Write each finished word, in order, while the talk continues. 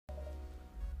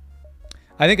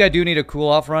I think I do need a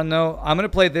cool-off run, though. I'm going to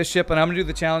play this ship, and I'm going to do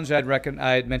the challenge I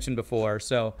had mentioned before.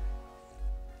 So,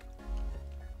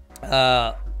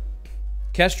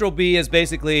 Kestrel B is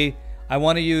basically, I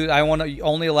want to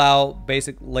only allow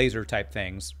basic laser type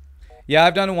things. Yeah,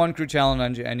 I've done a one crew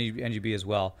challenge on NGB as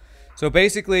well. So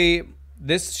basically,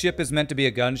 this ship is meant to be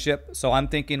a gunship, so I'm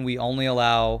thinking we only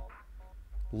allow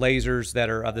lasers that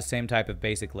are of the same type of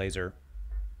basic laser.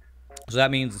 So that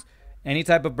means any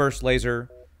type of burst laser,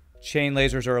 chain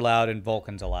lasers are allowed, and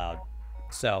Vulcan's allowed.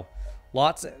 So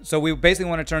we basically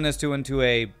want to turn this into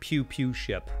a pew-pew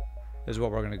ship, is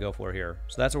what we're going to go for here.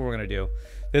 So that's what we're going to do.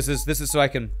 This is so I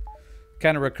can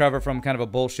kind of recover from kind of a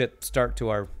bullshit start to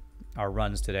our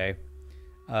runs today.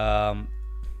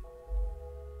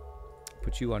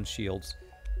 Put you on shields.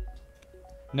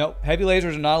 Nope, heavy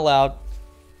lasers are not allowed.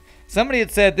 Somebody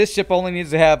had said this ship only needs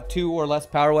to have 2 or less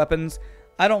power weapons.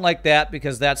 I don't like that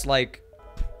because that's like,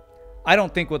 I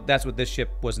don't think that's what this ship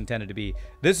was intended to be.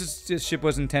 This ship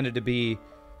was intended to be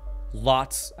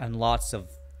lots and lots of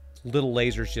little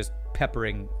lasers just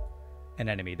peppering an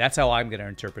enemy. That's how I'm going to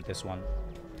interpret this one.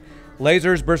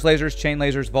 Lasers, burst lasers, chain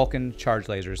lasers, Vulcan, charge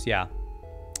lasers. Yeah.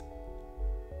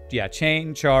 Yeah,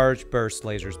 chain, charge, burst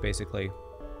lasers, basically.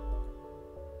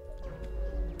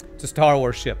 It's a Star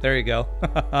Wars ship. There you go.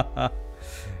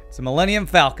 It's a Millennium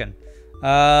Falcon.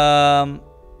 All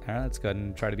right, let's go ahead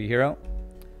and try to be hero.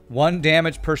 1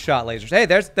 damage per shot lasers. Hey,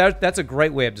 that's a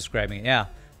great way of describing it. Yeah,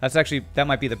 that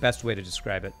might be the best way to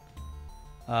describe it.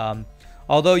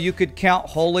 Although you could count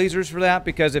hull lasers for that,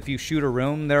 because if you shoot a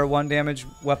room, they're a 1 damage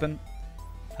weapon.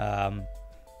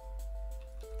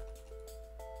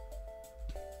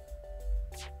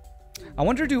 I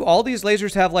wonder, do all these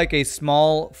lasers have like a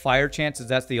small fire chance? Is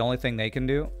that's the only thing they can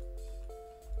do?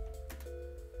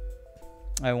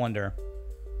 I wonder.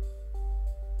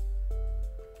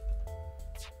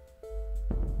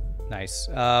 Nice.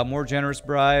 More generous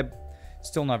bribe.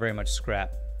 Still not very much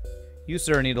scrap. You,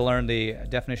 sir, need to learn the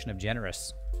definition of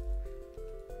generous.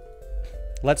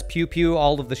 Let's pew-pew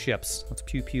all of the ships. Let's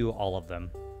pew-pew all of them.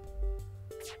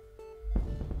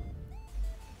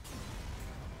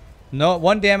 No,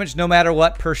 1 damage no matter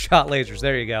what per shot lasers.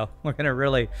 There you go. We're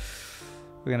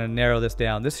gonna narrow this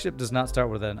down. This ship does not start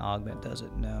with an augment, does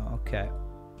it? No. Okay.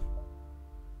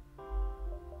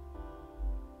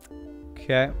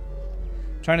 Okay.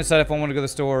 Trying to decide if I want to go to the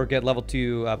store, get level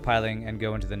 2 piloting, and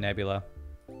go into the nebula.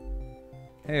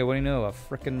 Hey, what do you know? A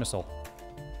frickin' missile.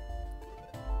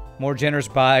 More generous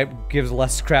buy gives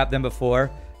less scrap than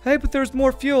before. Hey, but there's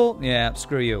more fuel. Yeah,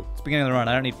 screw you. It's the beginning of the run.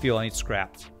 I don't need fuel. I need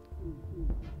scrap.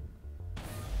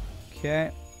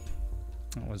 Okay.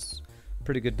 That was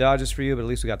pretty good dodges for you, but at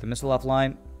least we got the missile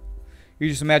offline. You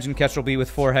just imagine Kestrel B with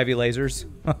 4 heavy lasers.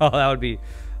 Oh, that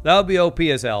would be OP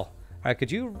as hell. All right,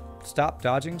 could you stop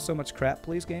dodging so much crap,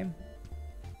 please, game?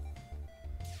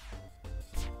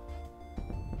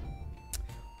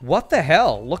 What the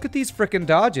hell? Look at these frickin'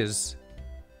 dodges.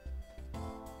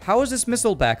 How is this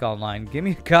missile back online? Give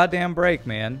me a goddamn break,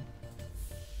 man.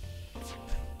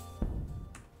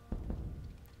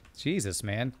 Jesus,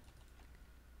 man.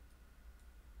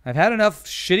 I've had enough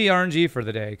shitty RNG for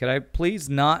the day. Could I please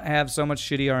not have so much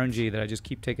shitty RNG that I just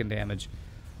keep taking damage?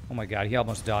 Oh my god, he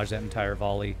almost dodged that entire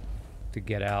volley to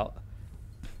get out.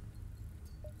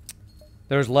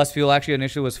 There was less fuel. Actually,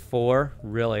 initially was 4.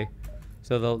 Really?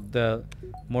 So the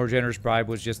more generous bribe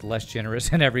was just less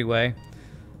generous in every way.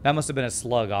 That must have been a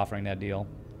slug offering that deal.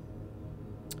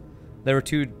 There were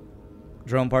 2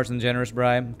 drone parts in the generous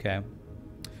bribe. Okay.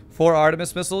 4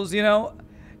 Artemis missiles. You know,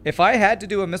 if I had to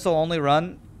do a missile-only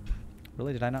run...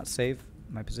 Really, did I not save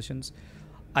my positions?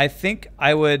 I think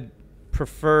I would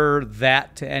prefer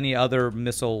that to any other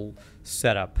missile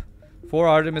setup. 4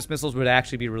 Artemis missiles would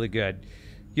actually be really good.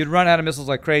 You'd run out of missiles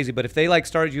like crazy, but if they like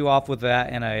started you off with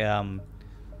that and a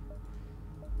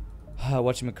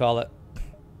whatchamacallit,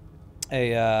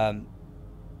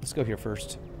 let's go here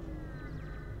first.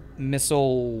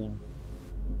 Missile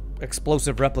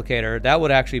explosive replicator, that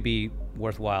would actually be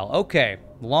worthwhile. Okay,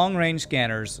 long-range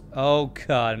scanners. Oh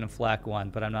god, and a flak 1,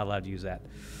 but I'm not allowed to use that.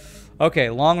 Okay,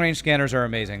 long-range scanners are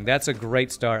amazing. That's a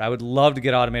great start. I would love to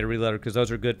get automated reloader because those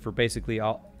are good for basically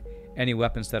any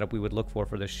weapon setup we would look for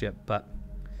this ship, but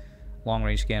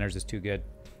long-range scanners is too good.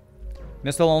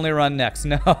 Missile only run next.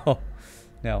 No.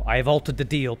 No, I have altered the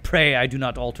deal. Pray I do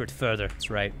not alter it further. That's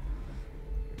right.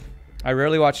 I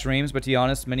rarely watch streams, but to be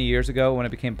honest, many years ago when it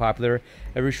became popular,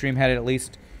 every stream had at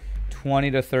least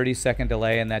 20 to 30 second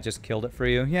delay, and that just killed it for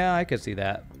you. Yeah, I could see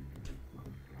that.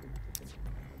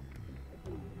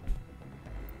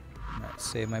 Right,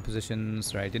 save my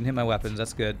positions. Right, didn't hit my weapons.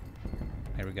 That's good.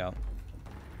 There we go.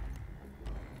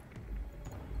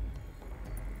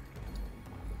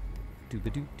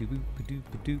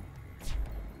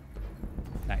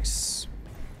 Nice.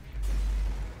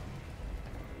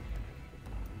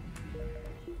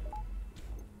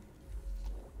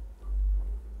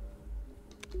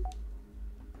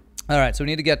 All right, so we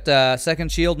need to get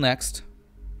second shield next,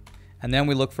 and then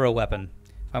we look for a weapon.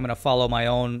 I'm gonna follow my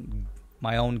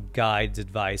own guide's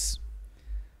advice.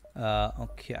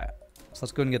 Okay, so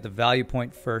let's go and get the value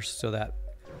point first, so that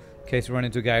in case we run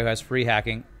into a guy who has free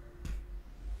hacking.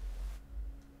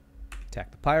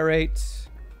 Attack the pirate.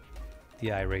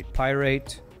 The irate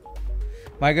pirate.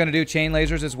 Am I gonna do chain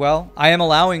lasers as well? I am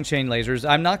allowing chain lasers.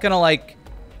 I'm not gonna like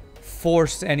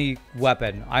force any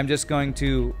weapon. I'm just going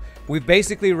to. We've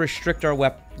basically restricted our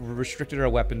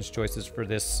weapons choices for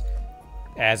this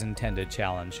as intended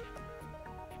challenge.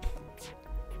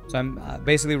 So I'm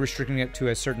basically restricting it to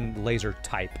a certain laser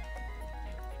type.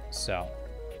 So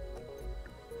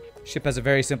ship has a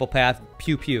very simple path.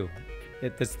 Pew pew.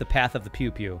 It's the path of the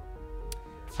pew pew.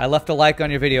 I left a like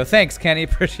on your video. Thanks, Kenny.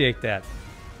 Appreciate that.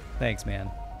 Thanks, man.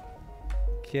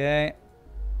 Okay.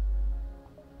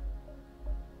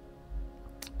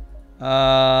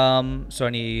 So I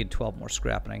need 12 more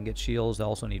scrap and I can get shields. I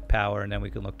also need power, and then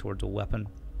we can look towards a weapon.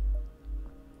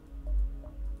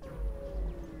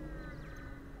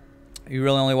 You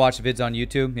really only watch vids on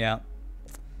YouTube? Yeah.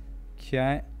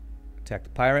 Okay. Attack the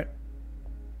pirate.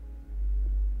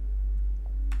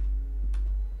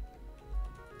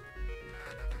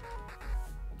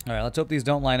 Alright, let's hope these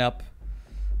don't line up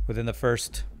within the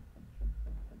first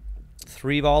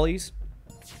 3 volleys.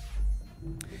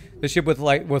 The ship with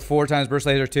 4 times burst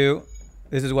laser 2.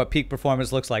 This is what peak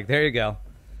performance looks like. There you go.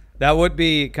 That would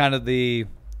be kind of the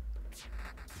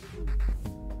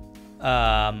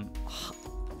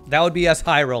that would be us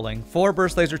high rolling. 4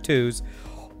 burst laser 2s,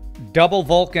 double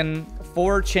Vulcan,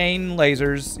 4 chain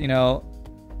lasers, you know.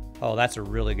 Oh, that's a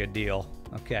really good deal.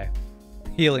 Okay.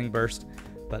 Healing burst,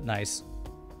 but nice.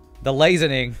 The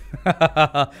lasening.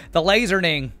 The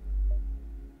laserning.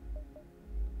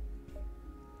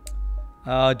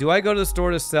 Do I go to the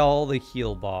store to sell the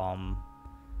heal bomb?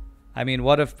 I mean,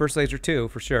 what if burst laser 2?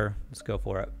 For sure. Let's go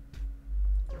for it.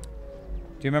 Do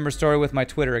you remember a story with my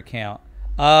Twitter account?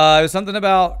 It was something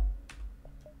about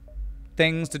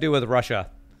things to do with Russia.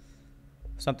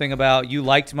 Something about you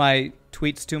liked my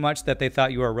tweets too much that they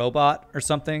thought you were a robot or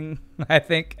something, I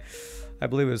think. I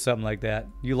believe it was something like that.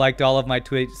 You liked all of my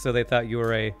tweets, so they thought you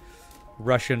were a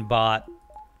Russian bot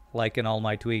liking all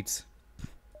my tweets.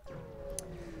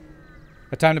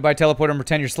 A time to buy teleporter and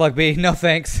pretend you're Slug B. No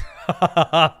thanks.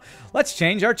 Let's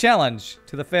change our challenge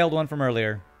to the failed one from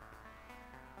earlier.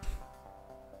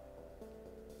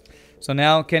 So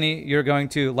now, Kenny, you're going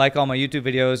to like all my YouTube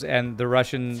videos, and the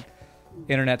Russian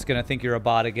internet's going to think you're a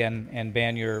bot again and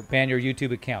ban your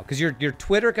YouTube account. Because your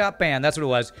Twitter got banned. That's what it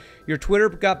was. Your Twitter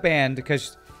got banned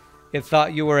because it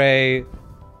thought you were a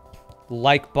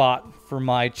like bot for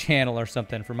my channel or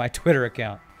something, for my Twitter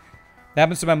account. That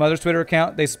happens to my mother's Twitter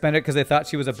account. They spent it because they thought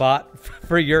she was a bot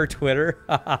for your Twitter.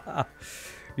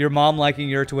 Your mom liking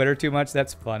your Twitter too much?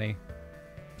 That's funny.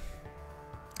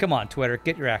 Come on, Twitter.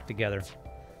 Get your act together.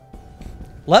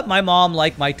 Let my mom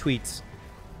like my tweets.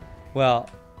 Well,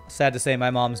 sad to say,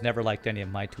 my mom's never liked any of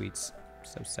my tweets.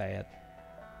 So sad.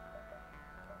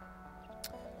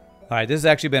 Alright, this has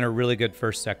actually been a really good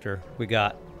first sector. We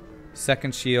got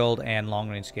second shield and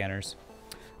long-range scanners.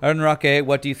 Rocket,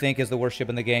 what do you think is the worst ship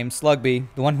in the game? Slug B,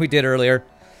 the one we did earlier.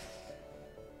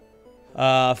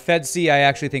 Fed C, I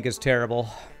actually think is terrible.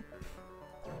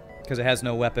 Because it has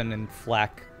no weapon and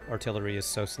flak artillery is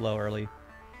so slow early.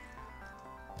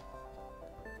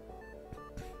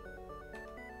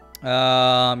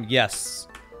 Yes.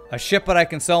 A ship, but I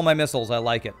can sell my missiles. I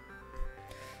like it.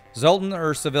 Zoltan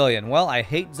or civilian? Well, I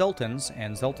hate Zoltans,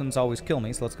 and Zoltans always kill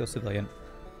me, so let's go civilian.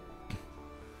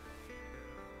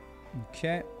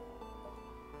 Okay.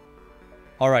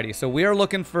 Alrighty, so we're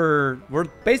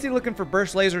basically looking for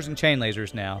burst lasers and chain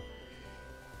lasers now.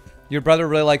 Your brother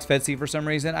really likes FedC for some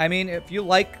reason. I mean, if you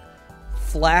like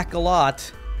flak a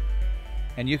lot,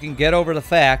 and you can get over the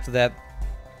fact that,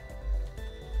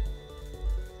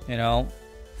 you know,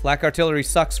 flak artillery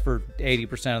sucks for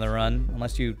 80% of the run.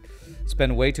 Unless you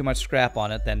spend way too much scrap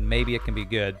on it, then maybe it can be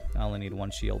good. I only need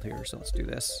 1 shield here, so let's do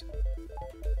this.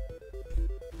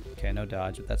 Okay, no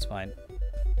dodge, but that's fine.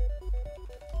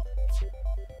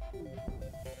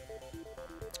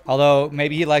 Although,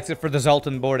 maybe he likes it for the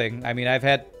Zoltan boarding. I mean, I've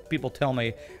had people tell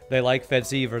me they like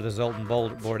FedC for the Zoltan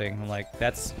boarding. I'm like,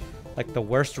 that's like the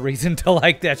worst reason to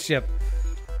like that ship.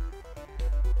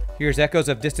 Here's echoes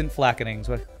of distant flackenings.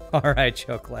 Alright,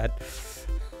 Chocolate.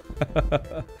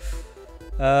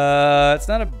 It's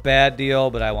not a bad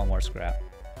deal, but I want more scrap.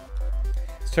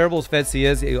 As terrible as FedC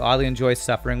is, you oddly enjoy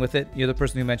suffering with it. You're the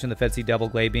person who mentioned the FedC double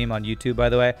glade beam on YouTube, by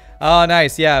the way. Oh,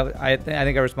 nice. Yeah, I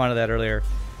think I responded to that earlier.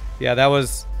 Yeah,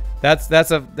 that's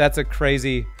a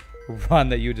crazy run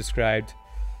that you described.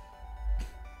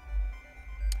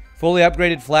 Fully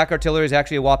upgraded flak artillery is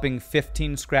actually a whopping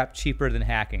 15 scrap cheaper than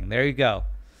hacking. There you go.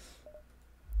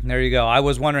 There you go. I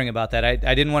was wondering about that. I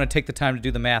didn't want to take the time to do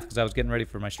the math because I was getting ready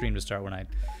for my stream to start when I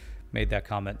made that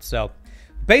comment. So,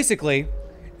 basically,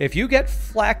 if you get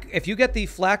the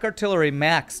flak artillery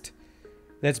maxed,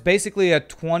 that's basically a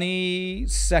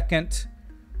 20-second,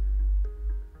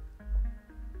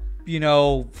 you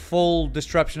know, full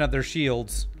disruption of their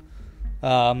shields.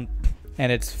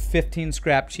 And it's 15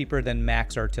 scrap cheaper than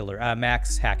max artillery,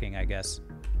 max hacking, I guess.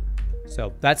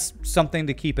 So that's something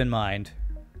to keep in mind.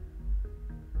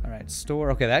 All right,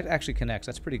 store. Okay, that actually connects.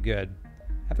 That's pretty good.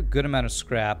 Have a good amount of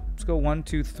scrap. Let's go 1,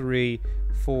 2, 3,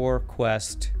 4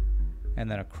 quest, and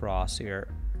then across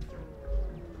here.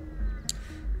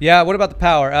 Yeah, what about the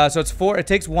power? So it's 4. It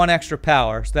takes 1 extra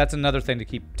power, so that's another thing to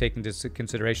keep taking into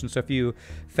consideration. So if you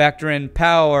factor in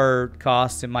power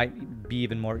costs, it might be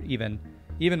even more even.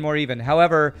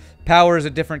 However, power is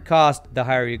a different cost the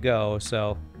higher you go,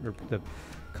 so the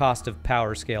cost of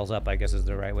power scales up, I guess is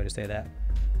the right way to say that.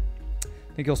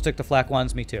 Think you'll stick to flak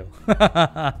ones? Me too.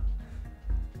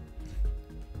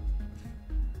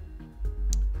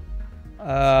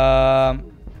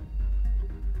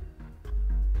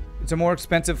 It's a more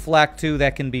expensive flak 2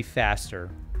 that can be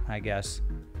faster, I guess.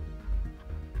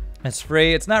 It's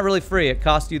free. It's not really free. It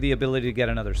costs you the ability to get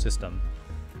another system.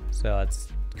 So it's...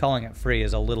 calling it free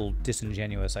is a little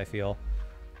disingenuous, I feel.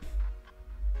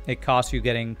 It costs you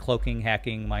getting cloaking,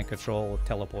 hacking, mind control,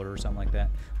 teleporter, or something like that.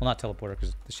 Well, not teleporter,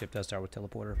 because the ship does start with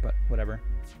teleporter, but whatever.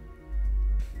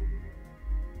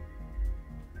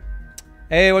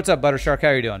 Hey, what's up, Buttershark? How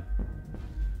are you doing?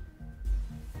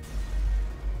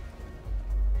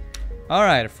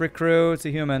 Alright, a free crew. It's a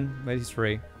human, but he's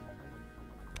free.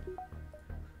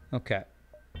 Okay.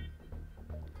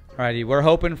 Alrighty, we're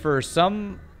hoping for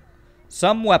some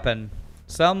weapon.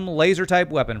 Some laser-type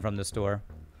weapon from this door.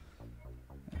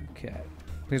 Okay.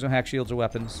 Please don't hack shields or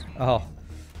weapons. Oh,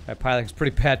 that piloting's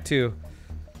pretty bad, too.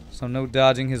 So no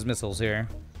dodging his missiles here.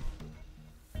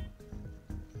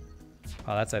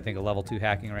 Oh, that's, I think, a level 2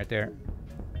 hacking right there.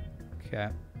 Okay.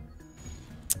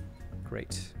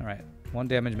 Great. All right. 1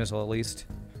 damage missile at least.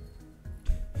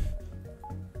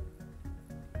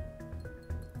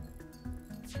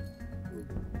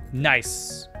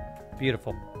 Nice.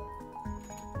 Beautiful.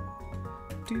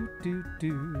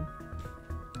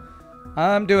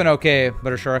 I'm doing okay,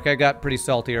 Buttershark. I got pretty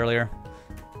salty earlier.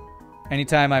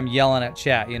 Anytime I'm yelling at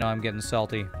chat, you know I'm getting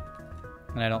salty.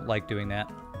 And I don't like doing that.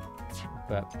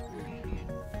 But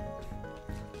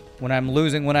when I'm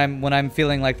losing, when I'm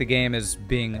feeling like the game is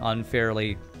being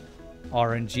unfairly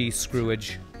RNG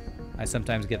screwage, I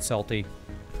sometimes get salty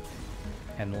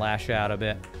and lash out a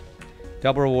bit.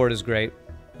 Double reward is great.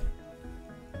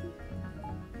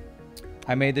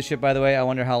 I made this ship, by the way. I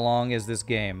wonder how long is this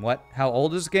game? What? How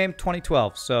old is this game?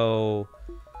 2012. So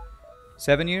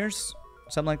 7 years?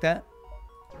 Something like that?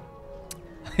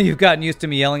 You've gotten used to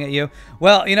me yelling at you.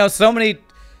 Well, you know, so many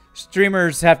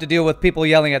streamers have to deal with people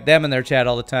yelling at them in their chat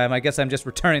all the time. I guess I'm just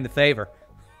returning the favor.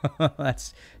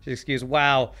 That's the excuse.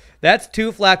 Wow. That's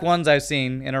 2 flak 1s I've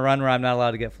seen in a run where I'm not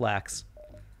allowed to get flaks.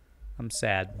 I'm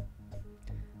sad.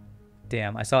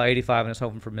 Damn, I saw 85 and I was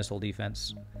hoping for missile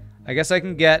defense. I guess I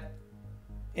can get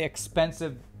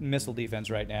expensive missile defense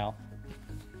right now.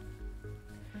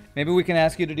 Maybe we can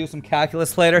ask you to do some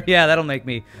calculus later. Yeah, that'll make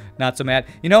me not so mad.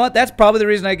 You know what? That's probably the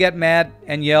reason I get mad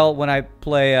and yell when I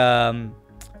play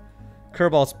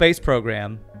Kerbal Space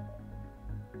Program.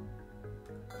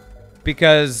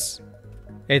 Because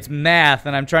it's math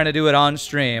and I'm trying to do it on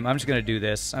stream. I'm just going to do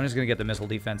this. I'm just going to get the missile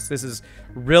defense. This is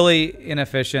really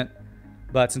inefficient.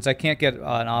 But since I can't get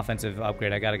an offensive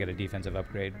upgrade, I got to get a defensive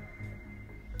upgrade.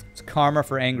 It's karma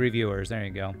for angry viewers. There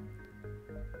you go.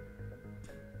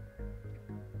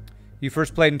 You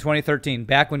first played in 2013,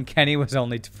 back when Kenny was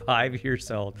only 5 years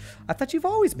old. I thought you've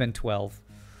always been 12.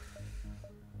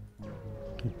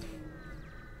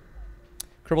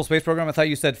 Kerbal Space Program, I thought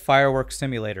you said Fireworks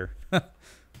Simulator.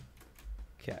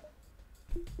 Okay.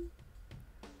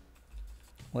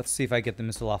 Let's see if I get the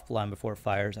missile offline before it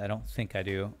fires. I don't think I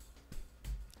do.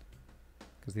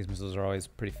 Because these missiles are always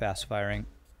pretty fast firing.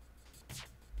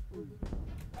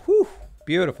 Whew,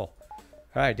 beautiful.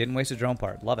 Alright, didn't waste a drone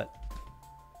part. Love it.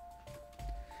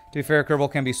 To be fair, Kerbal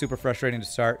can be super frustrating to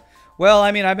start. Well,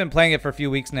 I mean, I've been playing it for a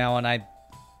few weeks now, and I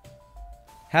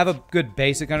have a good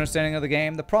basic understanding of the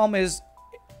game. The problem is,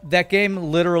 that game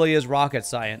literally is rocket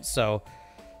science, so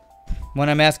When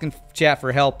I'm asking chat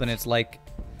for help and it's like,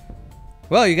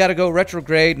 well, you got to go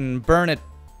retrograde and burn it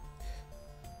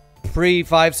pre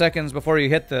 5 seconds before you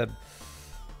hit the,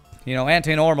 you know,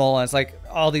 anti-normal. And it's like,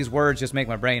 all these words just make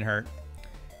my brain hurt.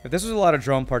 If this was a lot of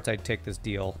drone parts, I'd take this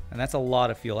deal. And that's a lot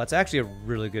of fuel. That's actually a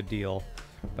really good deal.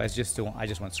 But I just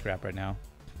want scrap right now.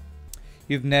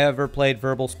 You've never played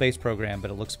Verbal Space Program,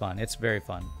 but it looks fun. It's very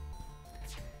fun.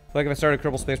 I feel like if I started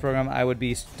Kerbal Space Program, I would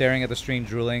be staring at the screen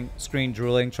drooling,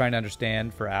 trying to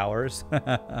understand for hours.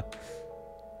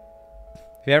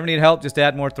 If you ever need help, just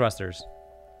add more thrusters.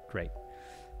 Great.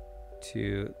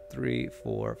 2, 3,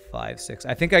 4, 5, 6.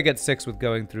 I think I get 6 with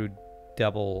going through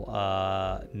double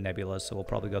nebulas, so we'll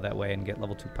probably go that way and get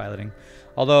level 2 piloting.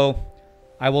 Although,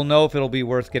 I will know if it'll be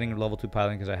worth getting level 2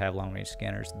 piloting because I have long-range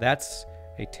scanners. That's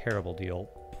a terrible deal.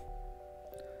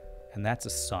 And that's a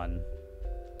sun.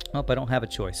 Nope, I don't have a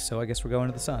choice, so I guess we're going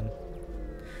to the sun.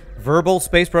 Verbal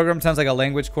Space Program sounds like a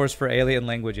language course for alien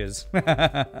languages.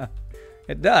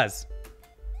 It does.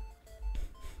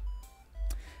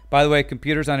 By the way,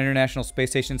 computers on international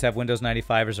space stations have Windows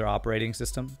 95 as their operating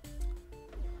system.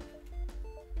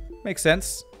 Makes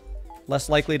sense. Less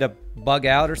likely to bug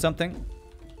out or something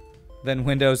than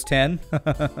Windows 10.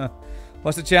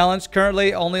 What's the challenge?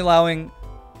 Currently only allowing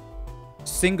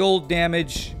single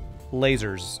damage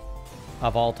lasers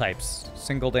of all types.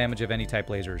 Single damage of any type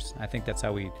lasers. I think that's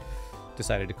how we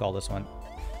decided to call this one.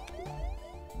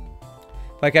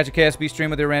 If I catch a KSB stream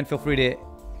with Iran, feel free to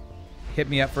hit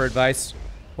me up for advice.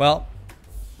 Well,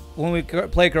 when we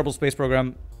play Kerbal Space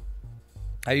Program,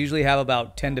 I usually have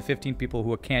about 10 to 15 people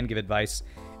who can give advice,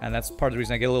 and that's part of the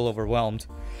reason I get a little overwhelmed.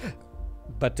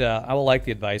 But I will like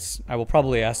the advice. I will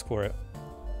probably ask for it.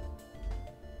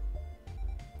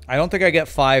 I don't think I get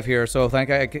 5 here, so I think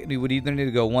I would either need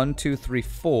to go 1, 2, 3,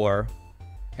 4,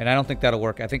 and I don't think that'll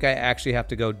work. I think I actually have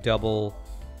to go double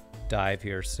dive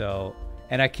here. So,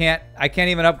 and I can't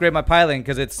even upgrade my piloting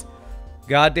because it's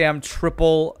goddamn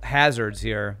triple hazards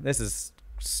here. This is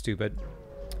stupid.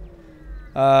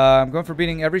 I'm going for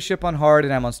beating every ship on hard,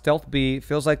 and I'm on Stealth B.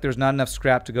 Feels like there's not enough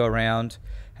scrap to go around.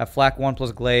 Have Flak 1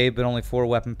 plus Glaive, but only 4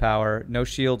 weapon power. No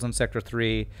shields on Sector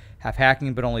 3. Have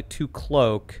hacking, but only 2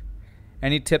 cloak.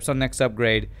 Any tips on next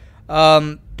upgrade?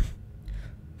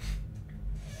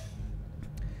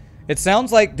 It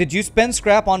sounds like, did you spend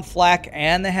scrap on Flak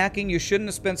and the hacking? You shouldn't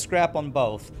have spent scrap on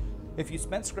both. If you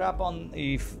spent scrap on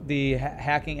the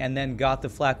hacking and then got the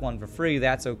Flak 1 for free,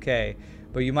 that's okay.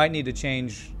 But you might need to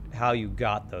change how you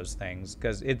got those things,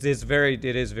 because it is very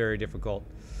difficult.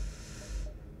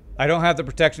 I don't have the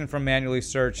protection from manually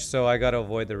search, so I got to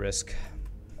avoid the risk.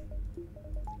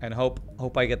 And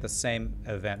hope I get the same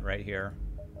event right here.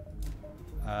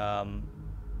 I'm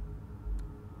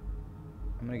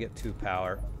gonna get 2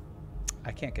 power.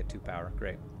 I can't get 2 power.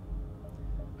 Great.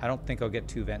 I don't think I'll get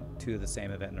 2 of the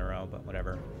same event in a row, but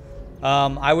whatever.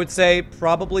 I would say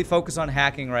probably focus on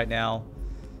hacking right now.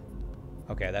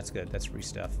 Okay, that's good. That's free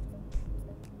stuff.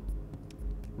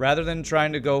 Rather than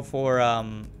trying to go for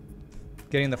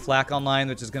getting the Flak online,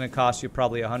 which is going to cost you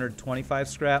probably 125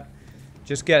 scrap,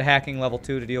 just get hacking level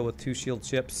 2 to deal with 2 shield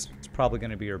ships. It's probably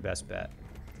going to be your best bet.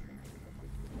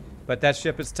 But that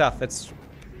ship is tough. It's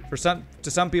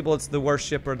to some people it's the worst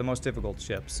ship or the most difficult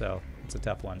ship, so it's a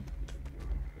tough one.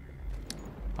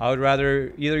 I would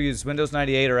rather either use Windows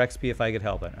 98 or XP if I could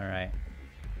help it. All right.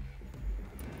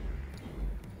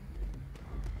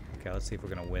 Okay, let's see if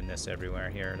we're going to win this everywhere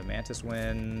here. The Mantis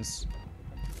wins.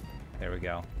 There we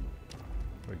go.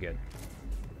 We're good.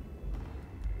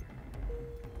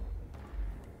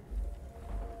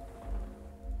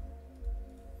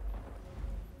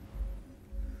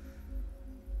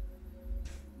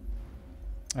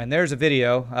 And there's a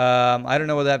video. I don't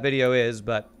know what that video is,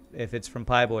 but if it's from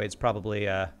Pieboy, it's probably...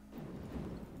 I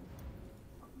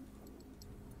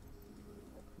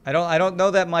don't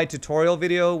know that my tutorial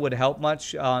video would help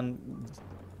much on...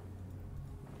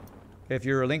 If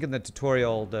you're linking the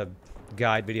tutorial, the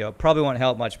guide video, it probably won't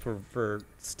help much for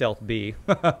Stealth B.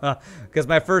 Because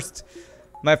my first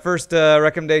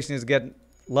recommendation is get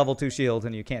level 2 shields,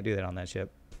 and you can't do that on that ship.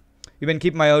 You've been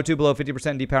keeping my O2 below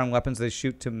 50% depowering weapons. They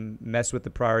shoot to mess with the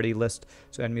priority list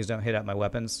so enemies don't hit at my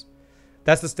weapons.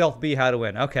 That's the Stealth B how to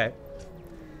win. Okay.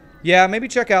 Yeah, maybe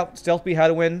check out Stealth B how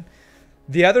to win.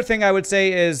 The other thing I would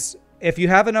say is if you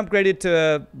haven't upgraded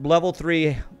to level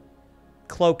 3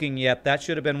 cloaking yet, that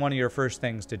should have been one of your first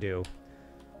things to do.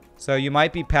 So you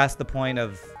might be past the point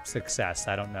of success.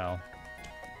 I don't know.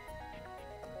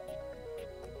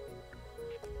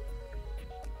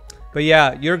 But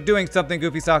yeah, you're doing something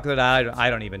Goofy Sock that I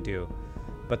don't even do.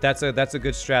 But that's a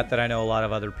good strat that I know a lot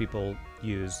of other people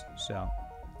use. So,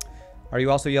 are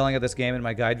you also yelling at this game in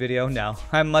my guide video? No,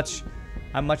 I'm much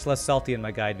I'm much less salty in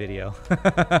my guide video.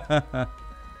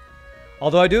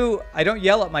 Although I don't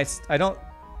yell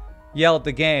at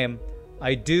the game.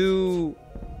 I do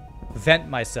vent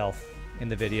myself in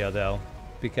the video though,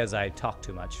 because I talk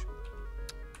too much.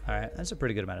 All right, that's a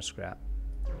pretty good amount of scrap.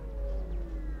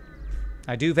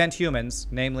 I do vent humans,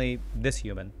 namely this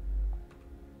human.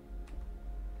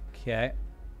 Okay.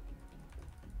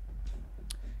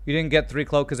 You didn't get 3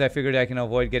 cloak because I figured I can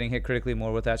avoid getting hit critically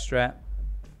more with that strat.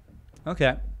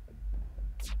 Okay.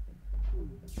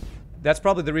 That's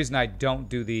probably the reason I don't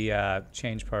do the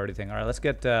change priority thing. All right, let's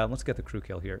get the crew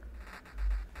kill here.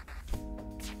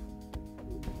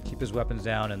 Keep his weapons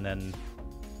down and then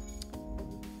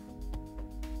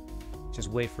just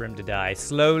wait for him to die.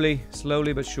 Slowly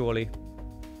but surely.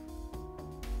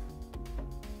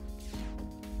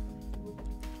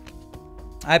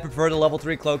 I prefer the level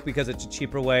 3 cloak because it's a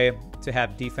cheaper way to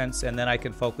have defense, and then I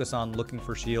can focus on looking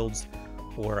for shields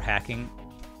or hacking.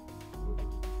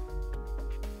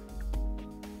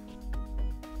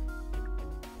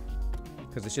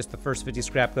 Because it's just the first 50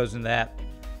 scrap goes into that,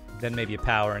 then maybe a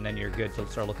power, and then you're good to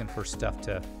start looking for stuff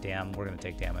to... Damn, we're going to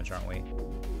take damage, aren't we?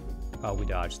 Oh, we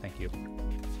dodged. Thank you.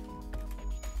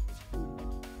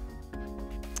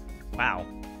 Wow.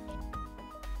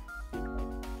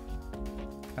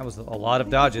 That was a lot of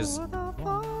dodges.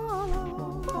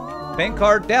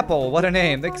 Bankcard Dapple, what a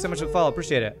name. Thank you so much for the follow.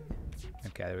 Appreciate it.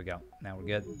 Okay, there we go. Now we're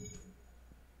good.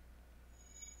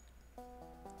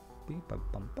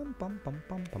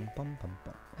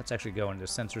 Let's actually go into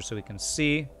sensor so we can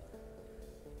see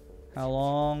how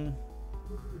long.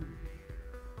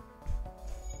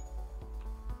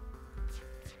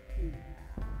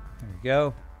 There we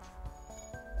go.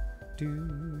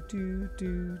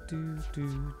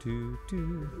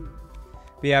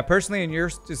 But yeah, personally, in your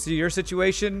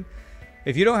situation,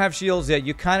 if you don't have shields yet,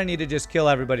 you kind of need to just kill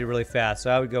everybody really fast.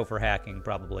 So I would go for hacking,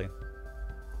 probably.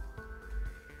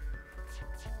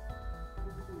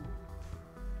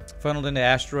 Funneled into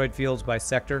asteroid fields by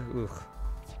sector. Ugh,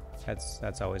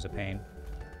 that's always a pain.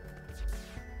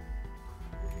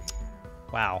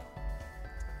 Wow.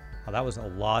 Oh, that was a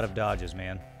lot of dodges,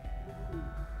 man.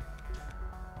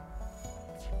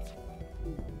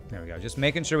 There we go. Just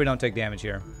making sure we don't take damage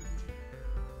here.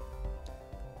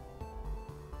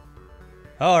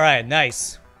 All right,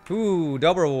 nice. Ooh,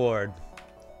 double reward.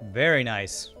 Very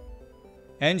nice.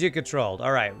 NG controlled.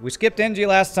 All right, we skipped NG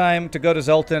last time to go to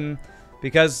Zoltan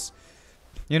because,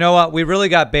 you know what? We really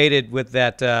got baited with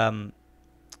that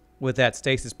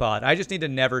stasis pod. I just need to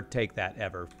never take that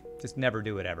ever. Just never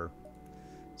do it ever.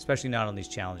 Especially not on these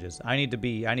challenges. I need to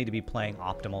be playing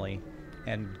optimally.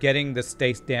 And getting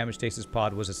the damage stasis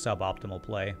pod was a suboptimal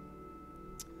play.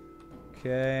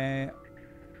 Okay.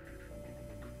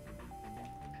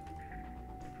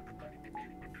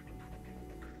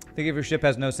 I think if your ship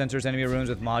has no sensors, enemy rooms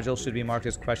with modules should be marked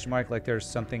as question mark, like there's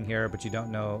something here, but you don't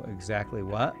know exactly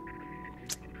what.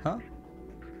 Huh?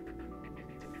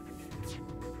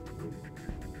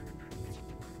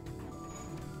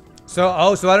 So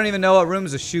I don't even know what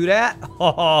rooms to shoot at?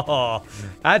 Oh,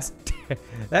 that's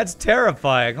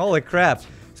terrifying. Holy crap.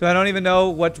 So I don't even know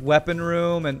what weapon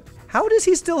room, and how does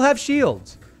he still have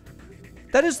shields?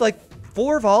 That is like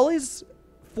 4 volleys?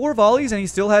 4 volleys and he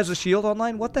still has a shield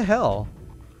online? What the hell?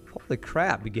 Holy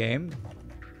crap, game.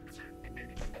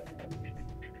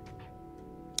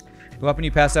 The weapon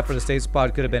you passed up for the stasis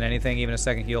pod could have been anything, even a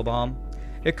second heal bomb.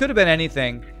 It could have been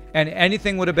anything, and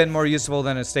anything would have been more useful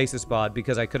than a stasis pod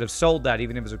because I could have sold that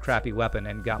even if it was a crappy weapon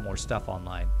and got more stuff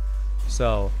online.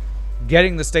 So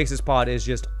getting the stasis pod is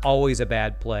just always a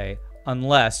bad play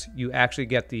unless you actually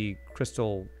get the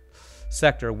crystal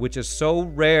sector, which is so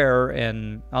rare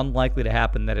and unlikely to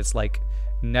happen that it's like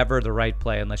never the right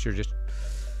play unless you're just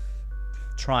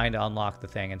trying to unlock the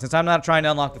thing. And since I'm not trying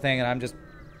to unlock the thing and I'm just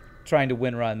trying to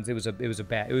win runs, it was a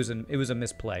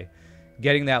misplay.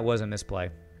 Getting that was a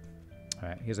misplay. All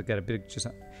right, he has a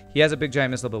big giant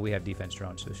missile, but we have defense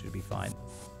drones, so it should be fine.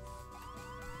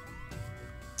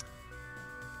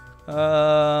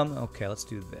 Okay, let's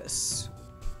do this.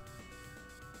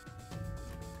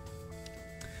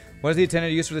 What is the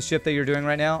intended use for the ship that you're doing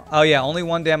right now? Oh yeah, only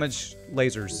 1 damage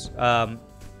lasers.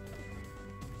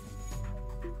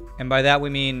 And by that we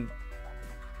mean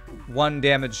 1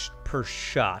 damage per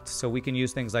shot. So we can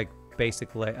use things like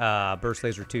basic burst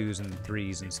laser 2s and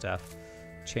 3s and stuff.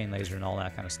 Chain laser and all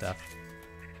that kind of stuff.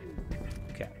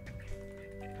 Okay.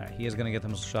 Alright, he is going to get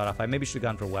them shot off. I maybe should have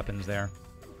gone for weapons there.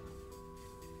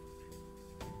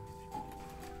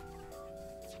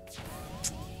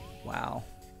 Wow.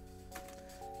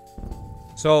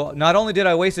 So not only did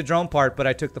I waste a drone part, but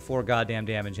I took the 4 goddamn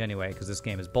damage anyway, because this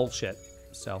game is bullshit.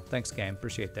 So thanks, game.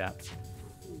 Appreciate that.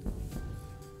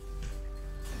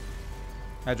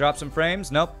 I dropped some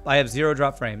frames. Nope, I have 0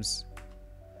 drop frames.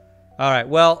 All right,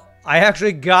 well, I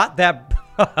actually got that.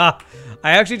 I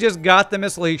actually just got the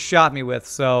missile he shot me with,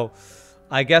 so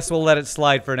I guess we'll let it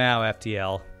slide for now,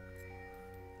 FTL.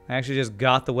 I actually just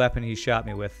got the weapon he shot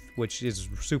me with, which is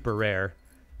super rare.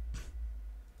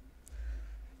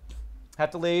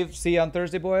 Have to leave. See you on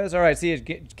Thursday, boys. All right, see you,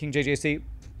 King JJC.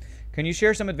 Can you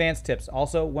share some advanced tips?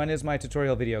 Also, when is my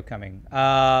tutorial video coming?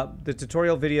 The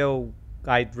tutorial video,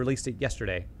 I released it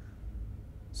yesterday.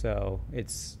 So,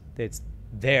 it's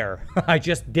there. I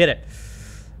just did it.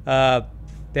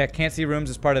 That Can't See Rooms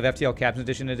is part of FTL Captain's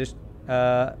Edition,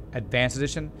 Advanced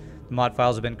Edition. The mod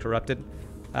files have been corrupted.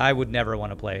 I would never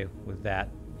want to play with that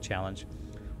challenge.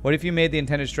 What if you made the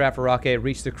intended strat for Rocket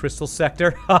reach the crystal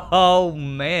sector? Oh,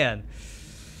 man.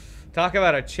 Talk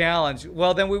about a challenge.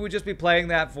 Well, then we would just be playing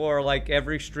that for, like,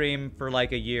 every stream for,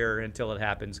 like, a year until it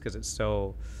happens, because it's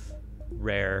so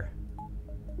rare.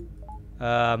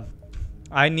 I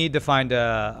need to find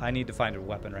a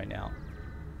weapon right now.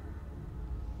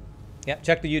 Yep,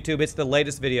 check the YouTube. It's the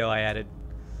latest video I added.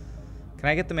 Can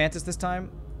I get the Mantis this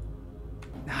time?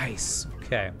 Nice.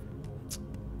 Okay.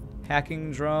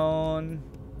 Hacking drone.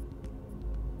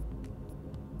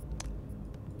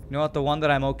 You know what? The one that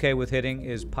I'm okay with hitting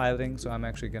is piloting, so I'm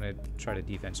actually going to try to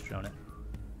defense drone it.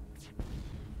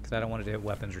 Because I don't want it to hit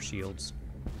weapons or shields.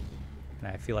 And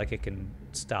I feel like it can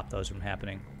stop those from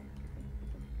happening.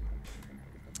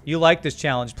 You like this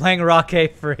challenge. Playing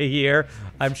Rocket for a year.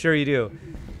 I'm sure you do.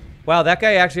 Wow, that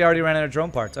guy actually already ran out of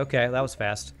drone parts. Okay, that was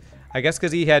fast. I guess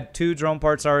because he had 2 drone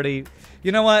parts already.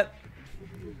 You know what?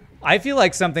 I feel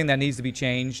like something that needs to be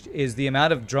changed is the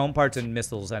amount of drone parts and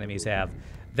missiles enemies have.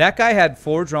 That guy had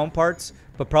 4 drone parts,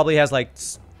 but probably has like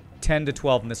 10 to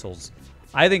 12 missiles.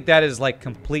 I think that is like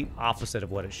complete opposite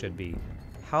of what it should be.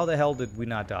 How the hell did we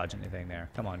not dodge anything there?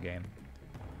 Come on, game.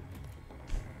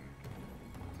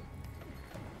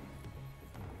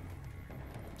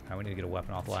 Alright, we need to get a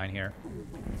weapon offline here.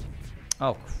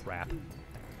 Oh, crap.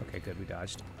 Okay, good, we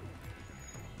dodged.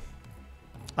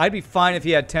 I'd be fine if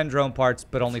he had 10 drone parts,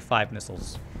 but only 5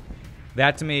 missiles.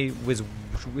 That, to me, was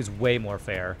way more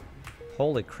fair.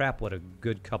 Holy crap, what a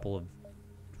good couple of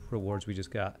rewards we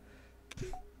just got.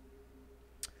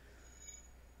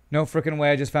 No frickin'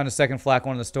 way, I just found a second flak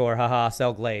one in the store. Haha,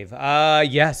 sell glaive.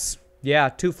 Yes. Yeah,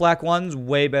 2 flak ones,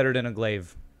 way better than a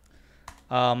glaive.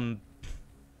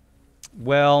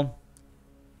 Well,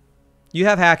 you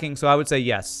have hacking, so I would say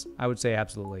yes. I would say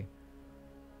absolutely.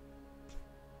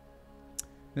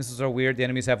 Missiles are weird. The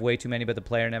enemies have way too many, but the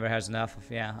player never has enough.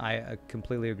 Yeah, I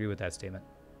completely agree with that statement.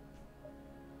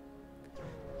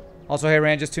 Also, hey,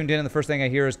 Rand, just tuned in, and the first thing I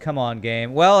hear is, come on,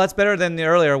 game. Well, that's better than the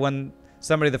earlier when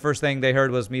somebody, the first thing they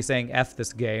heard was me saying F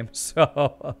this game.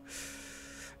 So,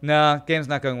 nah, game's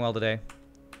not going well today.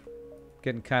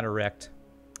 Getting kind of wrecked.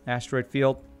 Asteroid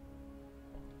field.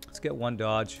 Let's get 1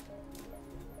 dodge.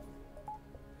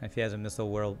 If he has a missile,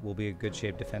 we'll be in good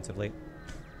shape defensively.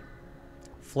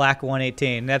 Flak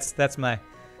 118. That's my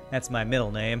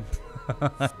middle name.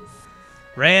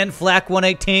 Rand Flak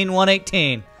 118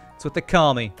 118. That's what they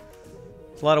call me.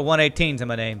 There's a lot of 118s in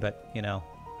my name, but you know.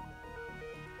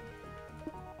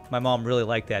 My mom really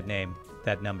liked that name,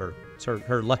 that number. It's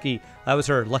her lucky. That was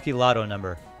her lucky lotto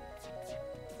number.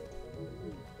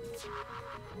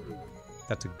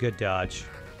 That's a good dodge.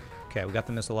 Okay, we got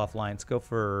the missile offline. Let's go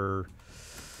for...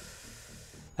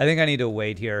 I think I need to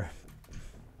wait here.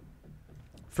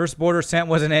 First border sent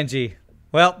was an NG.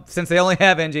 Well, since they only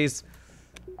have NGs,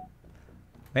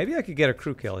 maybe I could get a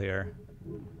crew kill here.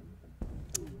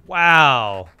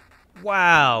 Wow.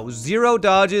 Wow. 0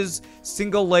 dodges,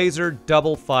 single laser,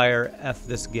 double fire. F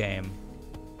this game.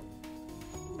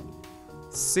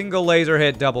 Single laser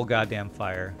hit, double goddamn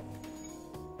fire.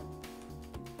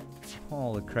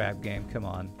 Holy crap, game. Come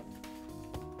on.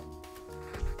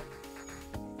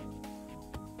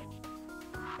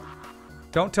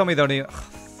 Don't tell me they don't even... Ugh,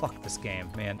 fuck this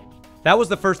game, man. That was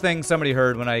the first thing somebody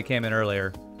heard when I came in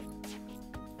earlier.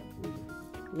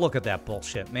 Look at that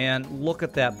bullshit, man. Look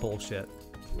at that bullshit.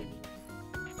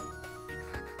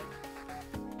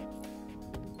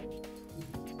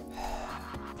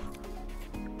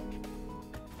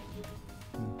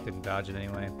 Didn't dodge it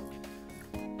anyway.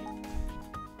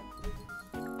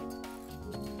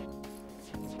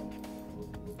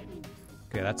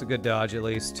 Okay, that's a good dodge at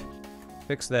least.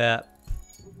 Fix that.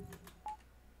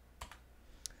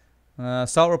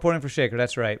 Salt reporting for Shaker,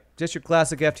 that's right. Just your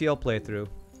classic FTL playthrough.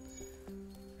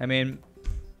 I mean,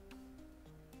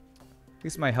 at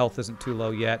least my health isn't too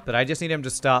low yet, but I just need him to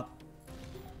stop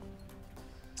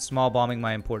small bombing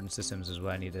my important systems is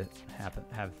what I need to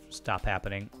stop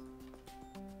happening.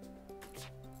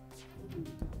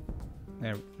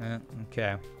 There,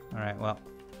 okay. All right, well.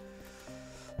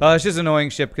 It's just an annoying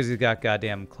ship because he's got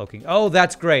goddamn cloaking. Oh,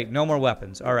 that's great. No more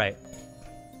weapons. All right.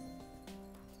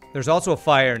 There's also a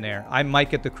fire in there. I might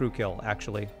get the crew kill,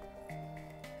 actually.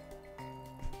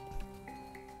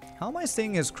 How am I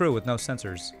seeing his crew with no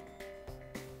sensors?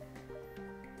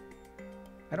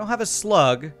 I don't have a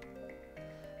slug.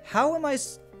 How am I...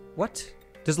 What?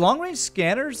 Does long-range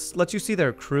scanners let you see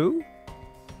their crew?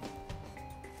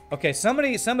 Okay,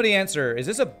 somebody answer. Is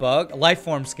this a bug? A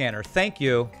lifeform scanner. Thank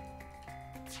you.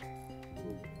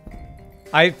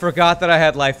 I forgot that I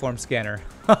had lifeform scanner.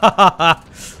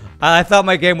 I thought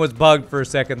my game was bugged for a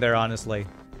second there, honestly.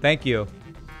 Thank you.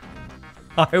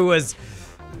 I was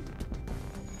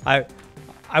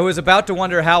about to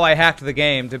wonder how I hacked the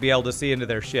game to be able to see into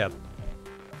their ship.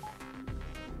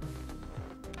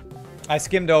 I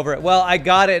skimmed over it. Well, I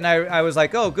got it and I was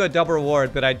like, oh, good, double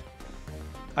reward, but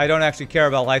I don't actually care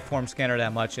about lifeform scanner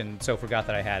that much and so forgot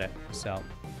that I had it. So.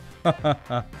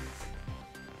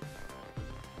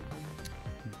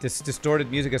 This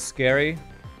distorted music is scary.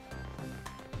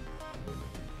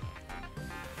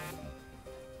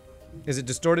 Is it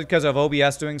distorted because of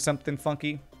OBS doing something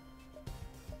funky?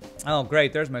 Oh,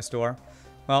 great. There's my store.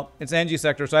 Well, it's NG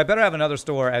sector, so I better have another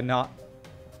store and not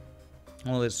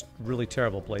this really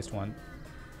terrible placed one.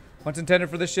 What's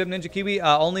intended for this ship, Ninja Kiwi?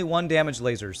 Only 1 damaged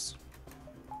lasers.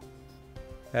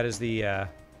 That is the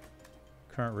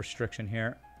current restriction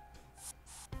here.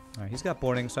 All right, he's got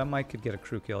boarding, so I might could get a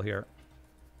crew kill here.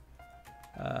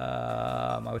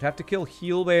 I would have to kill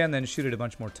Heel Bay and then shoot it a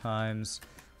bunch more times.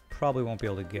 Probably won't be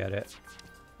able to get it.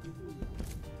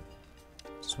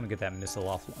 Just want to get that missile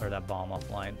off, or that bomb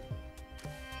offline.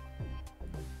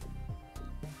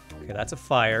 Okay, that's a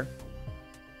fire.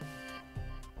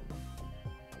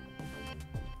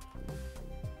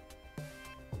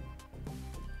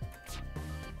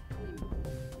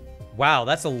 Wow,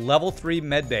 that's a level 3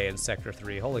 medbay in Sector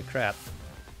 3. Holy crap.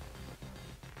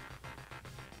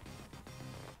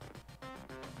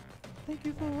 Thank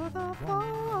you for the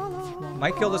follow.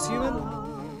 Might kill this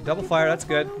human. Double fire, that's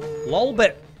good.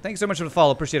 Lolbit. Thanks so much for the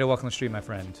follow. Appreciate it. Welcome to the stream, my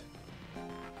friend.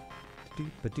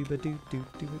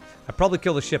 I probably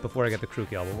kill the ship before I get the crew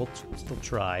kill, but we'll still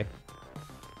try.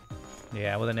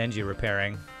 Yeah, with an NG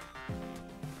repairing.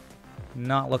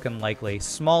 Not looking likely.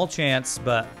 Small chance,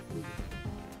 but...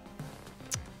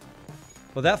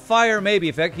 Well, that fire, maybe.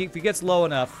 If he gets low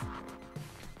enough.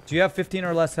 Do you have 15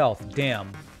 or less health?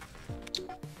 Damn.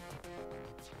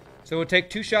 So it would take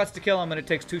 2 shots to kill him, and it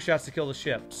takes 2 shots to kill the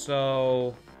ship.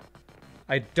 So...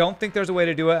 I don't think there's a way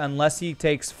to do it unless he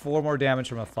takes 4 more damage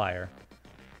from a fire.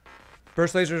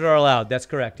 Burst lasers are allowed. That's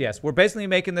correct, yes. We're basically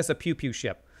making this a pew-pew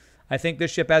ship. I think this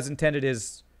ship, as intended,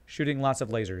 is shooting lots of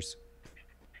lasers.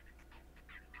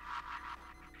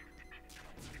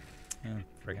 Oh,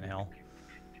 friggin' hell.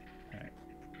 Alright.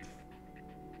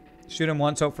 Shoot him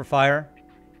once, hope for fire.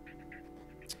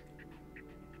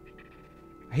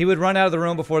 He would run out of the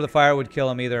room before the fire would kill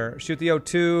him either. Shoot the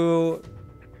O2.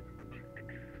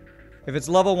 If it's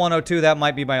level 102, that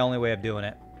might be my only way of doing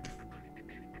it.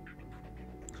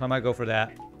 So I might go for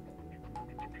that.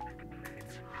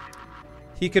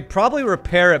 He could probably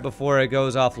repair it before it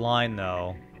goes offline,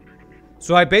 though.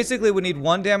 So I basically would need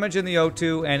 1 damage in the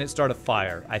O2 and it start a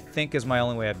fire. I think is my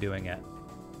only way of doing it.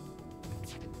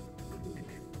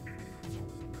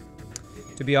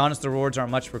 To be honest, the rewards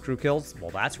aren't much for crew kills.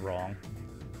 Well, that's wrong.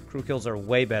 Crew kills are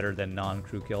way better than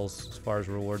non-crew kills as far as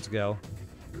rewards go.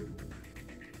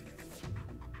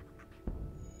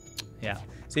 Yeah.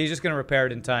 So he's just going to repair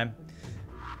it in time.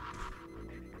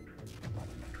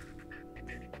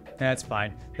 That's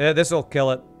fine. This will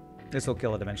kill it. This will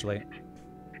kill it eventually.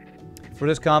 For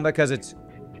this combat, because it's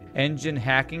engine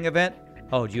hacking event.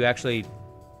 Oh, do you actually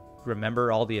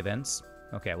remember all the events?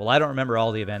 Okay, well, I don't remember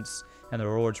all the events and the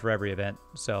rewards for every event,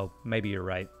 so maybe you're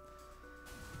right.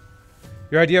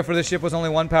 Your idea for this ship was only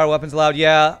 1 power weapons allowed?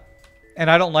 Yeah, and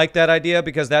I don't like that idea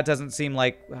because that doesn't seem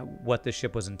like what this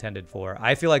ship was intended for.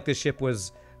 I feel like this ship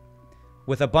was,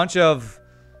 with a bunch of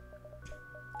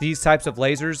these types of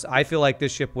lasers, I feel like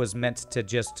this ship was meant to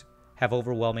just have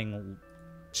overwhelming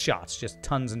shots, just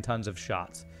tons and tons of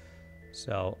shots.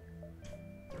 So,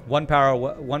 1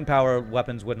 power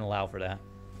weapons wouldn't allow for that.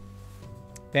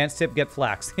 Advanced tip, get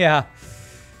flax. Yeah.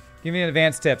 Give me an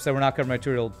advanced tip so we're not covering my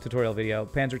tutorial video.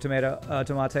 Panzer tomato,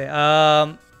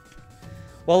 tomate.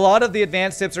 Well, a lot of the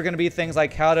advanced tips are going to be things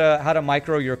like how to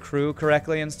micro your crew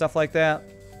correctly and stuff like that.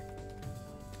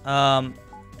 So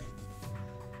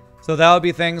that would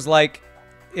be things like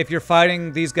if you're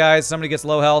fighting these guys, somebody gets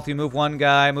low health, you move one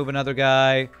guy, move another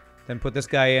guy, then put this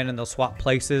guy in and they'll swap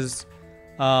places.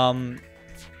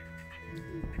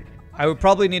 I would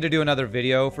probably need to do another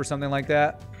video for something like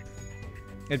that.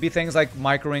 It'd be things like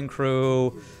microing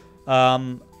crew,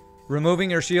 removing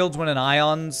your shields when an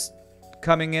ion's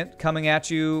coming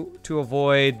at you to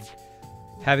avoid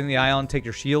having the ion take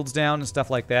your shields down and stuff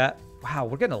like that. Wow,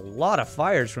 we're getting a lot of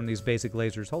fires from these basic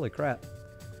lasers. Holy crap.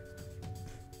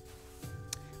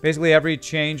 Basically, every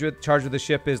charge with the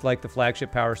ship is like the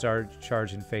flagship power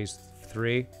charge in Phase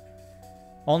 3.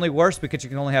 Only worse because you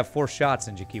can only have 4 shots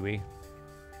in Jikiwi.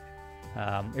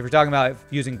 If you're talking about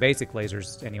using basic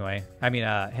lasers, anyway. I mean,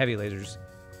 heavy lasers.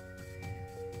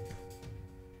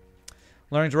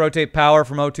 Learning to rotate power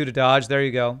from O2 to dodge. There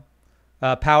you go.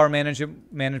 Power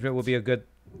management will be a good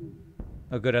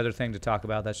other thing to talk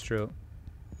about. That's true.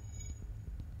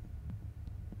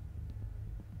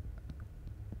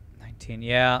 19,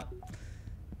 yeah.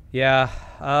 Yeah.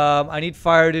 I need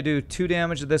fire to do 2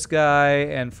 damage to this guy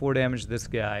and 4 damage to this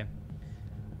guy.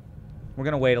 We're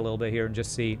going to wait a little bit here and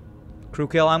just see. Crew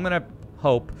kill, I'm going to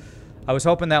hope. I was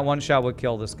hoping that one shot would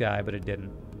kill this guy, but it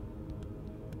didn't.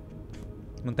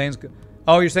 When things go...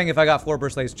 Oh, you're saying if I got 4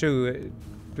 burst lasers 2,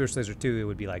 it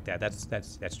would be like that.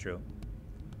 That's true.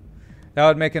 That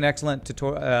would make an excellent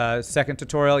second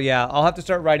tutorial. Yeah, I'll have to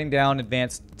start writing down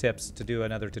advanced tips to do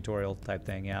another tutorial type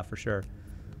thing. Yeah, for sure.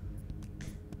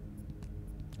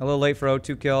 A little late for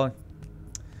O2 kill.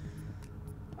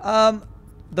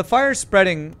 The fire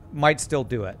spreading might still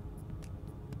do it.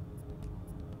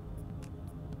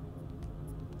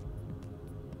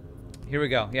 Here we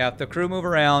go. Yeah, if the crew move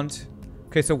around.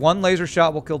 Okay, so 1 laser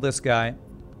shot will kill this guy.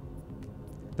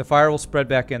 The fire will spread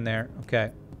back in there.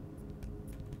 Okay.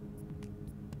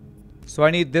 So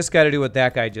I need this guy to do what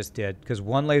that guy just did, because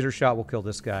 1 laser shot will kill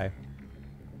this guy.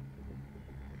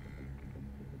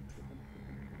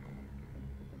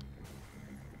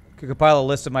 Could compile a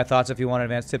list of my thoughts if you want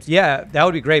advanced tips. Yeah, that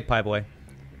would be great, Pie Boy.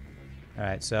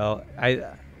 Alright, so I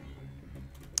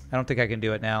don't think I can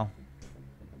do it now.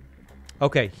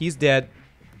 Okay, he's dead.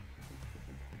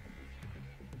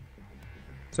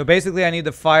 So basically I need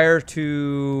the fire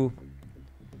to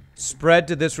spread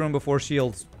to this room before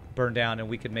shields burn down, and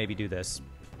we could maybe do this.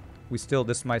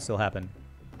 This might still happen.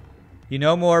 You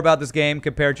know more about this game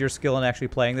compared to your skill in actually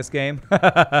playing this game?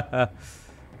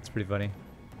 It's pretty funny.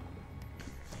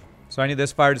 So I need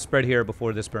this fire to spread here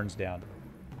before this burns down.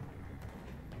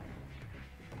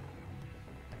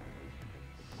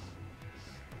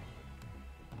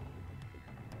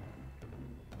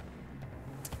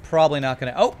 Probably not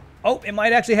gonna... Oh, it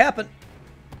might actually happen.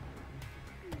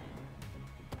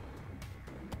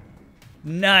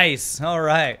 Nice. All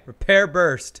right. Repair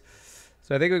burst.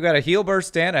 So I think we've got a heal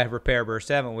burst and a repair burst,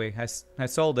 haven't we? I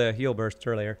sold a heal burst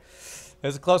earlier. It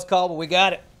was a close call, but we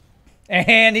got it.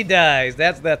 And he dies.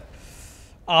 That's the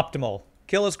optimal.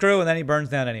 Kill his crew, and then he burns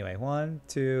down anyway. 1,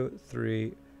 2,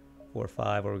 3, 4,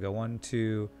 5. Where we go? 1,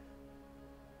 2...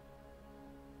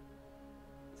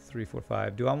 3, 4,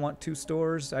 5. Do I want 2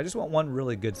 stores? I just want 1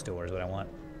 really good store is what I want.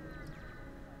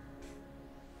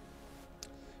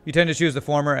 You tend to choose the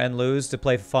former and lose to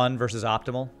play fun versus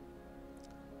optimal.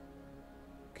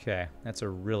 Okay, that's a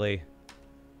really...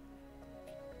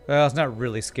 Well, it's not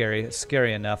really scary. It's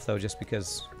scary enough, though, just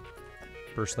because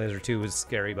Burst Laser 2 is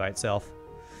scary by itself.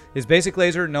 Is Basic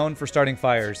Laser known for starting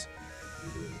fires?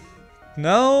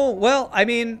 No, well, I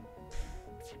mean...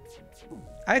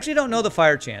 I actually don't know the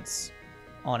fire chance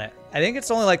on it. I think it's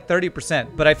only like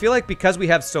 30%, but I feel like because we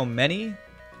have so many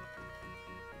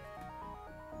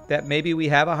that maybe we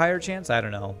have a higher chance. I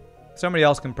don't know. Somebody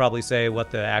else can probably say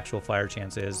what the actual fire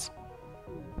chance is.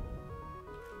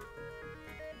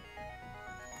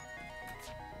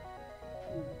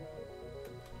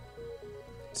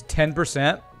 It's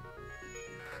 10%.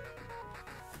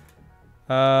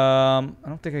 I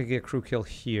don't think I can get a crew kill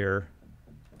here.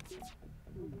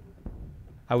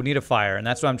 I would need a fire, and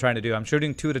that's what I'm trying to do. I'm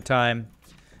shooting 2 at a time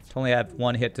to only have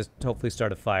 1 hit to hopefully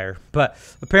start a fire. But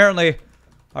apparently,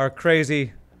 our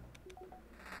crazy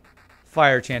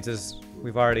fire chances,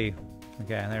 we've already...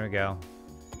 Okay, there we go.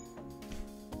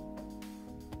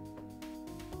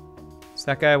 So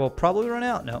that guy will probably run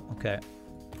out? No, okay.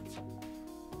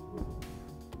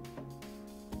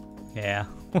 Yeah.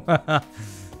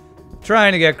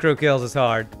 Trying to get crew kills is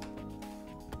hard.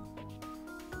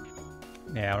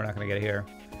 Yeah, we're not going to get it here.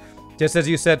 Just as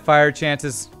you said, fire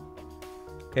chances.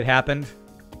 It happened.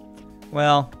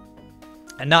 Well,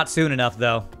 and not soon enough,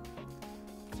 though.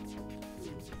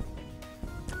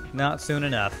 Not soon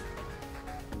enough.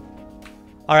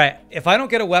 Alright, if I don't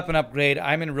get a weapon upgrade,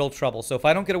 I'm in real trouble. So if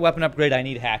I don't get a weapon upgrade, I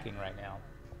need hacking right now.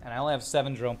 And I only have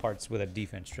 7 drone parts with a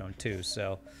defense drone, too,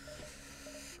 so...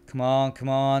 Come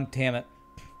on, damn it.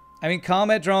 I mean,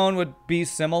 combat drone would be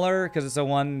similar, because it's a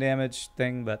 1 damage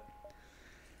thing, but...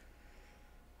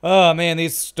 Oh man,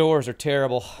 these stores are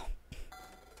terrible.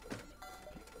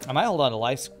 I might hold on to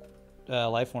life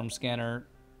form scanner.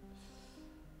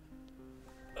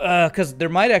 Because there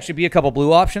might actually be a couple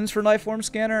blue options for life form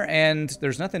scanner, and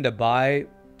there's nothing to buy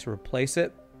to replace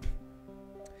it.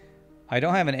 I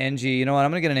don't have an NG. You know what? I'm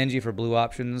going to get an NG for blue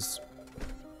options.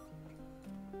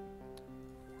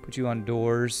 Put you on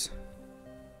doors.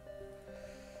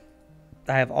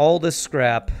 I have all this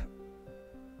scrap.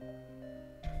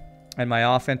 And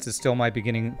my offense is still my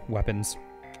beginning weapons.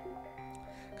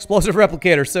 Explosive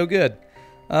replicator, so good.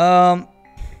 So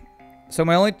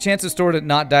my only chance of stored at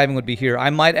not diving would be here.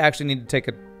 I might actually need to take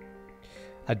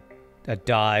a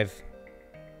dive.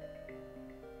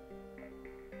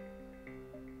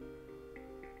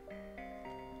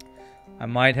 I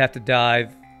might have to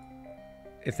dive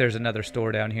if there's another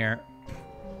store down here.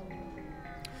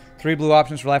 3 blue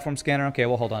options for lifeform scanner. Okay,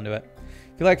 we'll hold on to it. I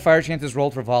feel like fire chances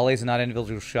rolled for volleys and not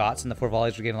individual shots, and the 4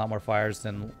 volleys are getting a lot more fires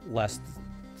than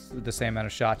the same amount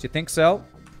of shots. You think so?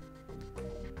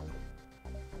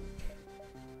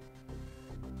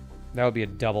 That would be a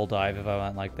double dive if I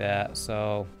went like that.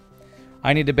 So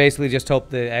I need to basically just hope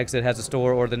the exit has a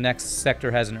store or the next sector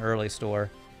has an early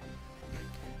store.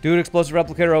 Dude, explosive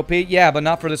replicator OP? Yeah, but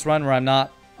not for this run where I'm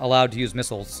not allowed to use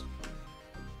missiles.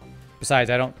 Besides,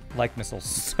 I don't like missiles,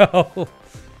 so...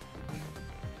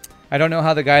 I don't know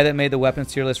how the guy that made the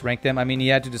weapons tier list ranked them. I mean, he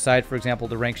had to decide, for example,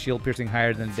 to rank shield piercing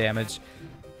higher than damage.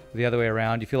 The other way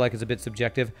around. You feel like it's a bit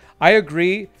subjective. I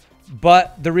agree,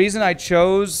 but the reason I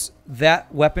chose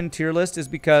that weapon tier list is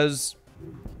because...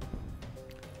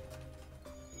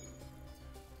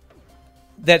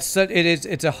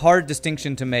 it's a hard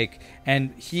distinction to make,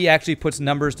 and he actually puts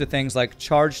numbers to things like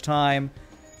charge time,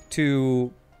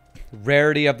 to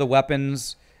rarity of the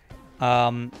weapons.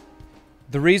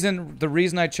 The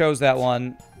reason I chose that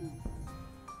one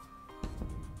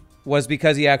was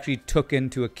because he actually took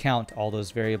into account all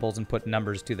those variables and put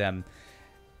numbers to them.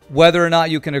 Whether or not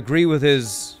you can agree with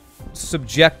his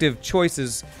subjective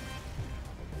choices,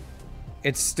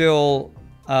 it's still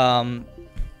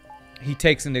he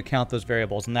takes into account those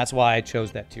variables, and that's why I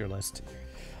chose that tier list.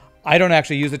 I don't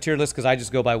actually use the tier list because I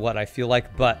just go by what I feel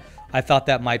like, but I thought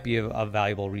that might be a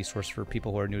valuable resource for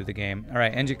people who are new to the game. All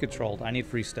right, engine controlled. I need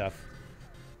free stuff.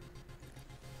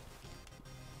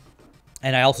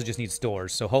 And I also just need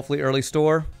stores, so hopefully early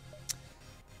store.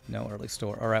 No early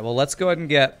store. All right, well, let's go ahead and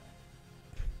get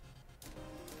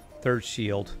 3rd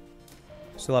shield.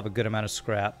 Still have a good amount of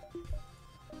scrap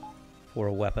for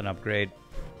a weapon upgrade.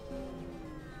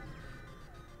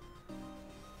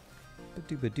 I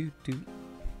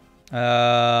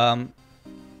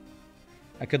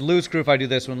could lose crew if I do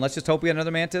this one. Let's just hope we get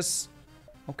another Mantis.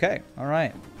 Okay, all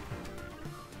right.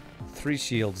 3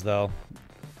 shields, though.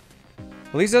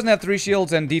 At least it doesn't have 3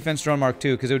 shields and defense drone Mark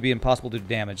II, because it would be impossible to do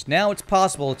damage. Now it's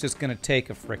possible, it's just going to take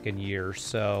a frickin' year,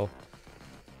 so...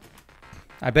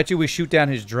 I bet you we shoot down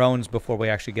his drones before we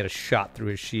actually get a shot through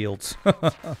his shields.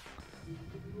 The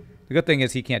good thing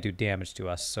is he can't do damage to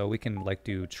us, so we can, like,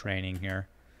 do training here.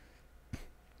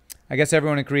 I guess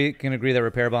everyone can agree that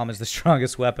Repair Bomb is the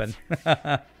strongest weapon.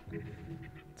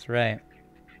 That's right.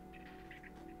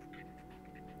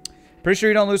 Pretty sure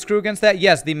you don't lose crew against that?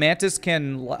 Yes, the Mantis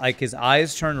can, like, his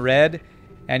eyes turn red,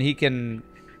 and he can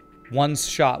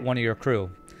one-shot one of your crew.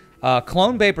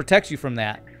 Clone Bay protects you from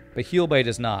that, but Heal Bay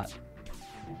does not.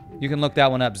 You can look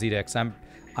that one up, Zedix.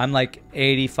 I'm like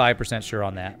 85% sure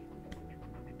on that.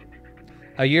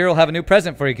 A year will have a new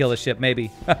present for you, kill the ship,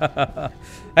 maybe.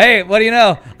 Hey, what do you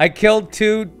know? I killed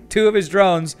two of his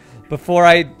drones before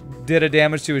I did a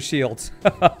damage to his shields.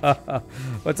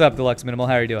 What's up, Deluxe Minimal?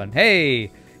 How are you doing?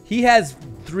 Hey, he has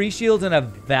 3 shields and a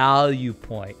value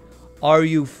point. Are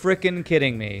you frickin'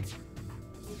 kidding me?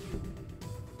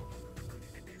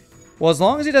 Well, as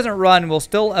long as he doesn't run, we'll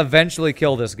still eventually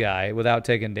kill this guy without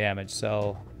taking damage,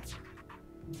 so...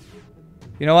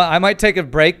 You know what? I might take a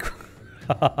break.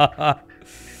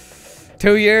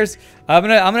 2 years? I'm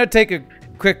gonna take a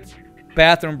quick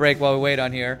bathroom break while we wait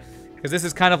on here, because this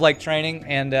is kind of like training,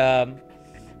 and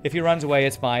if he runs away,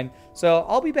 it's fine. So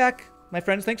I'll be back, my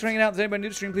friends. Thanks for hanging out. If there's anybody new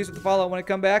to stream, please hit the follow when I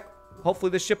come back. Hopefully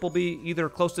this ship will be either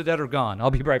close to dead or gone. I'll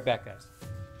be right back, guys.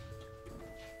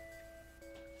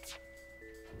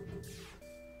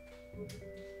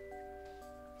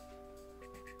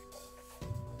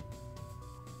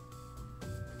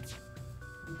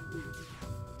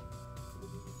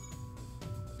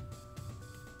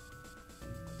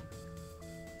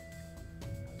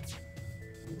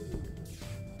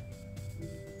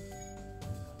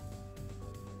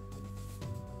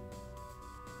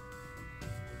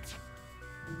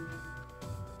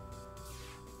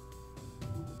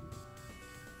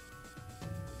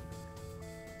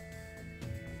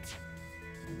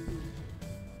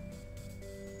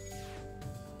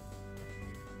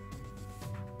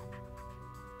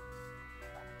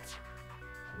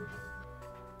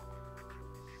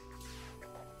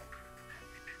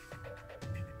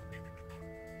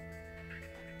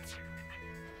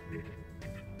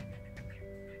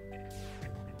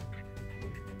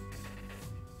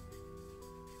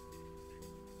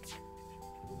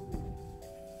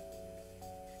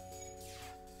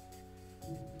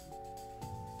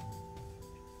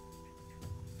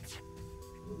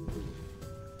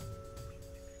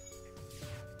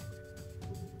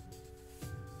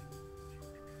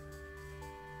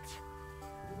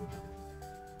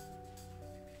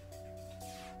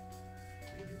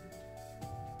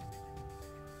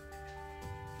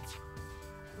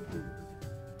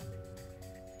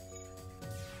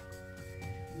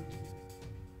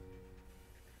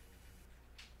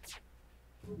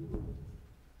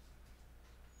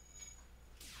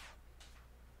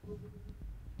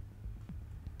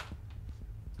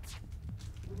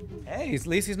 Hey, at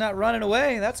least he's not running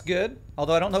away. That's good.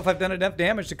 Although I don't know if I've done enough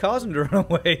damage to cause him to run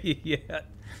away yet.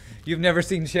 You've never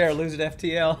seen Cher lose an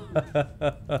FTL.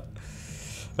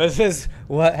 This is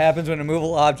what happens when a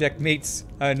movable object meets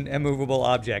an immovable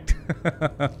object.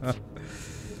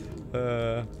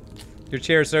 Your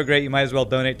chair is so great, you might as well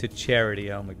donate to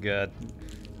charity. Oh my god.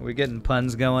 Are we getting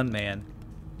puns going? Man.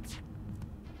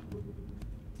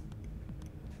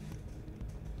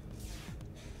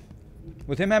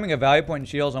 With him having a value point in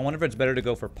shields, I wonder if it's better to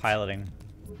go for piloting.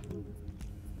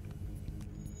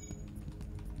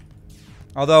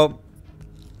 Although,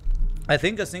 I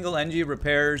think a single NG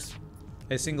repairs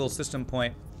a single system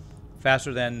point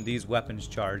faster than these weapons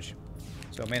charge.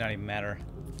 So it may not even matter.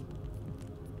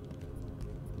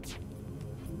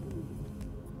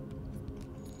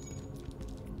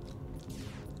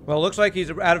 Well, it looks like he's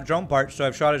out of drone parts, so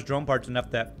I've shot his drone parts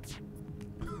enough that...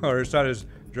 or shot his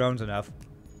drones enough.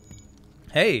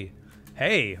 Hey!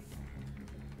 Hey!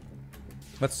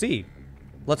 Let's see.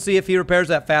 Let's see if he repairs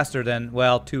that faster than...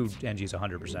 well, 2 NGs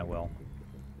 100% will.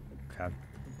 Okay.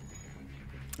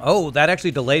 Oh, that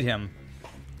actually delayed him.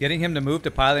 Getting him to move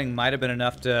to piloting might have been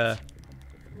enough to...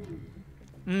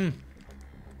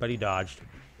 But he dodged.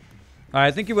 Alright,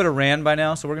 I think he would have ran by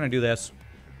now, so we're going to do this.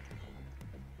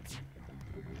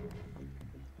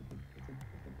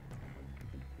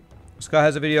 Scott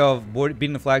has a video of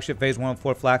beating the flagship phase 1 of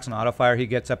 4 flaks on auto fire. He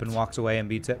gets up and walks away and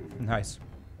beats it. Nice.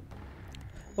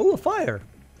 Oh, a fire.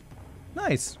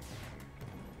 Nice.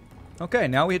 Okay,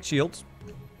 now we hit shields.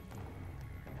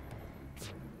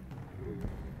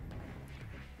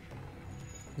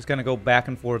 He's gonna go back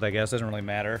and forth, I guess. Doesn't really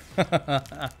matter.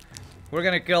 We're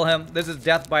gonna kill him. This is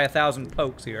death by 1,000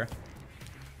 pokes here.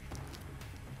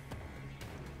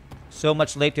 So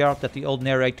much later that the old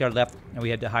narrator left and we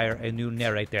had to hire a new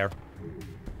narrator.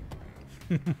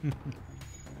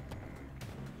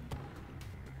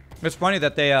 It's funny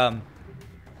that they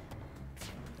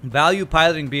value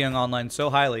piloting being online so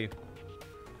highly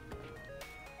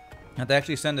that they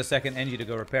actually send a second NG to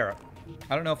go repair it.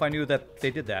 I don't know if I knew that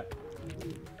they did that.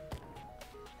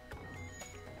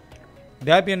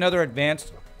 That'd be another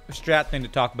advanced strat thing to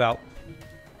talk about,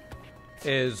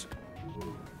 is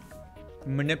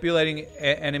manipulating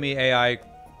enemy AI,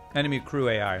 enemy crew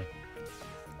AI.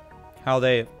 How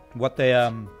they, what they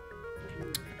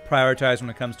prioritize when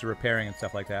it comes to repairing and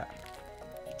stuff like that.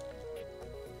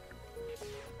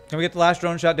 Can we get the last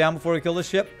drone shot down before we kill this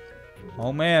ship?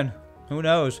 Oh man, who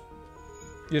knows?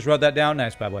 You just wrote that down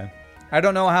nice, by the way. I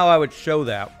don't know how I would show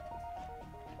that,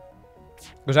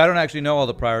 because I don't actually know all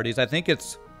the priorities. I think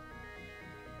it's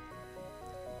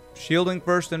shielding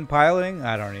first and piloting.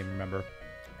 I don't even remember.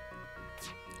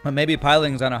 But maybe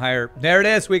piloting's on a higher... There it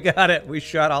is! We got it! We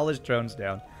shot all his drones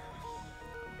down.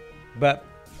 But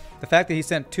the fact that he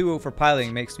sent 2 for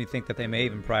piloting makes me think that they may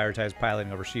even prioritize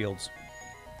piloting over shields.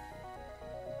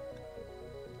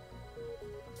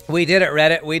 We did it,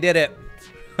 Reddit! We did it!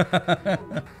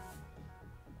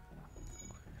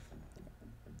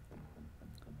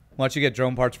 Why don't you get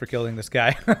drone parts for killing this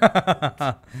guy?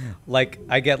 Like,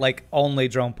 I get, like, only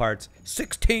drone parts.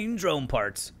 16 drone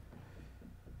parts!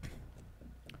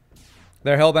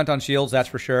 They're hellbent on shields, that's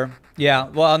for sure. Yeah,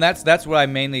 well, and that's what I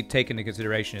mainly take into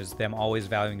consideration, is them always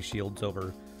valuing shields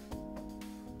over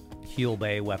heal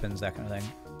bay weapons, that kind of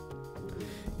thing.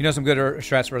 You know some good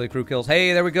strats for early crew kills.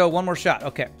 Hey, there we go, one more shot.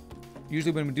 Okay.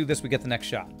 Usually when we do this, we get the next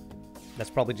shot. That's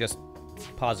probably just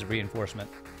positive reinforcement.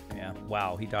 Yeah,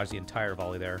 wow, he dodged the entire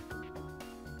volley there.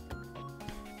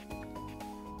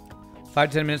 5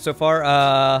 to 10 minutes so far.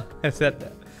 Have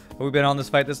we been on this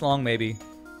fight this long? Maybe.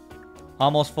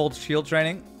 Almost full shield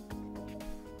training.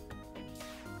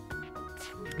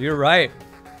 You're right.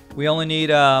 We only need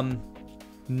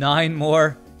 9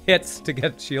 more hits to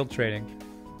get shield training.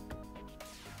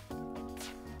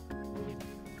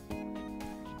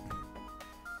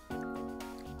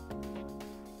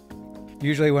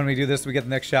 Usually when we do this, we get the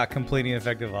next shot completing an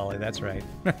effective volley. That's right.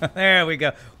 There we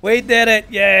go. We did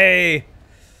it. Yay.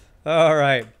 All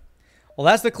right. Well,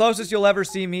 that's the closest you'll ever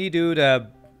see me do to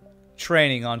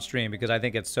training on stream because I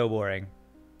think it's so boring.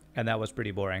 And that was pretty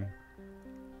boring.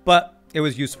 But it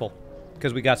was useful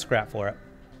because we got scrap for it.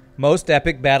 Most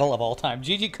epic battle of all time.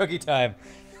 GG cookie time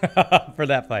for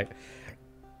that fight.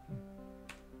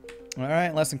 All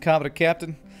right. Less than competent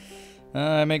captain.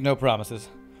 I make no promises.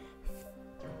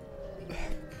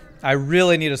 I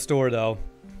really need a store, though.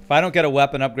 If I don't get a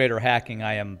weapon upgrade or hacking,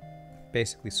 I am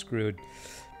basically screwed.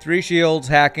 3 shields,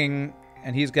 hacking,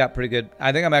 and he's got pretty good...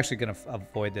 I think I'm actually going to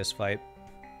avoid this fight.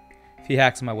 If he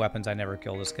hacks my weapons, I never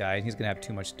kill this guy. He's going to have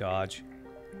too much dodge.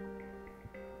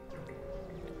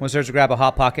 Went to grab a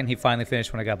hot pocket, and he finally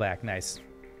finished when I got back. Nice.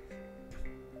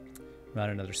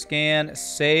 Run another scan.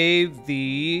 Save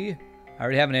the... I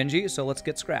already have an NG, so let's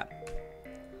get scrap.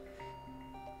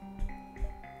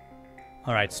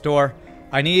 All right, store.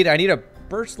 I need a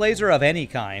burst laser of any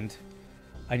kind.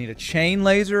 I need a chain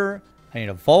laser. I need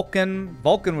a Vulcan.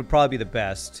 Vulcan would probably be the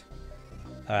best.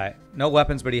 All right, no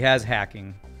weapons, but he has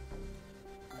hacking.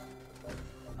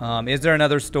 Is there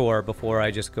another store before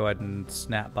I just go ahead and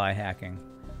snap buy hacking?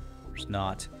 There's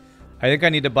not. I think I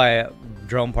need to buy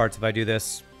drone parts if I do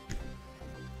this.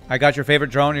 I got your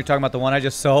favorite drone. You're talking about the one I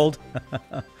just sold?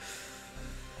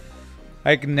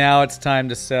 Like now it's time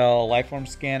to sell Lifeform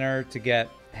Scanner to get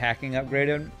hacking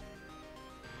upgraded.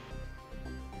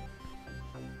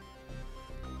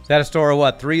 Is that a store or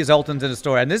what? 3 Zoltans in a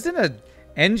store. And this is in a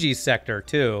NG sector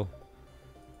too.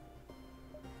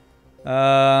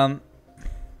 I'm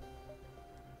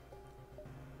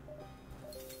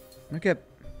gonna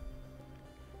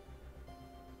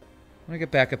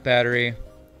get backup battery.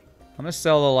 I'm gonna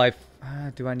sell the life.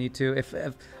 Do I need to? If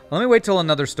let me wait till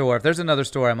another store. If there's another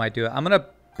store, I might do it. I'm gonna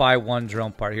buy 1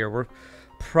 drone part here. We're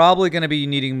probably gonna be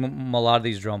needing a lot of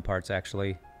these drone parts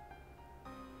actually.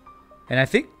 And I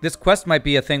think this quest might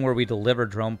be a thing where we deliver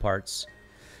drone parts.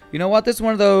 You know what? This is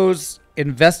one of those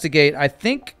investigate. I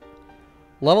think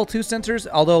level 2 sensors.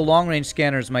 Although long range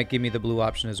scanners might give me the blue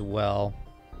option as well.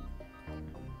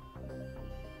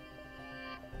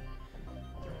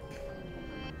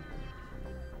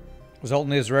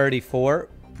 Zoltan is rarity 4.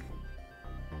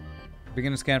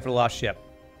 Begin to scan for the lost ship.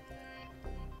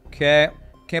 Okay.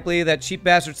 Can't believe that cheap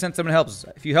bastard sent someone to help us.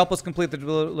 If you help us complete the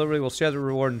delivery, we'll share the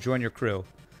reward and join your crew.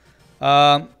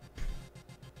 I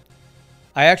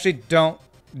actually don't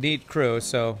need crew,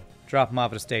 so drop them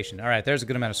off at a station. Alright, there's a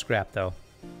good amount of scrap, though.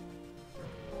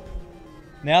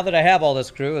 Now that I have all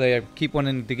this crew, they keep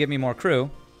wanting to give me more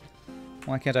crew.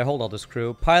 Why can't I hold all this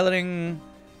crew? Piloting...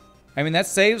 I mean, that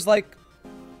saves, like...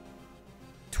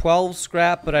 12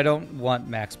 scrap, but I don't want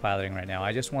max piloting right now.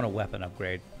 I just want a weapon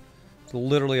upgrade. It's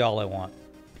literally all I want.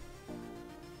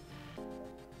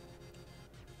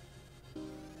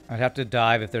 I'd have to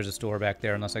dive if there's a store back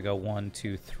there unless I go 1,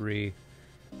 2, 3.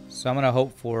 So I'm going to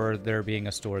hope for there being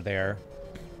a store there.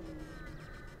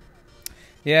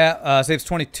 Yeah, saves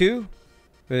 22.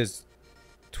 It is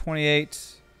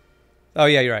 28. Oh,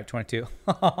 yeah, you're right, 22.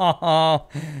 Oh,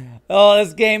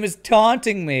 this game is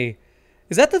taunting me.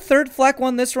 Is that the 3rd flak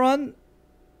one this run?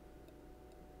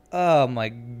 Oh my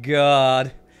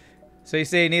god. So you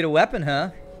say you need a weapon,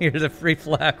 huh? Here's a free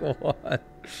flak one.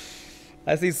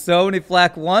 I see so many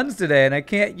flak ones today and I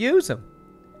can't use them.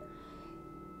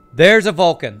 There's a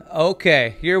Vulcan.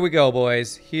 Okay, here we go,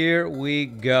 boys. Here we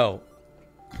go.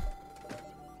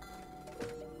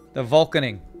 The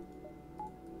Vulcaning.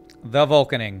 The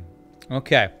Vulcaning.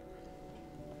 Okay.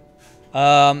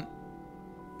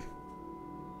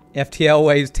 FTL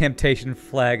waves temptation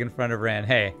flag in front of Ran.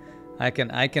 Hey, I can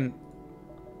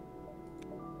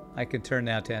turn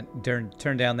down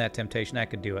that temptation. I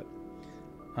could do it.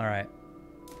 All right.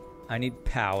 I need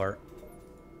power.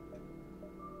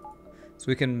 So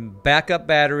we can backup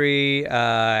battery,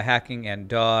 hacking, and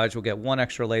dodge. We'll get 1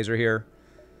 extra laser here.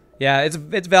 Yeah, it's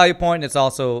value point. And it's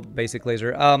also basic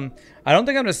laser. I don't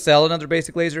think I'm gonna sell another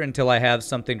basic laser until I have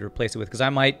something to replace it with, because I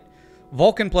might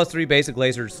Vulcan plus 3 basic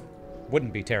lasers.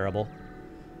 Wouldn't be terrible.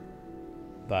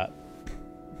 But.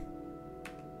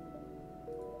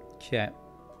 Okay.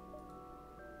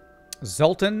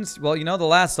 Zoltans. Well, you know, the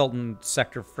last Zoltan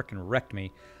sector frickin' wrecked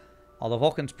me. Although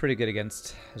Vulcan's pretty good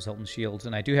against Zoltan shields.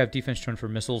 And I do have defense turn for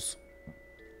missiles.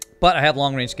 But I have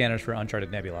long-range scanners for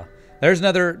Uncharted Nebula. There's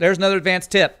another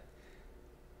advanced tip.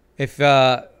 If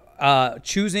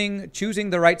choosing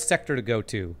the right sector to go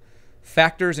to.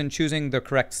 Factors in choosing the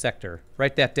correct sector.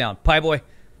 Write that down. Pie Boy.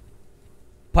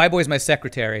 Pie Boy's my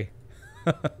secretary.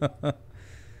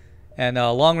 And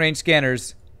long-range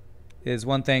scanners is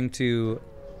one thing to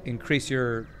increase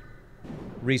your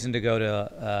reason to go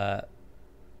to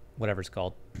whatever it's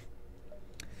called.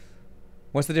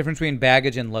 What's the difference between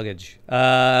baggage and luggage?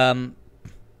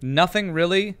 Nothing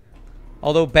really.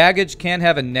 Although baggage can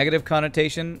have a negative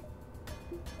connotation.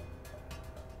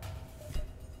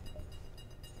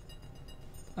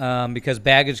 Because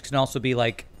baggage can also be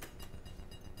like...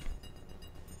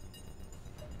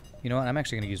 You know what? I'm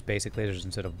actually going to use basic lasers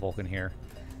instead of Vulcan here.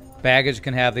 Baggage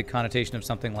can have the connotation of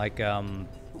something like...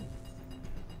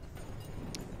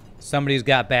 somebody's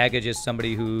got baggage is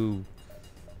somebody who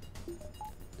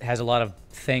has a lot of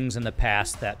things in the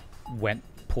past that went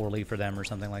poorly for them or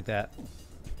something like that.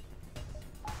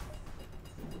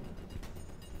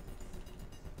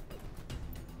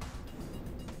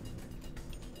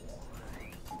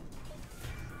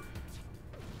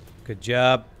 Good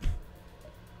job.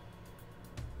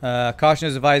 Caution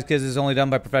is advised, kids, is only done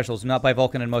by professionals, not by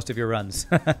Vulcan in most of your runs.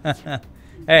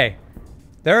 Hey,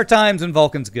 there are times when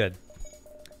Vulcan's good.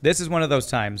 This is one of those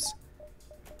times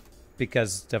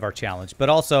because of our challenge. But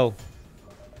also...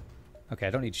 Okay, I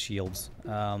don't need shields.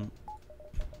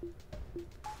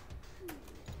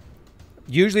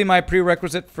 Usually my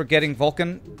prerequisite for getting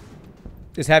Vulcan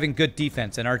is having good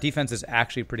defense, and our defense is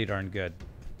actually pretty darn good.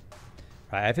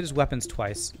 All right, I've hit his weapons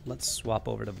twice. Let's swap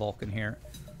over to Vulcan here.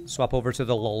 Swap over to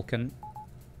the Lulkin.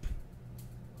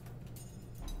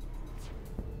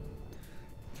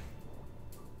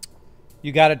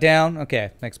 You got it down?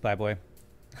 Okay, thanks, bye boy.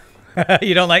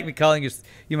 You don't like me calling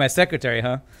you my secretary,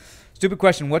 huh? Stupid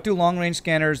question. What do long-range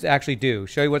scanners actually do?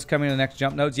 Show you what's coming in the next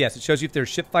jump nodes? Yes, it shows you if there's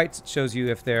ship fights. It shows you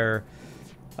if there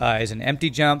is an empty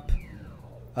jump.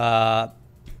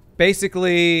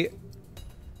 Basically,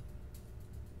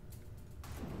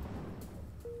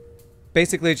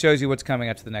 it shows you what's coming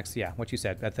up to the next, yeah, what you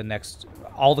said, at the next,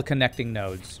 all the connecting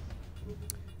nodes.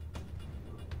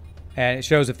 And it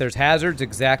shows if there's hazards,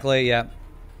 exactly, yeah.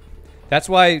 That's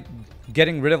why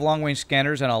getting rid of long-range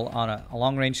scanners on a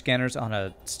long-range scanners on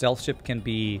a stealth ship can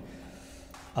be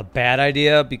a bad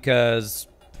idea, because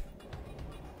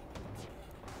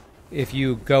if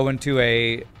you go into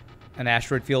an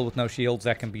asteroid field with no shields,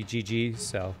 that can be GG,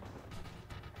 so.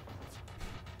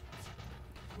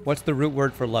 What's the root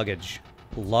word for luggage?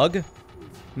 Lug?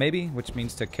 Maybe? Which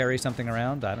means to carry something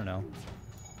around? I don't know.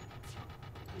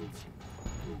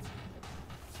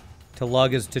 To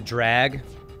lug is to drag.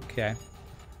 Okay.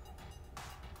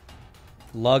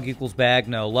 Lug equals bag?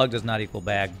 No, lug does not equal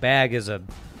bag. Bag is a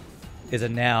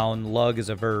noun. Lug is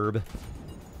a verb.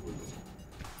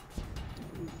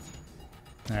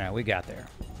 Alright, we got there.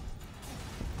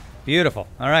 Beautiful.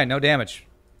 Alright, no damage.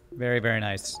 Very, very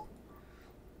nice.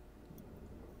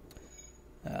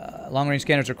 Long-range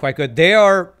scanners are quite good. They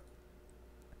are,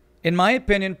 in my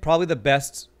opinion, probably the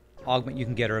best augment you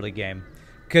can get early game,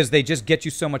 because they just get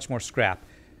you so much more scrap.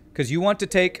 Because you want to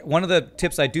take, one of the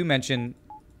tips I do mention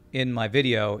in my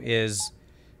video is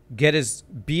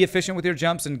be efficient with your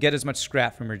jumps and get as much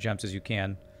scrap from your jumps as you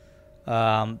can.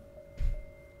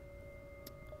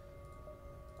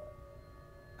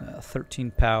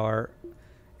 13 power.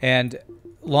 And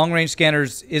long-range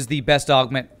scanners is the best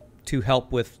augment to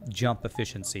help with jump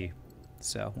efficiency.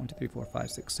 So 1, 2, 3, 4,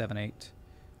 5, 6, 7, 8.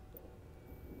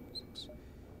 6.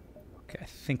 Okay, I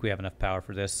think we have enough power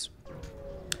for this.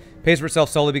 Pays for itself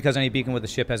solely because any beacon with the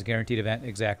ship has guaranteed event.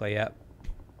 Exactly, yeah.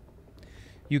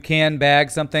 You can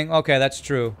bag something. Okay, that's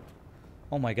true.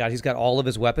 Oh my god, he's got all of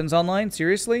his weapons online?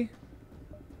 Seriously?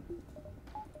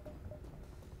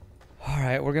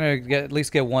 Alright, we're going to at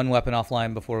least get one weapon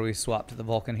offline before we swap to the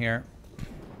Vulcan here.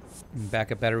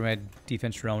 Back up better mid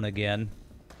defense drone again.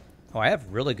 Oh, I have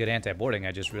really good anti-boarding,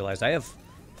 I just realized. I have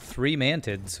 3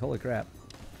 mantids. Holy crap.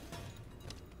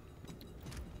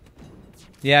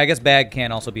 Yeah, I guess bag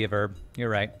can also be a verb. You're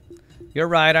right. You're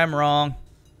right, I'm wrong.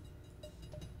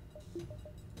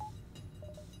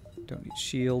 Don't need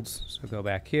shields, so go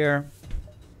back here.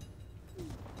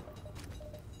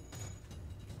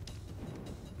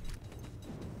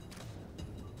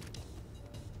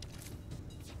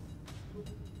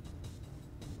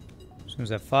 As soon as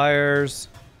that fires,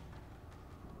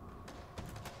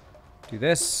 do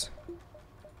this.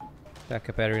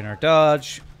 Backup battery in our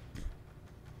dodge.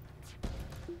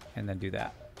 And then do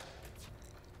that.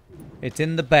 It's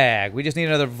in the bag. We just need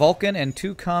another Vulcan and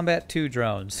 2 Combat 2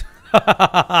 drones.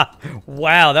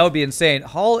 Wow, that would be insane.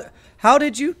 How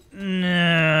did you...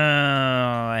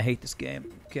 No, I hate this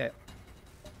game. Okay.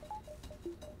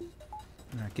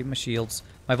 Alright, give him my shields.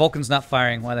 My Vulcan's not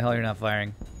firing. Why the hell are you not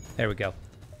firing? There we go.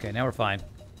 Okay, now we're fine.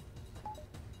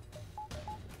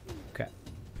 Okay.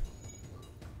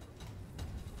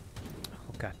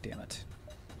 Oh, god damn it.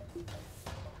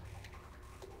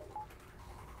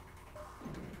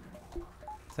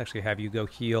 Is actually have you go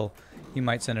heal. You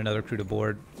might send another crew to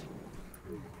board.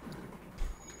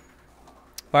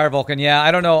 Fire Vulcan, yeah,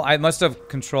 I don't know. I must have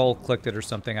control clicked it or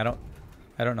something. I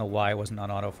don't know why it wasn't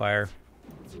on auto fire.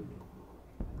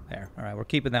 There. All right, we're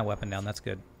keeping that weapon down. That's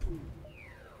good.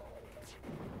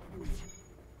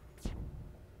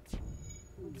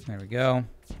 There we go.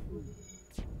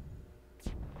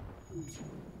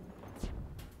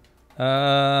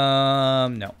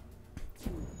 No.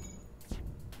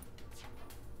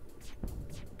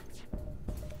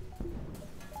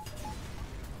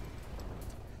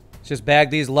 Just bag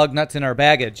these lug nuts in our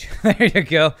baggage. There you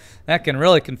go. That can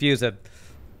really confuse a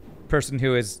person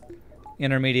who is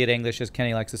intermediate English, as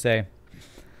Kenny likes to say.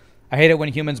 I hate it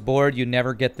when humans board. You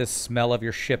never get the smell of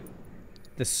your ship.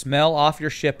 The smell off your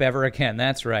ship ever again.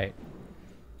 That's right.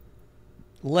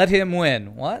 Let him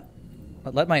win. What?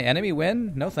 Let my enemy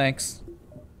win? No thanks.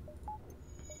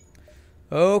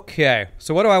 Okay.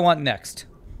 So what do I want next?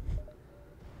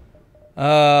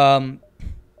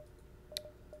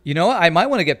 You know what? I might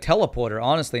want to get teleporter,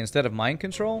 honestly, instead of mind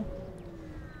control.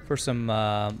 For some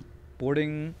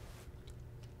boarding.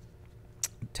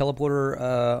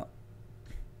 Teleporter.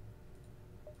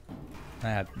 I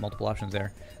had multiple options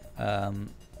there.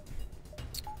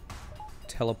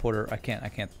 Teleporter. I can't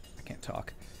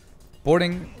talk.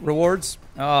 Boarding rewards.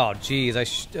 Oh, jeez.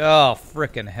 Oh,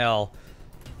 frickin' hell.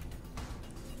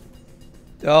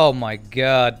 Oh my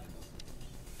god.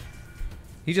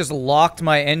 He just locked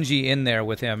my NG in there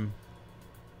with him.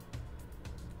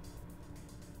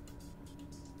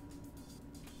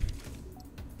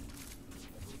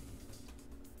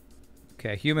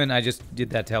 Okay, human, I just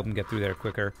did that to help him get through there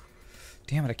quicker.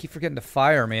 Damn it, I keep forgetting to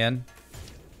fire, man.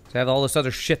 I have all this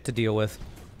other shit to deal with.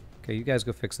 Okay, you guys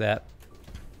go fix that.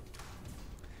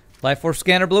 Life Force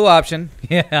Scanner blue option.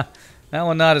 Yeah, that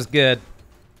one not as good.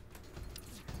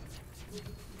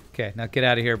 Okay, now get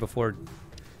out of here before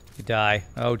you die.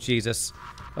 Oh, Jesus.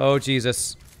 Oh,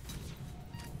 Jesus.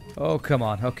 Oh, come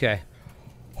on. Okay.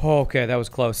 Oh, okay, that was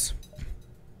close.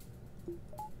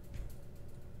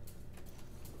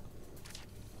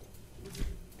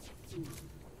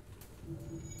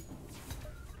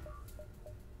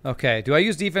 Okay, do I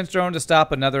use defense drone to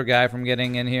stop another guy from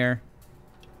getting in here?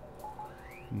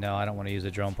 No, I don't want to use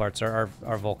the drone parts. Our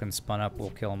Vulcan spun up. We'll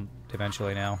kill him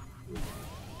eventually now.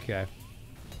 Okay.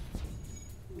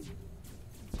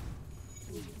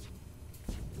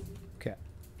 Okay.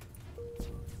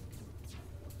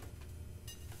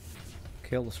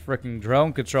 Kill this freaking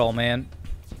drone control, man.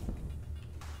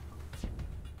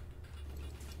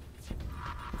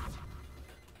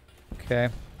 Okay.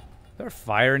 Is there a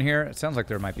fire in here? It sounds like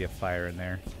there might be a fire in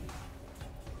there.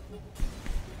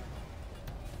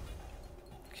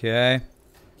 Okay.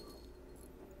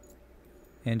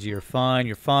 Angie, you're fine.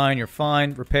 You're fine. You're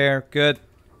fine. Repair. Good.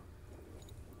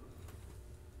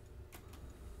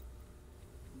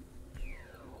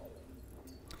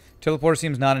 Teleporter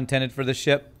seems not intended for this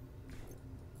ship.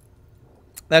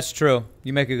 That's true.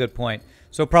 You make a good point.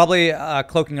 So probably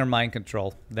cloaking or mind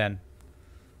control then.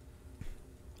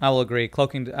 I will agree.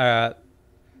 Cloaking,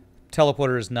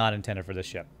 teleporter is not intended for this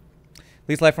ship. At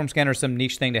least life form scanner is some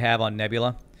niche thing to have on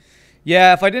Nebula.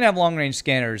 Yeah, if I didn't have long range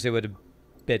scanners, it would have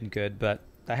been good. But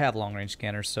I have long range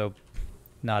scanners, so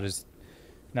not as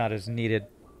needed.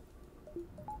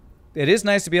 It is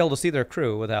nice to be able to see their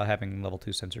crew without having level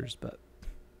 2 sensors. But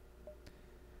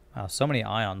wow, so many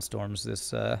ion storms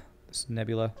this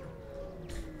Nebula.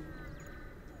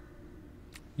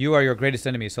 You are your greatest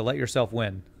enemy, so let yourself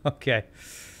win. Okay.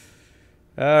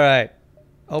 Alright.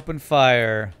 Open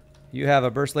fire. You have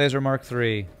a Burst Laser Mark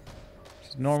III.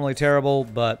 It's normally terrible,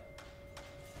 but...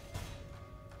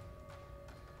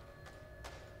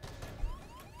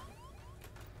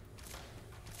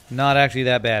 not actually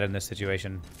that bad in this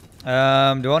situation. Do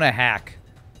I want to hack?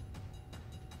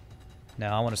 No,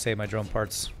 I want to save my drone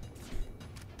parts.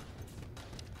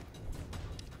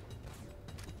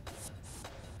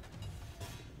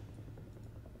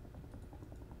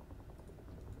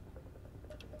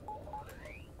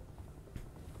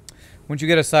 Wouldn't you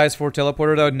get a size 4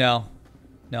 teleporter though? No.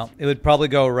 No. It would probably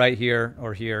go right here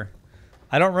or here.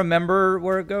 I don't remember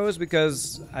where it goes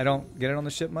because I don't get it on the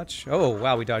ship much. Oh,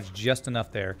 wow, we dodged just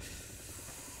enough there.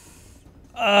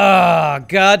 Ah,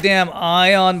 goddamn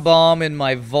ion bomb in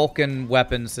my Vulcan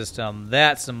weapon system.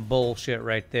 That's some bullshit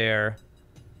right there.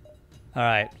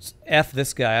 Alright, F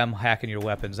this guy. I'm hacking your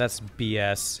weapons. That's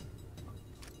BS.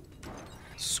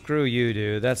 Screw you,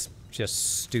 dude. That's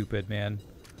just stupid, man.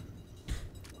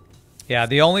 Yeah,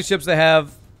 the only ships that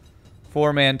have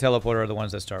 4-man teleporter are the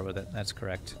ones that start with it. That's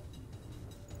correct.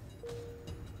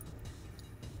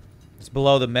 It's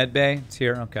below the med bay. It's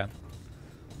here. Okay.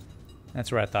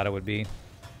 That's where I thought it would be.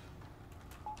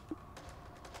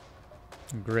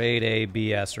 Grade A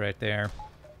BS right there.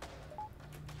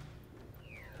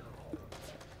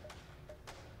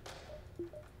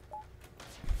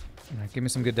 All right, give me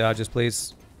some good dodges,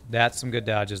 please. That's some good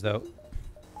dodges, though.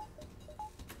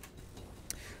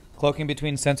 Cloaking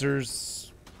between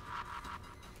sensors.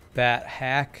 Bat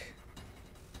hack.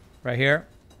 Right here.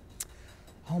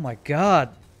 Oh my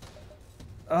god.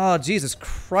 Oh, Jesus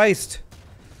Christ.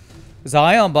 This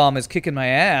ion bomb is kicking my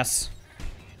ass.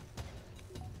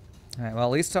 Alright, well,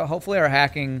 at least hopefully our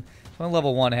hacking... It's only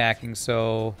level 1 hacking,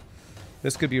 so...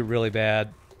 This could be really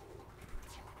bad.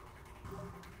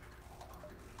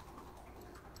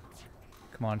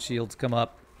 Come on, shields, come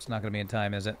up. It's not going to be in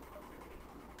time, is it?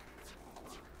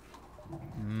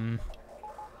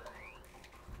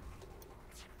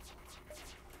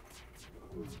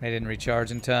 They didn't recharge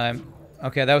in time.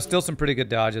 Okay, that was still some pretty good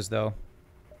dodges, though.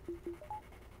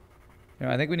 You know,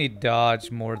 I think we need dodge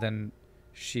more than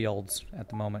shields at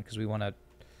the moment, because we want to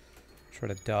try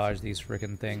to dodge these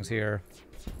freaking things here.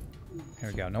 Here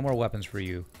we go. No more weapons for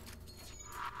you.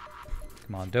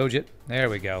 Come on, doge it. There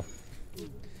we go.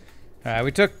 Alright,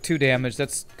 we took 2 damage.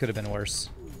 That could have been worse.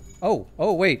 Oh,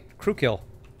 wait. Crew kill.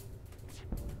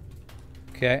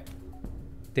 Okay.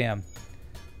 Damn.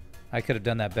 I could have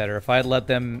done that better. If I had let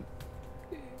them...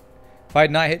 If I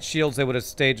had not hit shields, they would have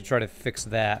stayed to try to fix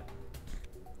that.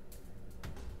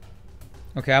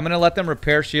 Okay, I'm going to let them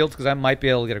repair shields because I might be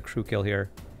able to get a crew kill here.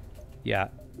 Yeah.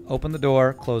 Open the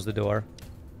door. Close the door.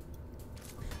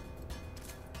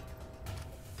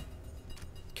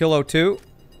 Kill O2.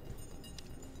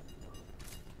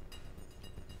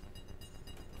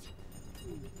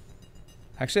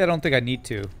 Actually, I don't think I need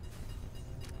to.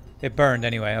 It burned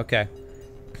anyway. Okay.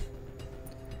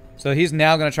 So he's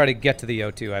now going to try to get to the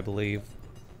O2, I believe.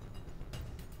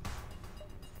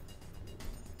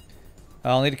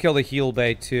 I'll need to kill the heal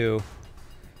bay, too.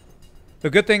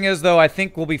 The good thing is, though, I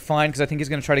think we'll be fine, because I think he's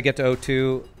going to try to get to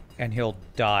O2, and he'll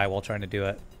die while trying to do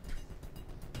it.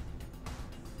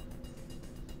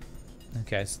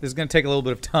 Okay, so this is going to take a little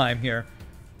bit of time here.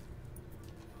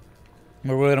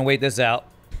 We're going to wait this out.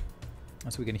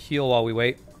 So we can heal while we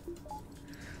wait.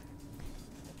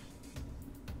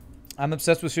 I'm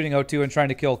obsessed with shooting O2 and trying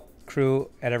to kill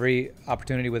crew at every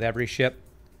opportunity with every ship.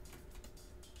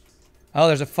 Oh,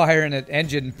 there's a fire in an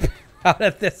engine out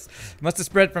of this. It must have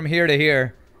spread from here to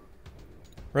here.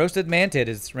 Roasted mantid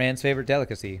is Rand's favorite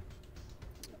delicacy.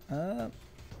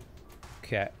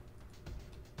 Okay.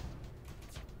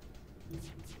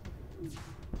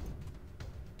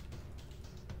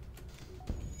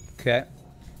 Okay.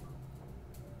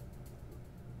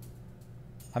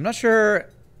 I'm not sure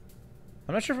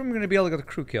if I'm going to be able to get the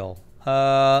crew kill.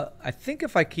 I think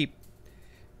if I keep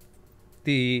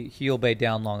the heal bay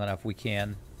down long enough, we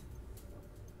can.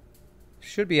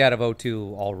 Should be out of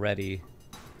O2 already.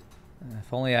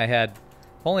 If only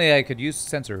I could use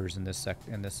sensors in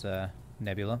this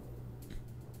nebula.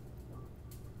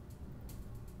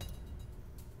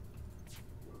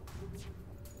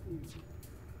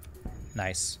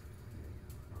 Nice.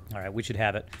 All right, we should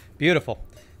have it. Beautiful.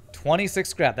 26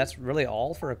 scrap. That's really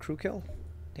all for a crew kill?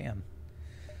 Damn.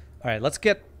 All right, let's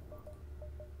get...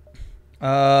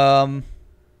 let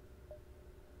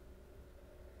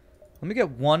me get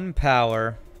 1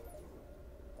 power.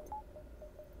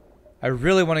 I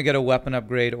really want to get a weapon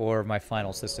upgrade or my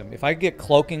final system. If I get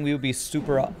cloaking, we would be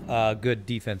super good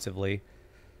defensively.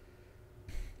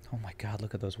 Oh my god,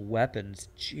 look at those weapons.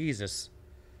 Jesus.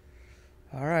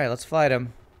 All right, let's fight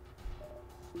him.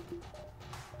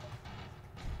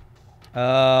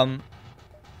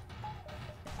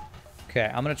 Okay,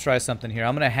 I'm going to try something here.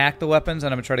 I'm going to hack the weapons,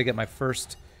 and I'm going to try to get my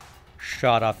first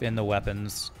shot off in the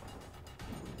weapons.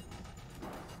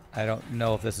 I don't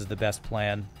know if this is the best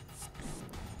plan.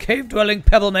 Cave-dwelling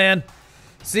pebble man!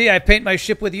 See, I paint my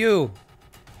ship with you!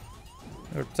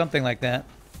 Or something like that.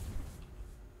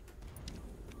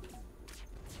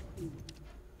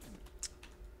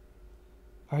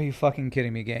 Are you fucking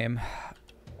kidding me, game?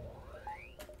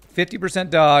 50%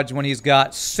 dodge when he's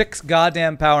got 6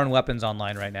 goddamn power and weapons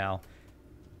online right now.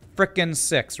 Frickin'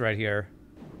 6 right here.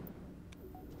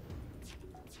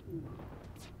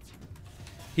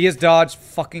 He has dodged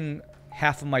fucking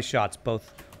half of my shots,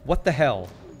 both. What the hell?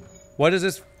 What is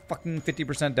this fucking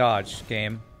 50% dodge,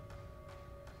 game?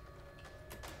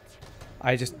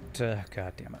 I just...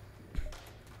 God damn it.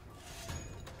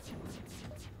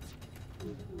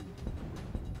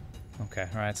 Okay,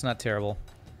 alright, it's not terrible.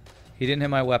 He didn't hit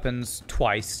my weapons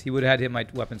twice. He would have had to hit my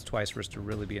weapons twice for us to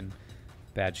really be in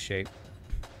bad shape.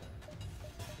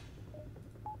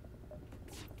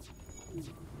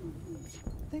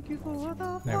 There we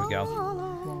go.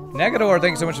 Negador,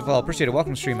 thank you so much for the follow. Appreciate it.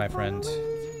 Welcome to stream, my friend.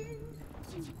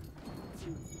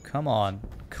 Come on.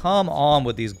 Come on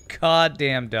with these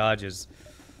goddamn dodges.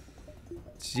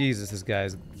 Jesus, this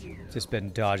guy's just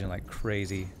been dodging like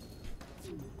crazy.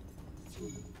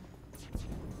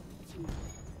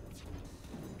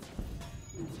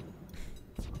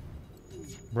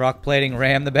 Rock plating,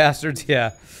 ram the bastards.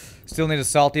 Yeah. Still need a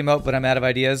salt emote, but I'm out of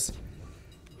ideas.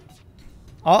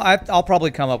 I'll probably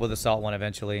come up with a salt one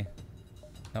eventually.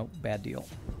 Nope, bad deal.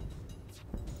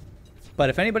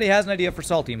 But if anybody has an idea for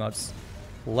salt emotes,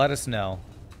 let us know.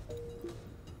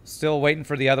 Still waiting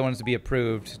for the other ones to be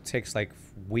approved. It takes like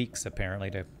weeks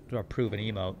apparently to approve an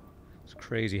emote. It's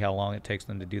crazy how long it takes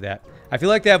them to do that. I feel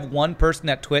like they have one person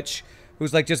at Twitch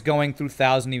who's like just going through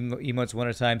 1,000 emotes one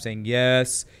at a time saying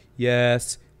yes,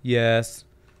 yes, yes.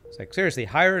 It's like, seriously,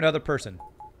 hire another person.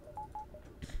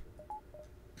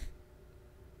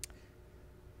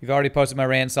 You've already posted my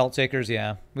Rand salt shakers,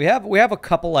 yeah. We have a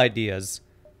couple ideas.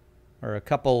 Or a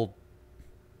couple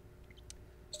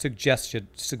suggested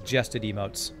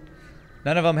emotes.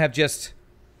 None of them have just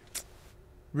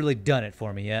really done it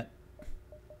for me yet.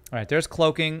 Alright, there's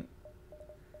cloaking.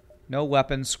 No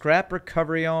weapons. Scrap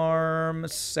recovery arm.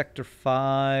 Sector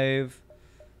 5.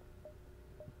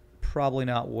 Probably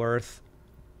not worth.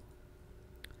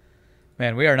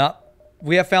 Man, we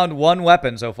have found one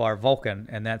weapon so far, Vulcan,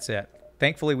 and that's it.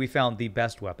 Thankfully, we found the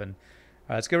best weapon.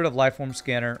 Let's get rid of Lifeform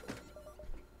Scanner.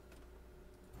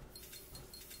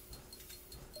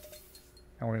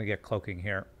 And we're going to get Cloaking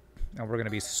here. And we're going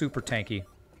to be super tanky.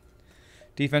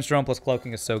 Defense drone plus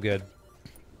Cloaking is so good.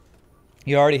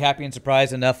 You're already happy and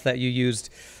surprised enough that you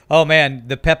used... Oh, man,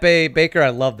 the Pepe Baker, I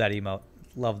love that emote.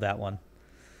 Love that one.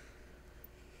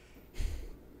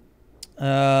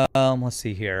 Let's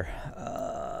see here.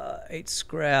 8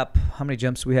 scrap. How many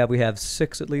jumps do we have? We have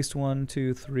 6 at least. 1,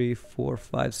 2, 3, 4,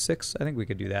 5, 6. I think we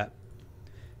could do that.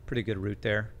 Pretty good route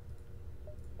there.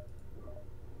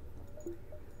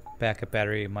 Backup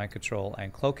battery, mind control,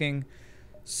 and cloaking.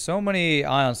 So many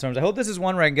ion storms. I hope this is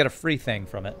one where I can get a free thing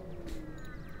from it.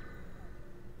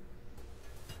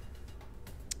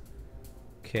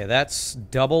 Okay, that's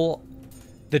double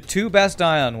the 2 best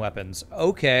ion weapons.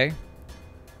 Okay.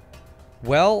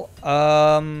 Well,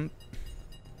 I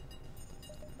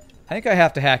think I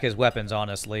have to hack his weapons,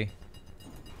 honestly.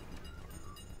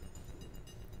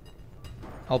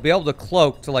 I'll be able to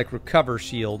cloak to, like, recover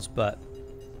shields, but...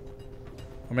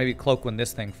 Or maybe cloak when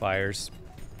this thing fires.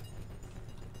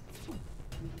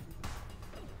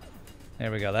 There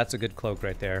we go. That's a good cloak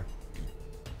right there.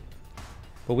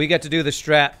 But we get to do the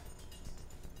strat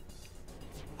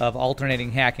of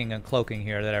alternating hacking and cloaking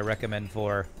here that I recommend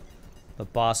for the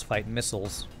boss fight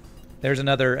missiles. There's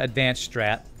another advanced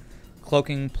strat.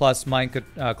 Cloaking plus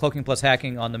cloaking plus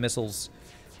hacking on the missiles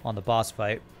on the boss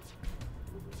fight.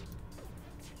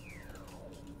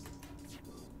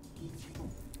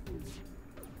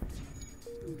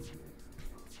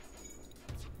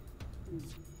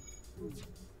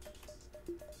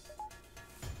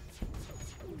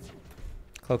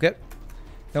 Cloak it.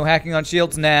 No hacking on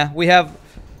shields? Nah. We have...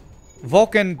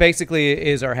 Vulcan basically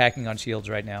is our hacking on shields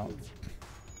right now.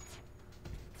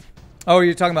 Oh,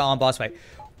 you're talking about on boss fight.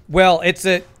 Well, it's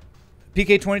a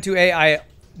PK22A. I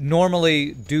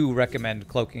normally do recommend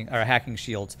cloaking or hacking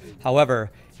shields. However,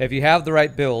 if you have the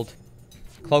right build,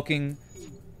 cloaking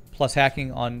plus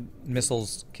hacking on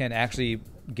missiles can actually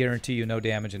guarantee you no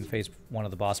damage in phase 1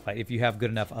 of the boss fight if you have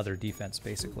good enough other defense,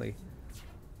 basically.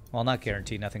 Well, not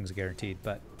guaranteed. Nothing's guaranteed,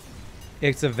 but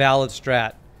it's a valid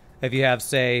strat. If you have,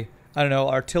 say, I don't know,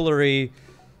 artillery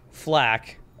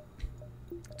flak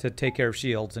to take care of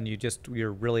shields, and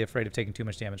you're really afraid of taking too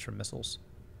much damage from missiles.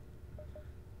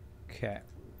 Okay.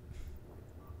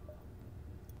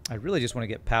 I really just want to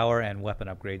get power and weapon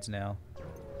upgrades now.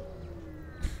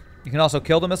 You can also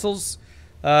kill the missiles.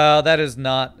 That is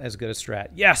not as good a strat.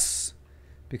 Yes!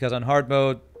 Because on hard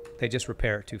mode, they just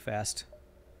repair it too fast.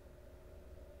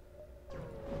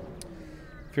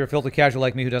 If you're a filthy casual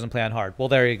like me who doesn't play on hard. Well,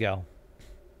 there you go.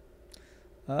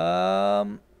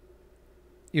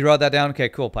 You wrote that down? Okay,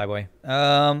 cool, Pie Boy.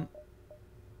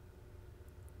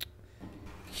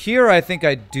 Here, I think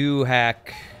I do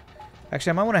hack...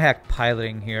 Actually, I might want to hack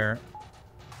piloting here.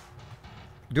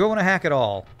 Do I want to hack at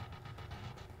all?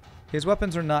 His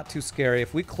weapons are not too scary.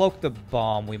 If we cloak the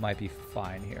bomb, we might be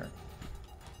fine here.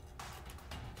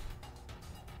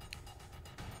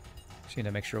 Just need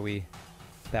to make sure we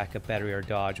back up battery or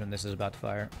dodge when this is about to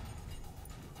fire.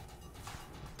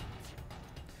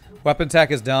 Weapon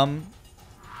attack is dumb.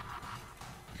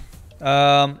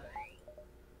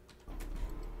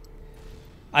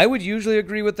 I would usually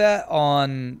agree with that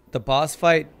on the boss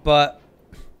fight, but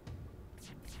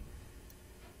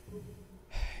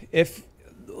if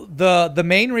the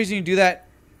main reason you do that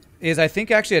is I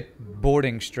think actually a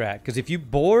boarding strat, because if you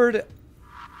board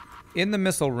in the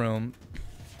missile room,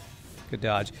 good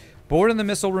dodge, board in the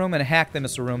missile room and hack the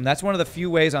missile room, that's one of the few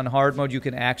ways on hard mode you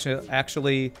can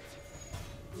actually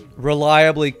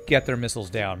reliably get their missiles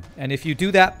down. And if you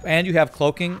do that and you have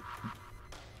cloaking,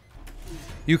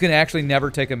 you can actually never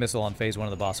take a missile on phase 1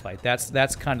 of the boss fight.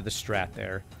 That's kind of the strat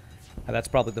there. That's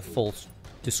probably the full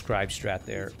described strat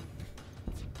there.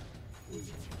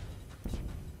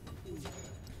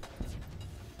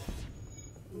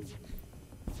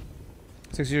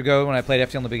 Six years ago, when I played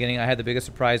FTL in the beginning, I had the biggest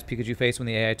surprise Pikachu face when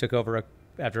the AI took over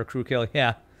after a crew kill.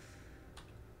 Yeah.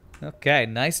 Okay,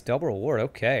 nice double reward.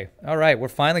 Okay. All right, we're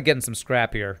finally getting some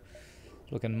scrap here.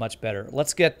 Looking much better.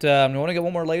 Let's get... I want to get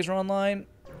one more laser online.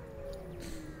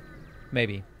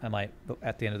 Maybe. I might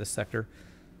at the end of this sector.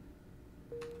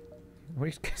 What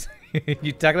are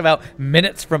you talking about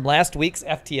minutes from last week's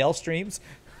FTL streams?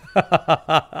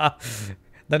 The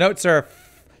notes are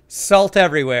salt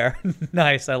everywhere.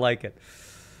 Nice, I like it.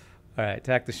 All right,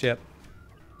 attack the ship.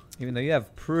 Even though you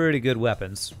have pretty good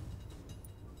weapons.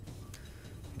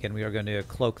 Again, we are going to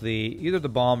cloak either the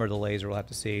bomb or the laser. We'll have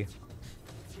to see.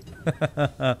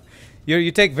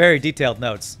 You take very detailed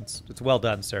notes. It's well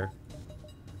done, sir.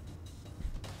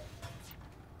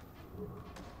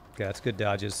 Okay, that's good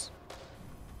dodges.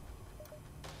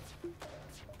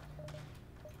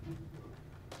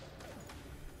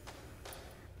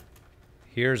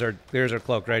 There's our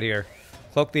cloak right here.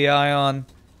 Cloak the ion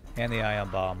and the ion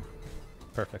bomb.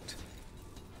 Perfect.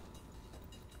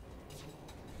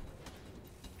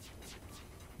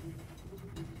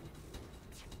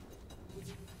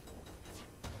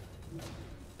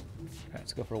 Alright,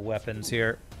 let's go for weapons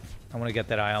here. I want to get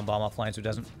that ion bomb offline so it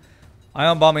doesn't...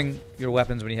 Ion bombing your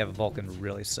weapons when you have a Vulcan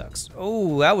really sucks.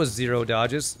 Oh, that was 0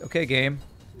 dodges. Okay, game.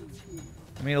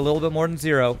 I mean, a little bit more than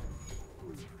 0.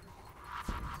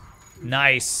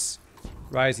 Nice.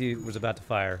 Ryze was about to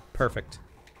fire. Perfect.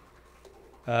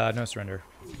 No surrender.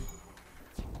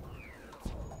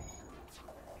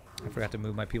 I forgot to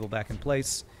move my people back in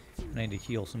place. I need to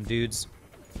heal some dudes.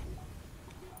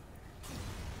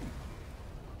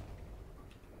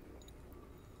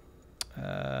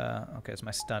 Okay, it's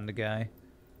my stunned guy.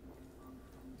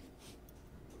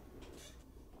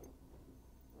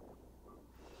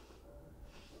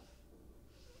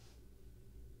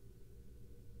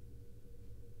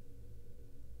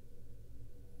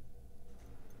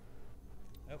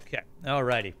 Okay,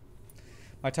 alrighty.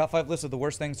 My top 5 list of the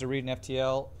worst things to read in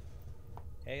FTL.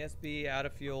 ASB, out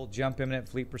of fuel, jump imminent,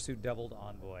 fleet pursuit, doubled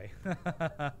envoy.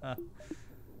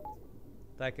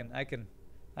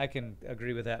 I can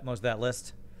agree with that, most of that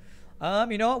list.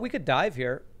 You know what? We could dive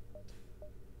here.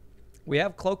 We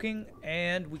have cloaking,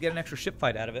 and we get an extra ship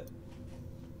fight out of it.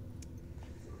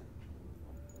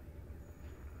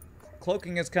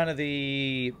 Cloaking is kind of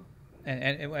the,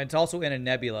 and it's also in a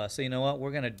nebula. So you know what?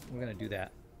 We're gonna do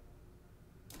that.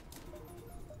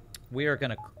 We're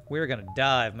gonna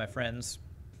dive, my friends.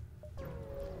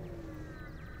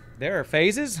 There are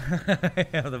phases.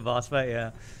 Yeah, the boss fight, yeah.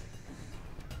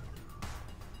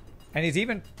 And he's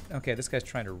even... Okay, this guy's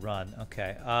trying to run.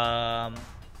 Okay.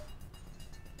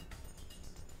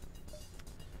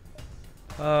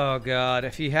 Oh, God.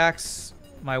 If he hacks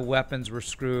my weapons, we're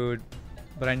screwed.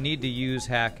 But I need to use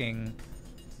hacking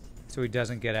so he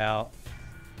doesn't get out.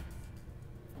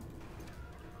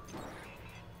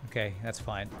 Okay, that's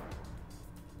fine.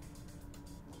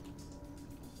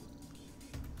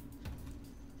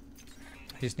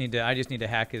 I just need to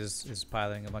hack his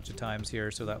piloting a bunch of times here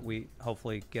so that we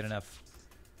hopefully get enough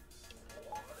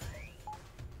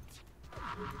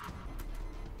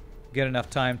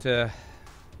time to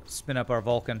spin up our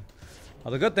Vulcan.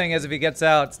 Well, the good thing is if he gets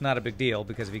out, it's not a big deal,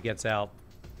 because if he gets out,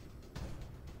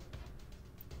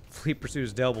 fleet pursuit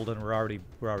is doubled and we're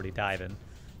already diving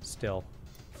still.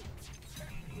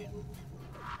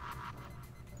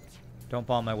 Don't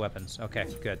bomb my weapons. Okay,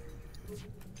 good.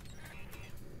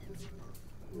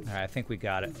 Alright, I think we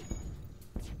got it.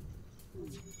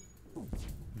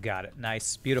 Got it.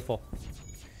 Nice. Beautiful.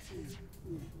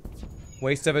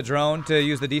 Waste of a drone to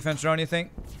use the defense drone, you think?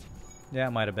 Yeah,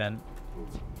 it might have been.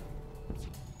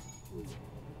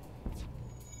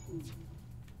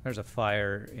 There's a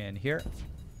fire in here.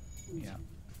 Yeah.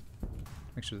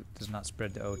 Make sure it does not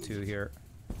spread to O2 here.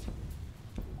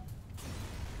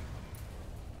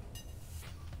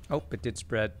 Oh, it did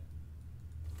spread.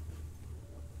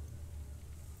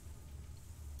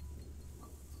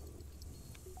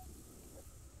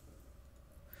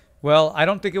 Well, I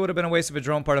don't think it would have been a waste of a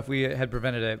drone part if we had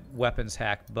prevented a weapons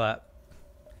hack, but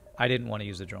I didn't want to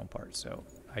use the drone part, so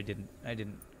I didn't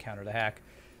counter the hack.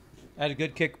 I had a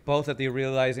good kick both at the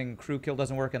realizing crew kill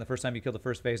doesn't work and the first time you kill the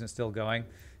first phase and it's still going.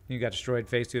 You got destroyed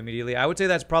phase 2 immediately. I would say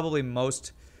that's probably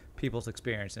most people's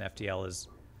experience in FTL is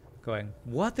going,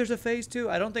 what, there's a phase 2?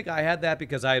 I don't think I had that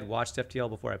because I had watched FTL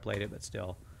before I played it, but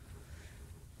still.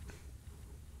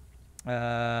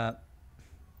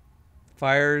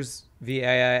 Fires via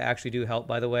AI actually do help,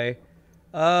 by the way.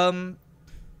 I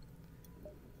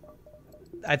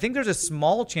think there's a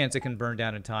small chance it can burn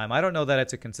down in time. I don't know that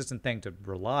it's a consistent thing to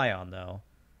rely on, though.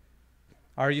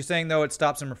 Are you saying, though, it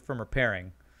stops them from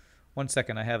repairing? 1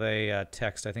 second, I have a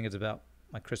text. I think it's about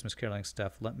my Christmas caroling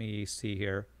stuff. Let me see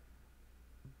here.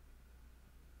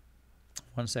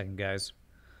 1 second, guys.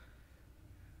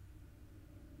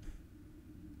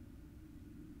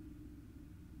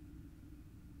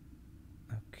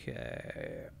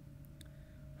 Okay.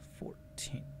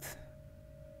 14th.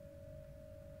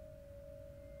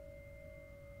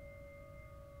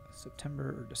 September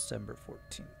or December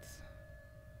 14th?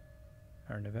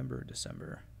 Or November or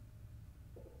December?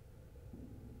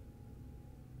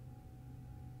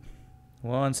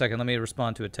 1 second, let me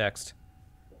respond to a text.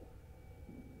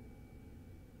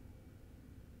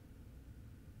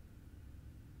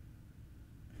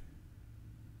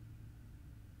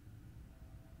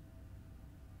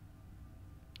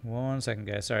 One second,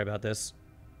 guys. Sorry about this.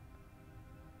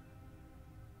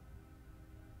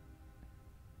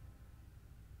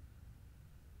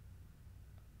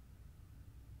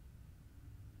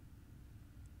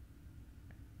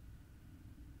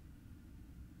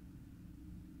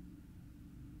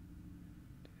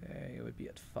 Okay, it would be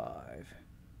at 5.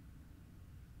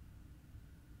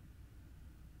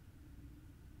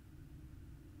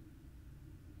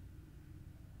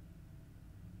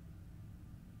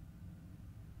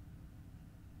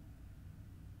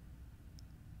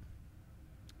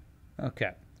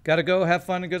 Okay. Gotta go. Have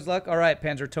fun and good luck. All right,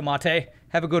 Panzer Tomate.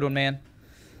 Have a good one, man.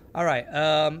 All right.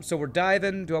 So we're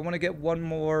diving. Do I want to get one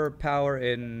more power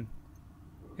in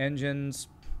engines?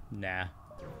 Nah.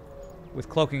 With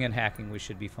cloaking and hacking, we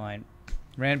should be fine.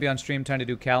 Ranby on stream trying to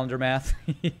do calendar math.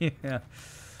 Yeah.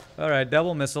 All right.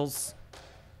 Double missiles.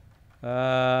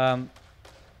 Actually,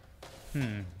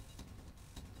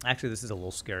 this is a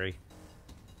little scary.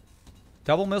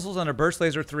 Double missiles on a burst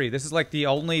laser 3. This is like the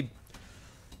only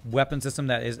weapon system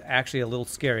that is actually a little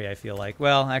scary, I feel like.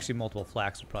 Well, actually, multiple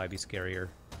flaks would probably be scarier.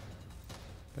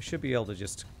 I should be able to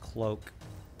just cloak.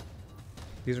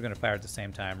 These are going to fire at the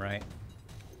same time, right?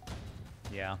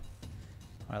 Yeah. All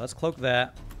right, let's cloak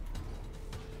that.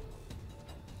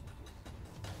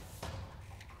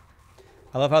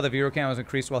 I love how the viewer count was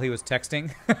increased while he was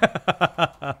texting.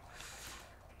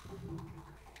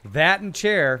 That and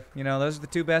chair, you know, those are the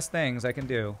two best things I can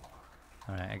do.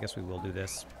 All right, I guess we will do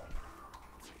this.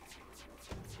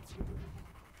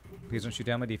 Please don't shoot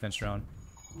down my defense drone.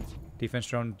 Defense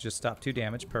drone just stopped 2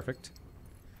 damage. Perfect.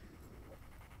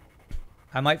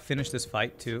 I might finish this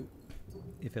fight, too,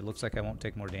 if it looks like I won't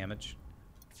take more damage.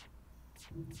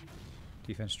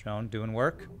 Defense drone doing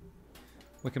work.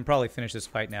 We can probably finish this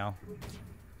fight now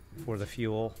for the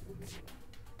fuel.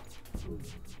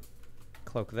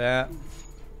 Cloak that.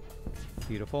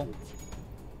 Beautiful.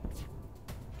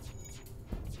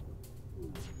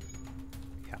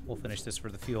 Yeah, we'll finish this for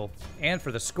the fuel and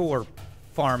for the score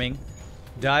farming.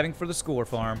 Diving for the score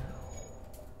farm.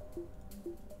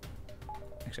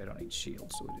 Actually, I don't need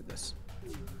shields, so we do this.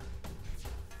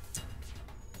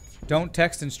 Don't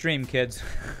text and stream, kids.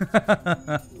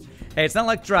 Hey, it's not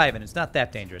like driving. It's not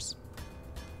that dangerous.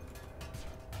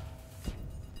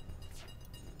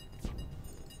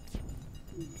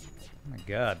 Oh my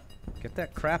god. Get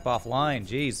that crap offline.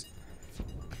 Jeez.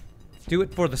 Do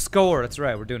it for the score. That's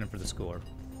right. We're doing it for the score.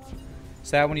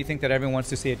 Sad when you think that everyone wants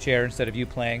to see a chair instead of you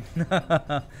playing.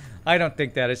 I don't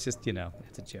think that. It's just, you know,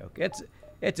 it's a joke.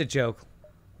 It's a joke.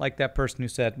 Like that person who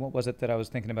said, what was it that I was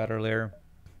thinking about earlier?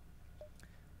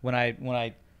 When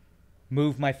I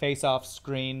move my face off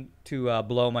screen to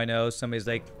blow my nose, somebody's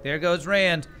like, there goes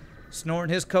Rand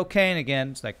snorting his cocaine again.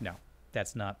 It's like, no,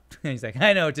 that's not. He's like,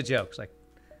 I know, it's a joke. It's like,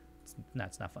 it's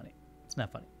not funny. It's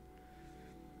not funny.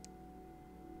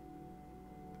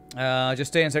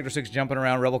 Just stay in Sector 6 jumping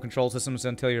around Rebel control systems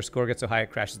until your score gets so high it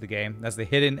crashes the game. That's the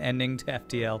hidden ending to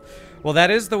FTL. Well,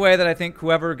 that is the way that I think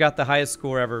whoever got the highest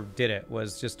score ever did it,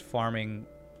 was just farming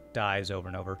dives over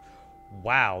and over.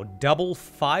 Wow, double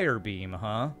fire beam,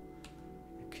 huh?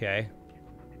 Okay.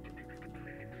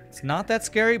 It's not that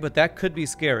scary, but that could be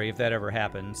scary if that ever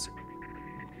happens.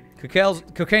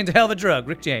 Cocaine's a hell of a drug.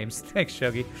 Rick James. Thanks,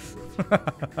 Shogi.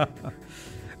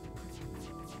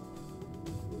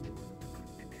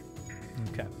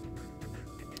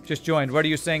 Just joined. What are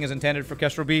you saying is intended for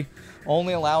Kestrel B?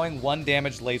 Only allowing 1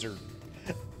 damage laser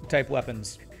type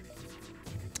weapons.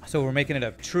 So we're making it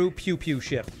a true pew-pew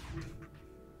ship.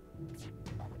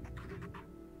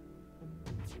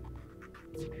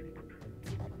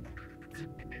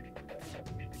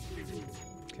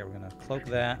 Okay, we're going to cloak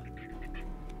that.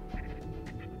 There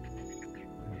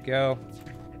we go.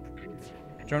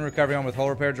 Drone recovery on with hull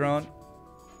repair drone.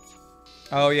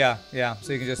 Oh, yeah. Yeah,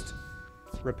 so you can just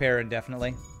repair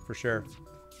indefinitely, for sure.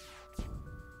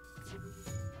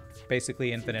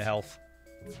 Basically infinite health.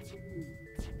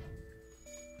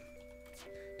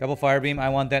 Double fire beam, I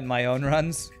want that in my own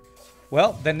runs.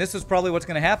 Well, then this is probably what's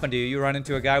going to happen to you. You run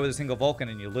into a guy with a single Vulcan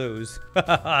and you lose.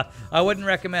 I wouldn't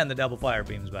recommend the double fire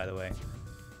beams, by the way.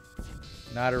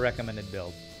 Not a recommended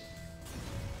build.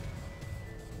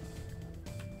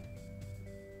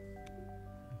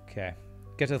 Okay.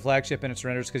 Get to the flagship and it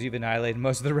surrenders because you've annihilated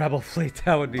most of the rebel fleet.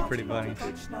 That would be pretty funny.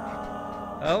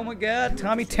 Oh my god,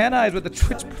 Tommy 10 Eyes with the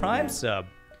Twitch Prime sub.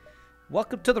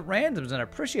 Welcome to the randoms, and I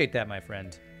appreciate that, my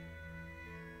friend.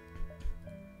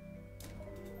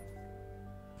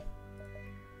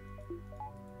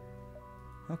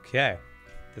 Okay.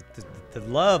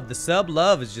 The sub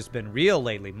love has just been real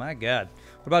lately. My god.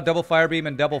 What about double fire beam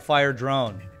and double fire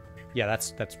drone? Yeah,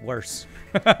 that's worse.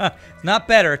 It's not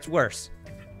better, it's worse.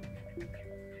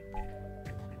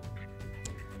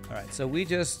 Alright, so we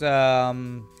just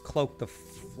cloak the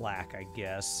flak, I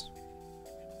guess.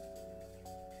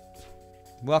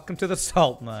 Welcome to the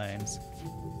salt mines.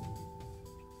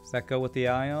 Does that go with the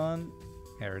ion?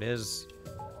 There it is.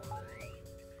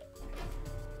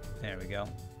 There we go.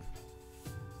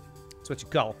 That's what you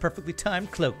call a perfectly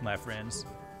timed cloak, my friends.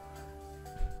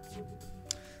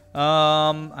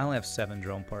 I only have 7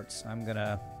 drone parts.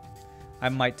 I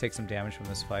might take some damage from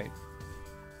this fight.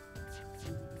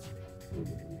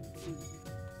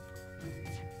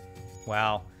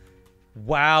 Wow.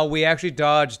 Wow, we actually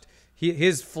dodged.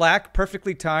 His flak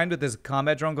perfectly timed with his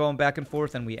combat drone going back and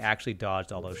forth, and we actually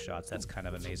dodged all those shots. That's kind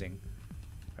of amazing.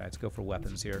 All right, let's go for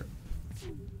weapons here.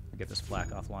 Get this flak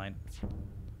offline.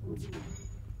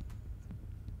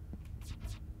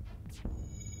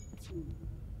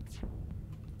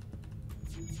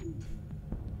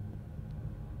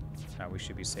 All right, we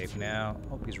should be safe now.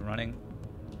 Oh, he's running.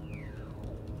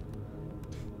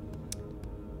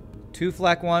 2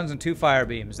 flak ones and 2 fire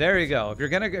beams. There you go. If you're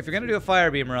gonna do a fire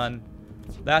beam run,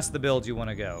 that's the build you want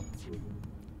to go.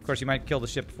 Of course, you might kill the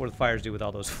ship before the fires do with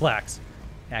all those flaks,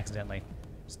 accidentally.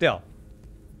 Still.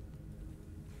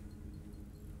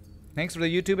 Thanks for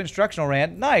the YouTube instructional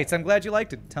rant. Nice. I'm glad you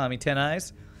liked it, Tommy 10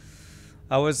 Eyes.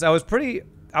 I was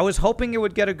hoping it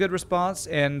would get a good response,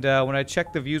 and when I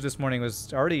checked the views this morning, it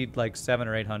was already like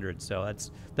 700 or 800. So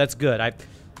that's good.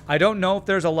 I don't know if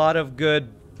there's a lot of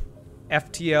good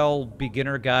FTL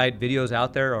beginner guide videos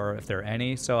out there, or if there are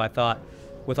any. So I thought,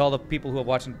 with all the people who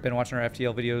have been watching our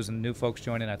FTL videos and new folks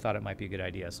joining, I thought it might be a good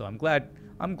idea. So I'm glad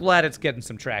it's getting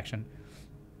some traction.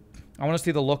 I want to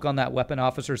see the look on that weapon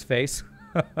officer's face.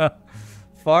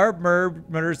 Farb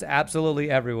murders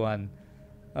absolutely everyone.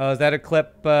 Is that a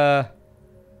clip of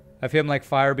him like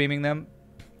fire beaming them?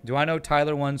 Do I know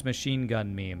Tyler 1's machine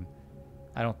gun meme?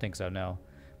 I don't think so, no.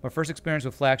 My first experience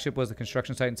with flagship was the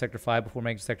construction site in Sector 5 before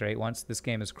making Sector 8 once. This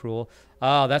game is cruel.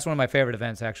 Oh, that's one of my favorite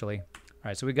events, actually. All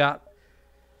right, so we got...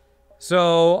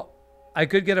 So, I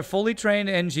could get a fully trained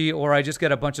NG, or I just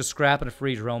get a bunch of scrap and a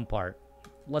free drone part.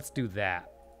 Let's do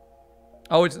that.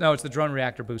 Oh, it's the drone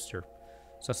reactor booster.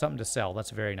 So something to sell.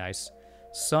 That's very nice.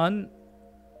 Sun.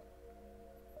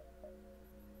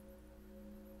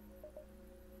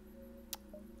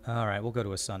 All right, we'll go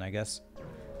to a sun, I guess.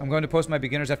 I'm going to post my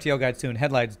beginner's FTL guide soon.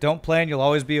 Headlights, don't play and you'll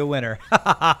always be a winner.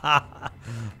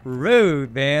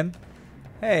 Rude, man.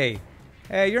 Hey,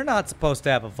 you're not supposed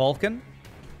to have a Vulcan.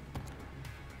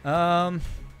 I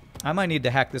might need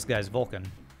to hack this guy's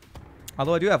Vulcan.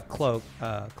 Although I do have cloak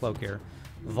here.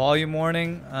 Volume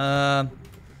warning.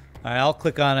 I'll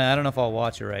click on it. I don't know if I'll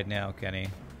watch it right now, Kenny.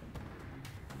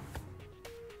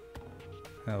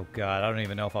 Oh god, I don't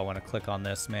even know if I want to click on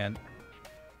this, man.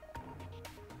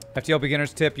 FTL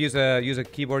beginner's tip: use a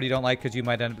keyboard you don't like because you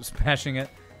might end up smashing it.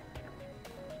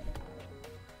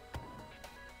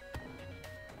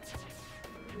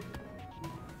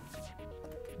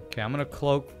 Okay, I'm gonna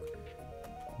cloak.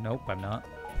 Nope, I'm not.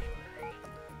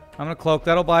 I'm gonna cloak.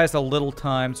 That'll buy us a little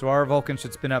time, so our Vulcan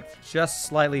should spin up just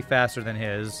slightly faster than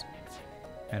his.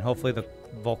 And hopefully the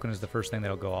Vulcan is the first thing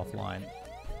that'll go offline.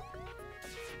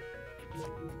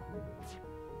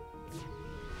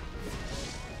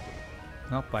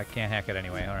 Nope, I can't hack it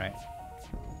anyway. Alright.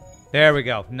 There we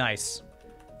go. Nice.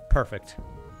 Perfect.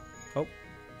 Oh,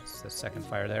 it's the second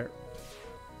fire there.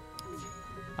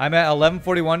 I'm at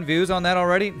 1141 views on that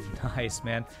already. Nice,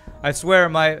 man. I swear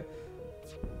my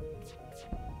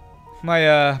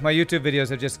YouTube videos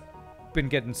have just been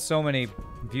getting so many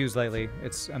views lately.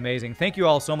 It's amazing. Thank you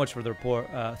all so much for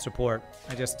the support.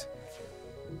 It's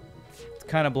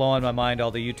kind of blowing my mind,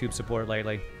 all the YouTube support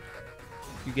lately.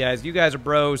 You guys are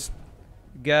bros.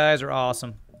 You guys are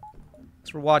awesome.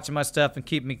 Thanks for watching my stuff and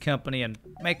keeping me company and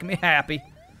making me happy.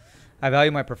 I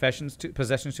value my possessions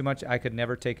too much. I could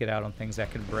never take it out on things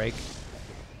that can break.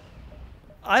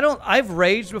 I've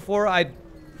raged before. I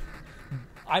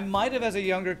might have, as a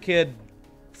younger kid,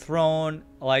 thrown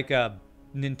like a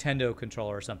Nintendo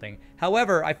controller or something.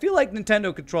 However, I feel like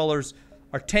Nintendo controllers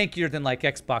are tankier than like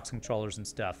Xbox controllers and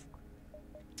stuff.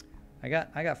 I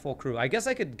got full crew. I guess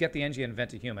I could get the NG and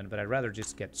invent a human, but I'd rather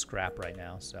just get scrap right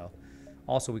now. So,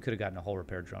 also we could have gotten a whole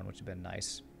repair drone, which would have been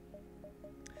nice.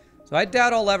 So I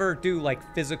doubt I'll ever do like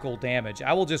physical damage.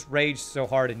 I will just rage so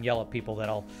hard and yell at people that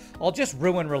I'll just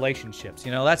ruin relationships.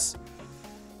 You know, that's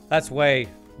way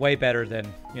better than,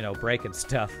 you know, breaking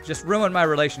stuff. Just ruin my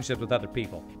relationships with other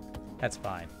people. That's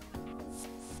fine.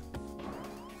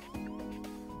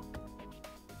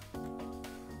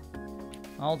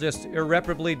 I'll just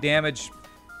irreparably damage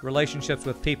relationships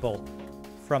with people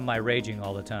from my raging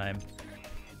all the time.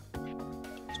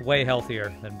 It's way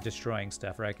healthier than destroying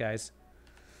stuff, right, guys?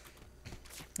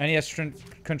 NES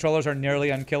controllers are nearly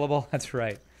unkillable. That's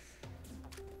right.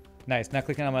 Nice. Not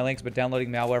clicking on my links, but downloading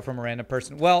malware from a random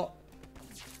person. Well,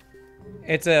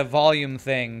 it's a volume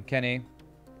thing, Kenny.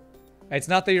 It's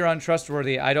not that you're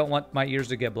untrustworthy. I don't want my ears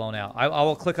to get blown out. I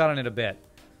will click on it in a bit.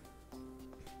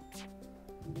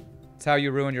 It's how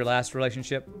you ruined your last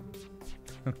relationship.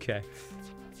 Okay.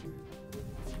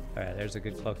 All right, there's a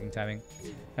good cloaking timing.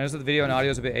 I noticed that the video and audio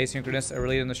is a bit asynchronous. A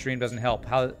relay in the stream doesn't help.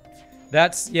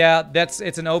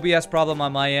 It's an OBS problem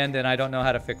on my end, and I don't know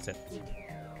how to fix it.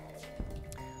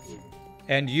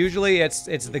 And usually it's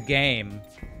the game.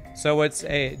 So it's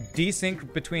a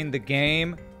desync between the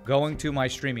game going to my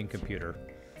streaming computer.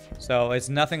 So it's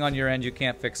nothing on your end. You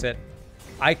can't fix it.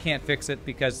 I can't fix it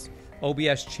because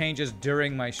OBS changes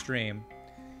during my stream.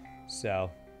 So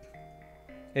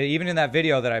even in that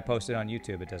video that I posted on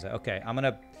YouTube, it does it. Okay, I'm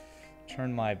gonna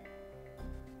turn my...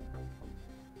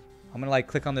 I'm gonna like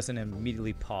click on this and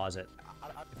immediately pause it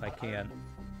if I can.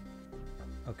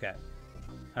 Okay.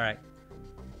 All right.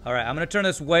 All right. I'm gonna turn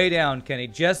this way down, Kenny.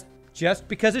 Just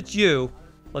because it's you.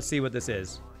 Let's see what this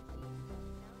is.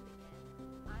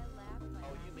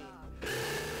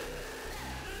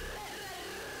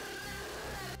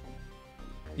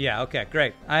 Yeah. Okay.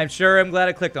 Great. I'm glad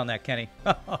I clicked on that, Kenny.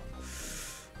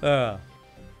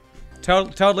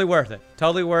 Totally worth it.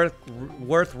 Totally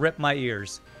worth rip my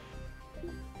ears.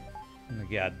 Oh my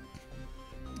god.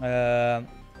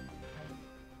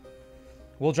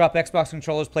 We'll drop Xbox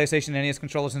controllers, PlayStation, and NES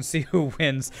controllers and see who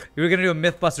wins. We were going to do a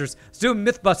Mythbusters. Let's do a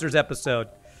Mythbusters episode.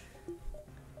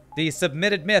 The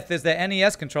submitted myth is that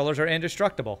NES controllers are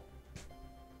indestructible.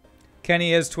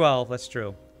 Kenny is 12. That's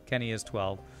true. Kenny is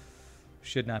 12.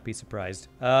 Should not be surprised.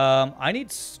 I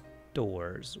need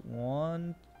stores.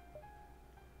 1,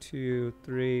 2,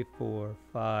 3, 4,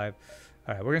 5.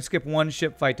 All right, we're going to skip one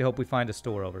ship fight to hope we find a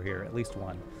store over here. At least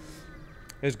one.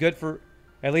 It was good for...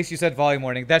 At least you said volume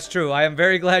warning. That's true. I am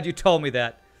very glad you told me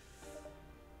that.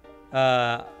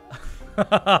 But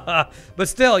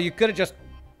still, you could have just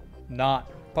not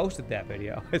posted that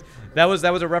video. that was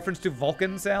a reference to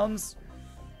Vulcan sounds?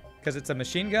 Because it's a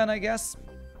machine gun, I guess?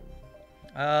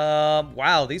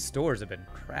 Wow, these stores have been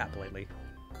crap lately.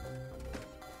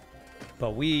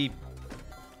 But we...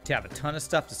 have a ton of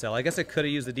stuff to sell. I guess I could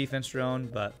have used the defense drone,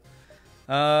 but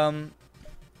I'm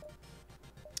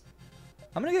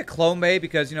gonna get Clone Bay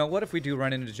because, you know, what if we do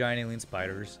run into giant alien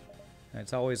spiders? And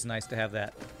it's always nice to have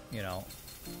that, you know,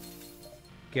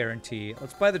 guarantee.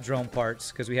 Let's buy the drone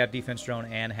parts because we have defense drone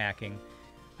and hacking.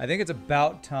 I think it's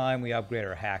about time we upgrade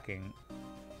our hacking.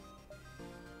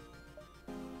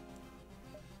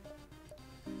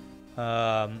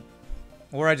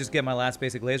 Or I just get my last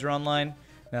basic laser online.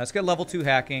 Now let's get level 2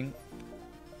 hacking.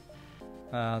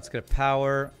 Let's get a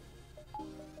power.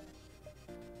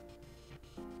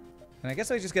 And I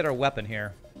guess I just get our weapon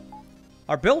here.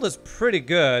 Our build is pretty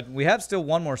good. We have still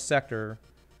one more sector.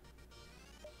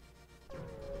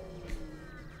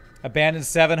 Abandoned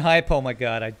 7 hype? Oh my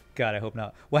god, I hope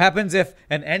not. What happens if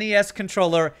an NES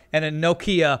controller and a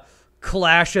Nokia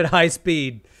clash at high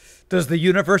speed? Does the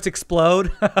universe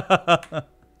explode?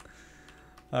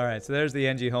 Alright, so there's the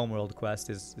NG Homeworld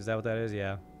quest. Is that what that is?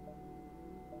 Yeah.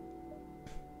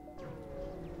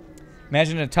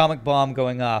 Imagine an atomic bomb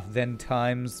going off, then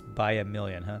times by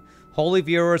 1,000,000, huh? Holy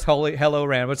viewers, hello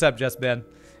Rand. What's up, Just Ben?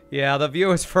 Yeah, the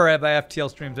viewers for my FTL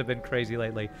streams have been crazy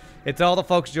lately. It's all the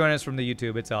folks joining us from the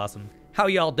YouTube. It's awesome. How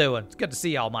y'all doing? It's good to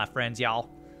see y'all, my friends, y'all.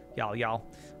 Y'all.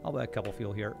 I'll bet a couple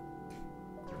fuel here.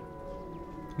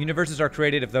 Universes are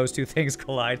created if those two things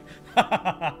collide.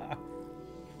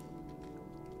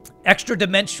 Extra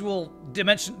dimensional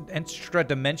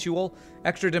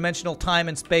time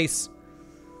and space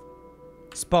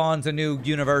spawns a new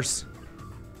universe.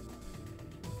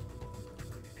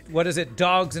 What is it?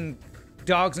 Dogs and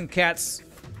cats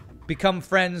become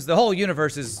friends. The whole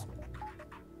universe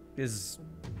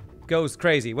goes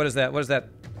crazy. What is that? What is that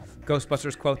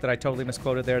Ghostbusters quote that I totally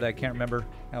misquoted there that I can't remember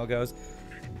how it goes?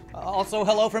 Also,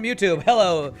 hello from YouTube.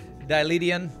 Hello,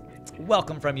 Diledian.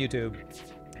 Welcome from YouTube.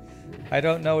 I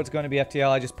don't know what's going to be FTL.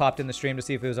 I just popped in the stream to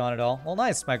see if it was on at all. Well,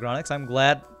 nice, Micronix. I'm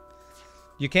glad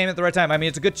you came at the right time. I mean,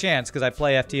 it's a good chance because I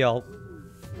play FTL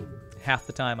half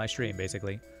the time I stream,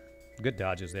 basically. Good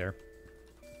dodges there.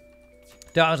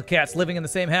 Dogs and cats living in the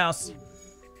same house.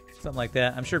 Something like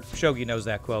that. I'm sure Shogi knows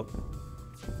that quote.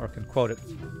 Or can quote it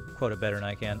better than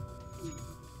I can.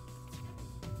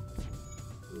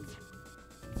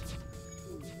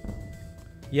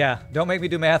 Yeah, don't make me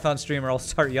do math on stream or I'll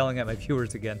start yelling at my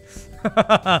viewers again.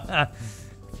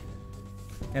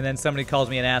 And then somebody calls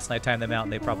me an ass and I time them out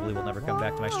and they probably will never come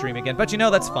back to my stream again. But you know,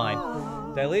 that's fine.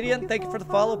 Diledian, thank you for the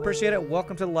follow. Appreciate it.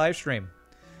 Welcome to the live stream.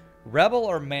 Rebel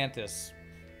or Mantis?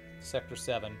 Sector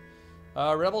 7.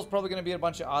 Rebel's probably going to be a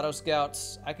bunch of auto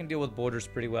scouts. I can deal with borders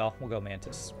pretty well. We'll go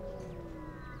Mantis.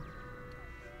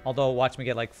 Although, watch me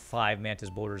get like 5 Mantis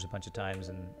borders a bunch of times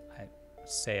and I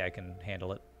say I can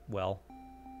handle it well.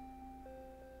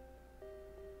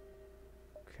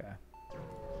 Okay.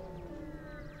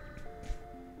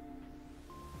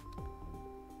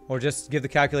 Or just give the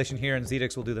calculation here and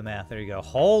Zedix will do the math. There you go.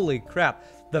 Holy crap.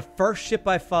 The first ship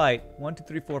I fight. 1, 2,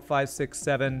 3, 4, 5, 6,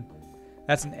 7.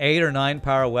 That's an 8 or 9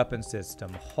 power weapon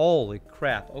system. Holy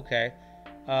crap. Okay.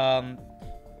 Well,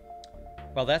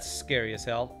 that's scary as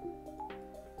hell.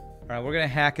 Alright, we're going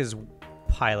to hack his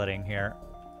piloting here.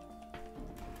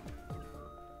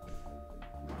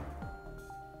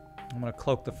 I'm going to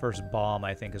cloak the first bomb,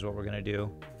 I think, is what we're going to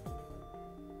do.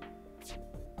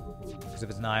 Because if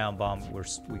it's an ion bomb,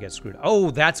 we get screwed.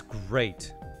 Oh, that's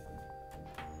great.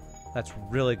 That's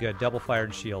really good. Double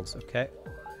fired shields. Okay.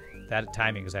 That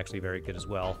timing is actually very good as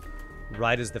well.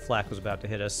 Right as the flak was about to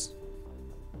hit us.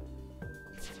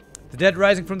 The dead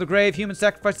rising from the grave. Human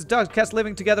sacrifices. Dogs, cats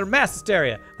living together. Mass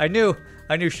hysteria. I knew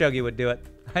Shogi would do it.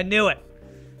 I knew it.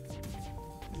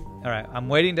 Alright, I'm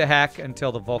waiting to hack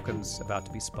until the Vulcan's about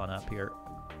to be spun up here.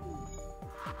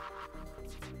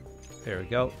 There we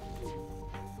go.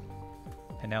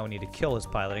 And now we need to kill his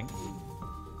piloting.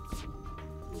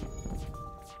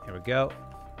 Here we go.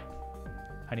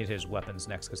 I need his weapons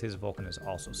next because his Vulcan is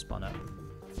also spun up.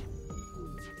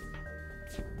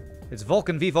 It's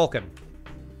Vulcan v Vulcan.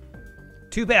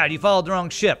 Too bad, you followed the wrong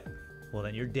ship. Well,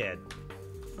 then you're dead.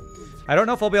 I don't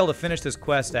know if I'll be able to finish this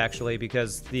quest, actually,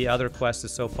 because the other quest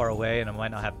is so far away and I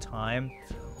might not have time.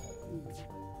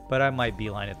 But I might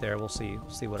beeline it there. We'll see.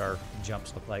 See what our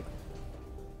jumps look like.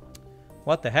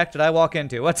 What the heck did I walk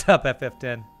into? What's up,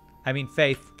 FF10? I mean,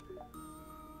 Faith.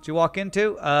 What'd you walk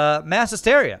into? Mass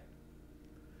hysteria.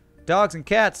 Dogs and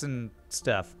cats and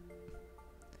stuff.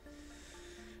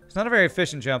 It's not a very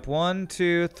efficient jump. 1,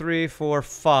 2, 3, 4,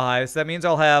 5. So that means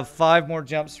I'll have 5 more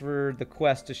jumps for the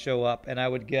quest to show up, and I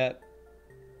would get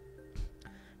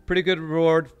pretty good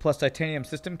reward plus titanium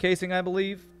system casing, I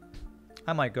believe.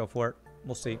 I might go for it.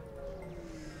 We'll see.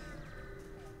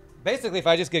 Basically, if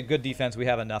I just get good defense, we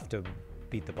have enough to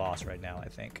beat the boss right now, I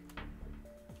think.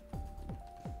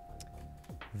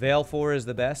 Veil 4 is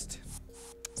the best.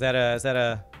 Is that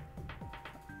a...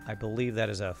 I believe that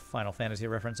is a Final Fantasy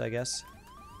reference, I guess.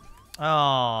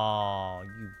 Oh,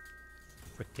 you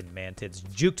frickin' mantids.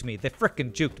 Juked me. They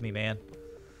frickin' juked me, man.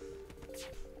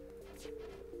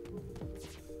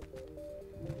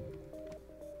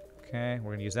 Okay,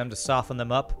 we're gonna use them to soften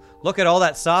them up. Look at all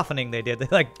that softening they did. They,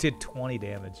 like, did 20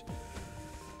 damage.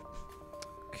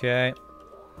 Okay.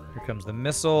 Here comes the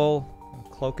missile.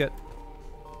 Cloak it.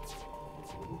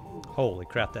 Holy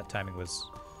crap, that timing was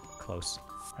close.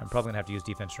 I'm probably gonna have to use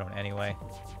defense drone anyway.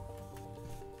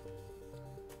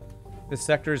 This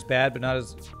sector is bad, but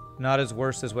not as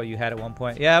worse as what you had at one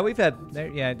point. Yeah, we've had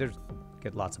there's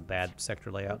get lots of bad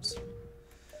sector layouts.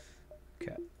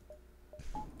 Okay.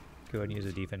 Go ahead and use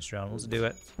a defense drone. Let's do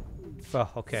it. Oh,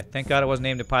 okay. Thank God it wasn't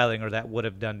aimed at piloting, or that would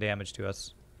have done damage to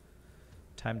us.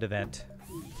 Time to vent.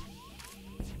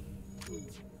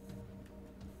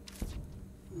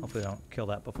 Hopefully I don't kill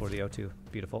that before the O2.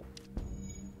 Beautiful.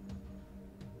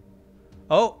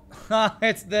 Oh,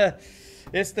 it's the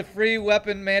It's the free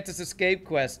weapon Mantis escape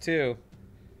quest, too.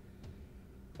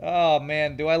 Oh,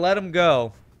 man. Do I let him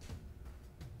go?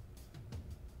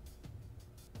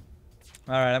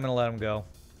 Alright, I'm going to let him go.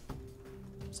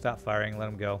 Stop firing. Let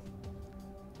him go.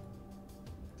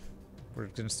 We're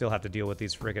going to still have to deal with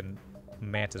these friggin'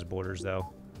 Mantis borders,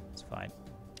 though. It's fine.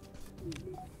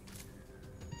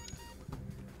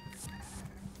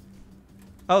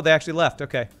 Oh, they actually left.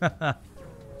 Okay.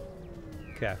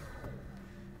 Okay.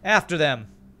 After them.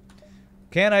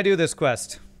 Can I do this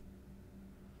quest?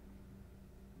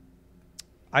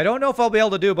 I don't know if I'll be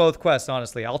able to do both quests,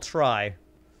 honestly. I'll try.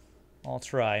 I'll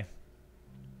try.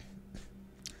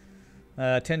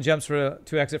 10 jumps to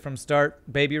exit from start.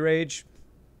 Baby rage.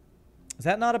 Is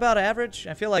that not about average?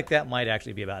 I feel like that might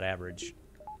actually be about average.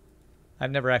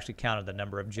 I've never actually counted the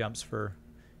number of jumps for...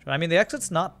 I mean, the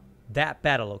exit's not that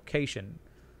bad a location.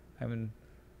 I mean,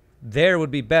 there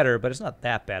would be better, but it's not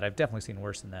that bad. I've definitely seen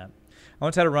worse than that. I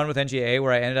once had a run with NGA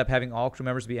where I ended up having all crew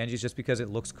members be NGs just because it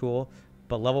looks cool.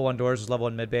 But level 1 doors was level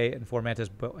 1 mid-bay and 4 Mantis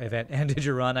event ended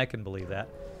your run. I can believe that.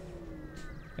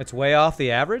 It's way off the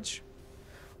average?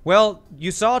 Well,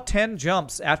 you saw 10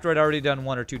 jumps after I'd already done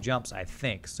 1 or 2 jumps, I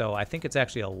think. So I think it's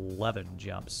actually 11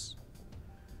 jumps,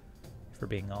 for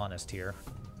being honest here.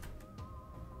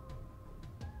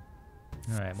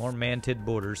 Alright, more mantid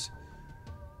borders.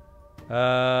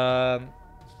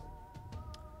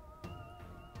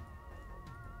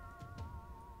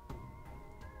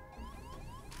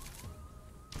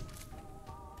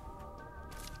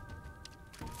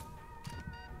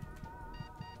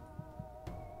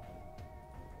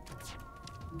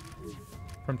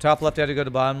 From top left, I had to go to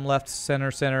bottom left,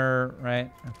 center,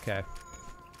 right? Okay.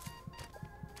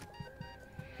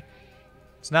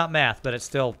 It's not math, but it's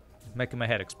still making my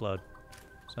head explode.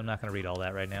 So I'm not going to read all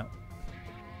that right now.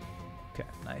 Okay,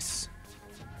 nice.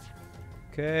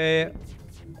 Okay.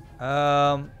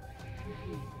 Okay,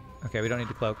 we don't need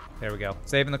the cloak. There we go.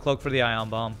 Saving the cloak for the ion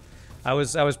bomb. I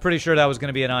was pretty sure that was going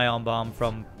to be an ion bomb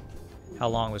from how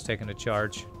long it was taking to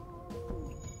charge.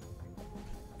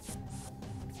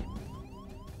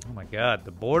 Oh my god,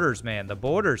 the borders, man, the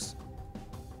borders.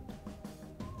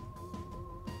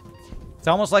 It's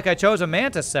almost like I chose a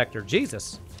Mantis sector.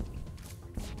 Jesus.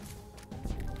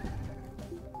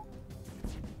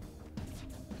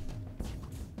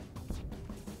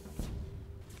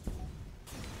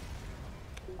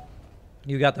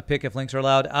 You got the pick if links are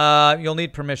allowed. You'll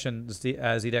need permission,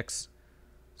 Zedix.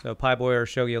 So Pieboy or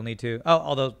Shogi you'll need to. Oh,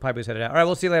 although Pieboy's headed out. All right,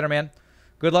 we'll see you later, man.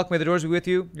 Good luck. May the doors be with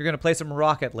you. You're going to play some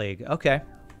Rocket League. Okay.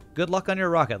 Good luck on your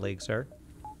Rocket League, sir.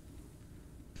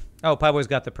 Oh, Pieboy's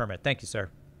got the permit. Thank you, sir.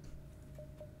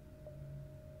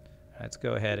 Let's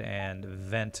go ahead and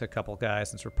vent a couple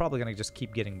guys since we're probably going to just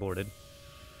keep getting boarded.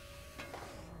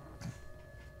 If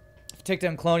you take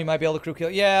down Clone, you might be able to crew kill.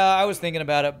 Yeah, I was thinking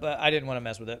about it, but I didn't want to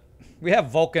mess with it. We have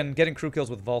Vulcan. Getting crew kills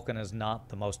with Vulcan is not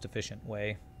the most efficient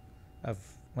way of,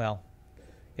 well,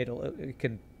 it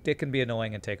can be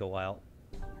annoying and take a while.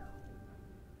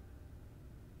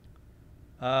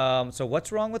 So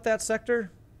what's wrong with that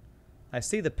sector? I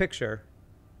see the picture.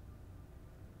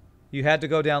 You had to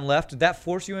go down left. Did that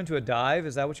force you into a dive?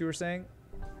 Is that what you were saying?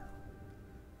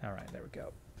 All right, there we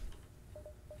go.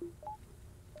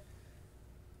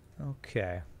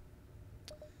 Okay.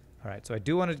 All right, so I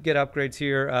do want to get upgrades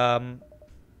here.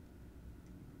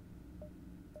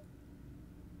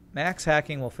 Max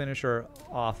hacking will finish our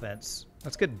offense.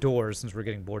 Let's get doors since we're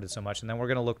getting boarded so much, and then we're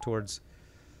going to look towards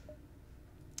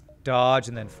dodge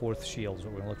and then fourth shield is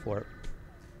what we're going to look for.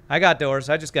 I got doors.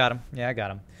 I just got them. Yeah, I got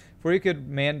them. Before you could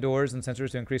man doors and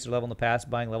sensors to increase their level in the past,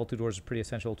 buying level 2 doors is pretty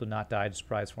essential to not die to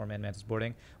surprise 4-man Mantis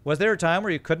boarding. Was there a time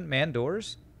where you couldn't man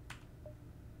doors?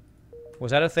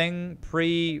 Was that a thing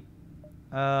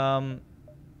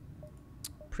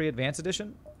pre-advanced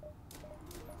edition?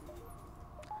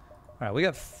 All right, we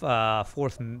got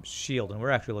fourth shield, and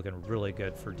we're actually looking really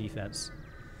good for defense.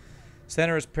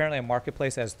 Center is apparently a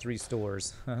marketplace, has 3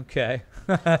 stores. Okay,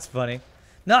 that's funny.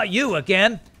 Not you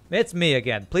again. It's me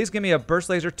again. Please give me a burst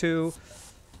laser 2.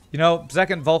 You know,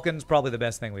 second Vulcan's probably the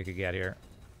best thing we could get here.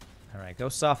 All right, go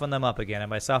soften them up again. And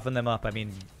by soften them up, I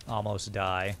mean almost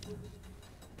die.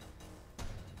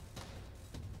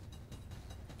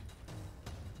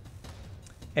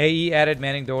 AE added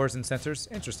manning doors and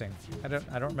sensors. Interesting. I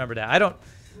don't remember that. I don't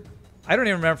even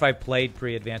remember if I played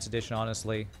pre-advanced edition,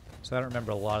 honestly. So I don't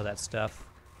remember a lot of that stuff.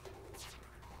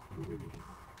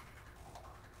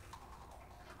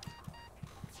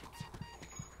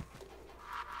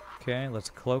 Okay, let's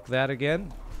cloak that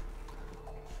again.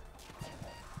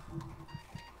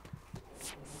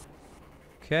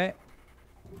 Okay.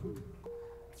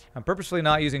 I'm purposefully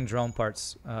not using drone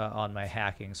parts on my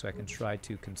hacking so I can try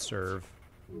to conserve.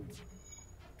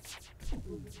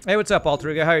 Hey, what's up,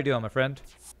 Alteriga? How you doing, my friend?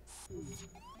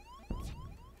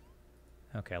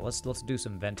 Okay, let's do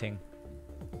some venting.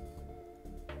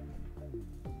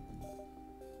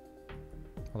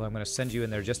 Although I'm going to send you in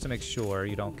there just to make sure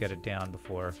you don't get it down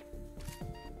before.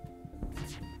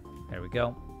 There we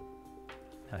go.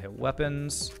 Now hit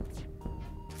weapons.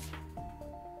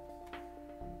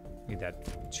 Need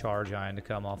that charge ion to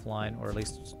come offline, or at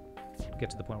least get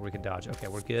to the point where we can dodge. Okay,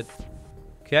 we're good.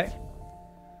 Okay.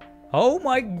 Oh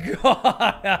my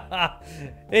god!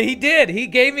 He did! He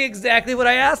gave me exactly what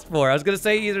I asked for. I was going to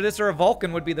say either this or a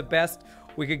Vulcan would be the best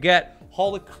we could get.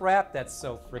 Holy crap, that's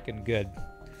so freaking good.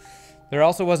 There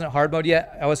also wasn't hard mode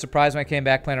yet. I was surprised when I came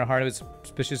back playing on hard. I was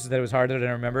suspicious that it was harder than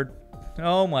I remembered.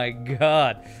 Oh my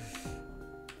god.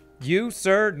 You,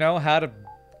 sir, know how to...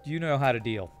 You know how to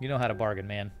deal. You know how to bargain,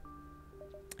 man.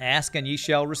 Ask and ye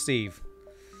shall receive.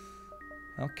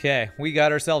 Okay, we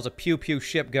got ourselves a pew-pew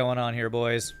ship going on here,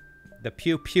 boys. The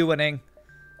pew-pewing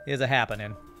is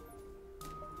a-happening.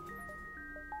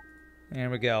 There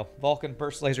we go. Vulcan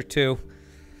Burst Laser 2.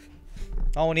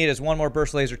 All we need is one more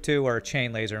Burst Laser 2 or a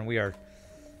Chain Laser, and we are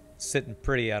sitting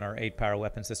pretty on our 8-power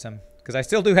weapon system. Because I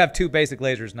still do have 2 basic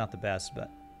lasers, not the best,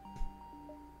 but...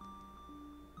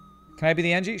 Can I be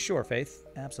the NG? Sure, Faith.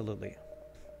 Absolutely.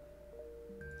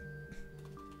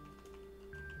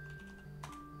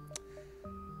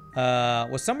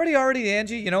 Was somebody already the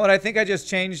NG? You know what? I think I just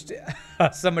changed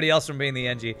somebody else from being the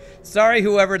NG. Sorry,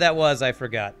 whoever that was. I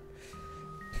forgot.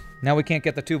 Now we can't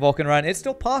get the 2 Vulcan run. It's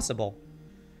still possible.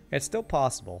 It's still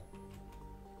possible.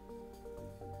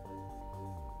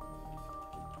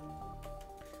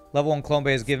 Level 1 Clone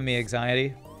Bay is giving me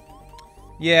anxiety.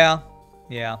 Yeah.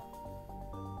 Yeah.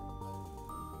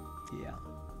 Yeah.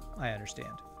 I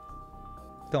understand.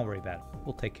 Don't worry about it.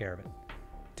 We'll take care of it.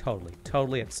 Totally.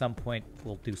 Totally at some point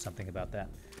we'll do something about that.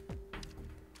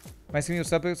 Am I seeing you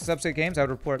subset games? I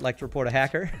would like to report a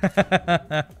hacker.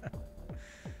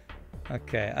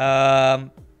 Okay.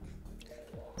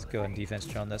 Let's go ahead and defense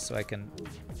drone this so I can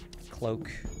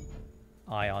cloak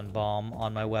ion bomb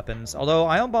on my weapons. Although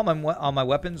ion bomb on my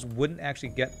weapons wouldn't actually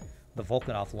get the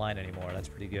Vulcan offline anymore. That's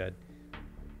pretty good.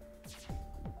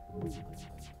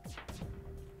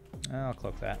 I'll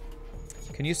cloak that.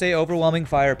 Can you say overwhelming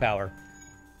firepower?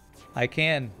 I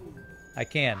can. I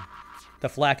can. The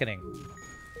flackening.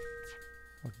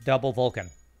 Double Vulcan.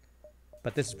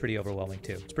 But this is pretty overwhelming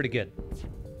too. It's pretty good.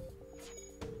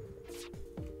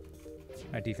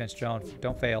 Alright, defense drone.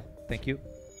 Don't fail. Thank you.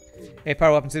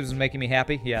 8-power weapon systems is making me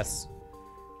happy. Yes.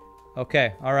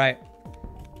 Okay, alright.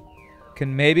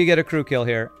 Can maybe get a crew kill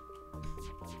here.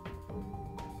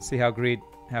 See how greedy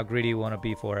you want to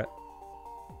be for it.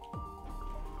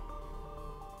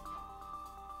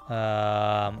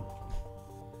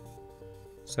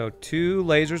 So 2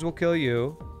 lasers will kill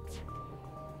you.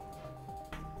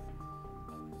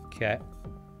 Okay.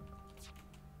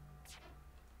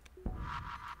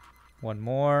 1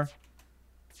 more.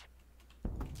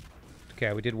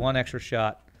 Okay, we did 1 extra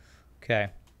shot. Okay.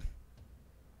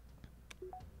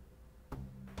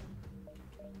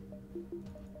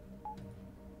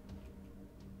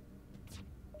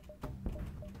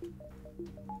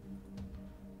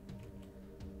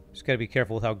 Just gotta be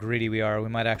careful with how greedy we are. We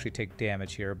might actually take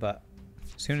damage here, but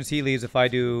as soon as he leaves, if I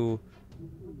do...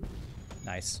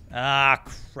 Nice. Ah,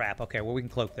 crap. Okay, well, we can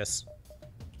cloak this.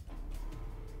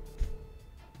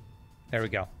 There we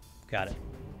go. Got it.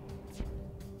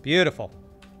 Beautiful.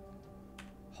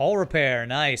 Hull repair.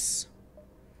 Nice.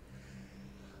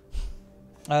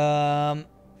 4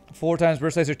 times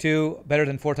Burst Laser 2, better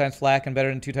than 4 times Flak and better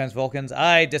than 2 times Vulcans.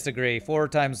 I disagree. 4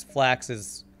 times Flax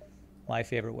is my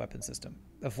favorite weapon system.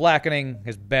 The flackening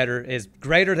is better, is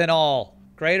greater than all.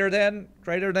 Greater than,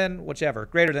 whichever.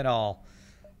 Greater than all.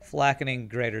 Flackening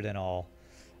greater than all.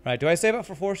 All right, do I save up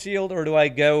for Force Shield or do I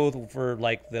go for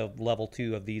like the level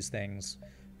 2 of these things?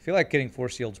 I feel like getting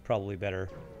Force Shield's probably better.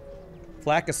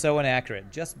 Flak is so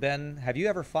inaccurate. Just Ben, have you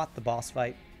ever fought the boss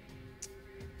fight?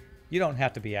 You don't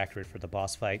have to be accurate for the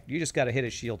boss fight. You just gotta hit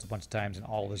his shields a bunch of times and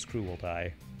all of his crew will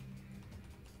die.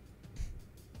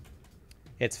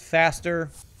 It's faster.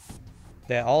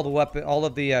 That all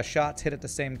of the shots hit at the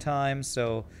same time,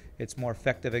 so it's more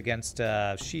effective against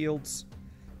shields.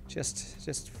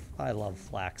 Just, I love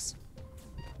Flax.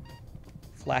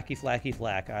 Flacky, flacky,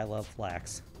 flack. I love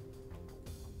Flax.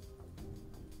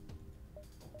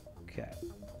 Okay.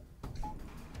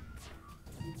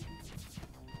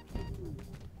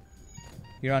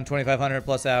 You're on 2,500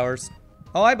 plus hours.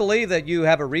 Oh, I believe that you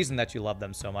have a reason that you love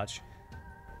them so much.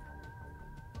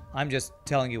 I'm just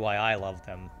telling you why I love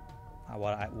them.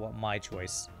 what my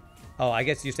choice. Oh, I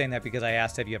guess you're saying that because I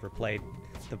asked have you ever played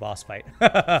the boss fight.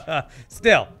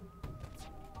 Still.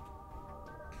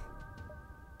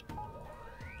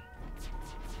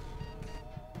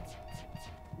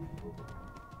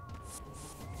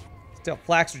 Still,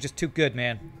 flax are just too good,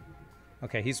 man.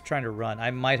 Okay, he's trying to run. I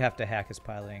might have to hack his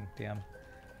piloting. Damn.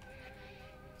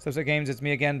 Subset Games, it's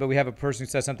me again, but we have a person who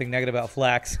says something negative about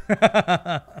flax.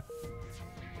 I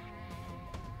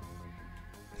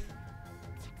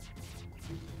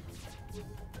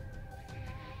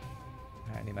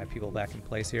need my people back in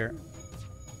place here.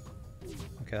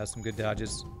 Okay, that's some good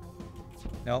dodges.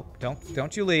 Nope,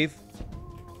 don't you leave.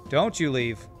 Don't you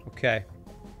leave. Okay.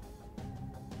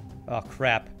 Oh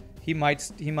crap. He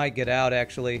might get out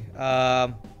actually.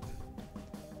 I'm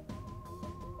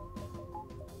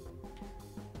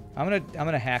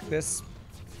gonna hack this,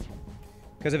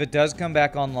 because if it does come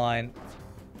back online,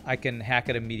 I can hack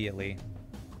it immediately.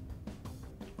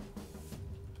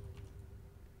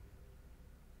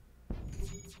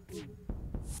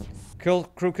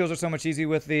 Crew kills are so much easy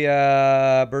with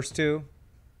the burst 2.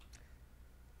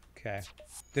 Okay.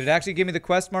 Did it actually give me the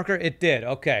quest marker? It did.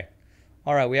 Okay.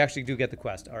 All right, we actually do get the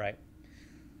quest. All right.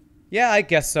 Yeah, I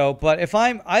guess so. But if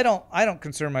I don't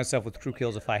concern myself with crew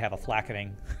kills if I have a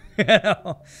flackening. You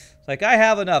know? It's like I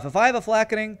have enough. If I have a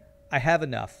flackening, I have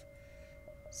enough.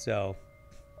 So.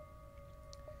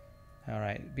 All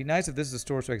right. It'd be nice if this is a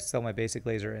store so I can sell my basic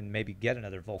laser and maybe get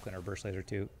another Vulcan or burst laser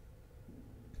too.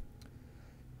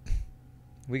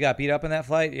 We got beat up in that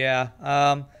fight? Yeah.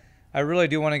 I really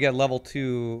do want to get level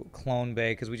 2 Clone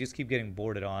Bay because we just keep getting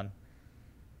boarded on.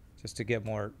 Just to get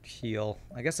more heal.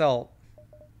 I guess I don't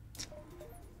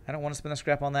want to spend a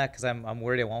scrap on that because I'm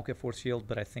worried I won't get force shield,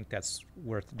 but I think that's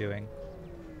worth doing.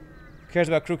 Who cares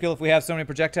about crew kill if we have so many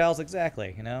projectiles?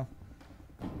 Exactly, you know?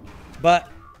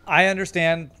 But I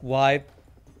understand why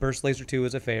Burst Laser 2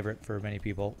 is a favorite for many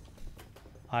people.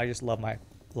 I just love my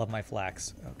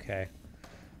flax. Okay.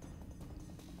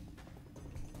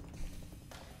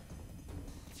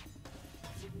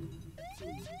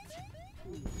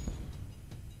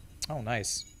 Oh,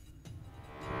 nice.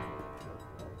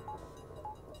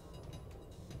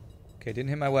 Okay, didn't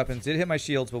hit my weapons. Did hit my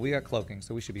shields, but we got cloaking,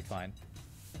 so we should be fine.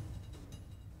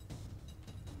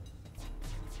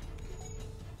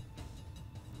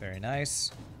 Very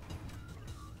nice.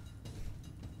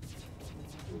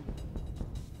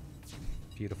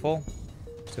 Beautiful.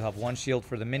 Still have one shield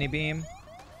for the mini beam.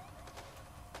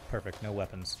 Perfect, no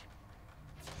weapons.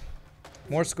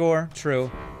 More score, true.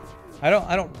 I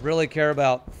don't really care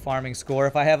about farming score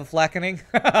if I have a flackening.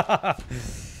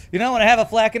 You know, when I have a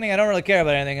flackening, I don't really care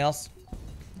about anything else.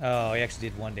 Oh, he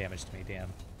actually did 1 damage to me,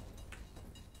 damn.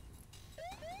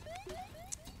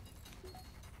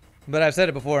 But I've said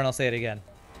it before and I'll say it again.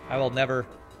 I don't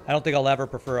think I'll ever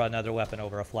prefer another weapon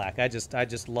over a flak. I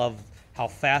just love how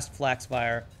fast flaks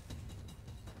fire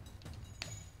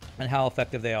and how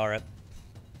effective they are at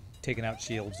taking out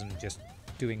shields and just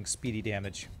doing speedy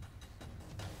damage.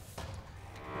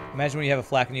 Imagine when you have a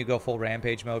flak and you go full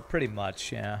rampage mode. Pretty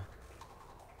much, yeah.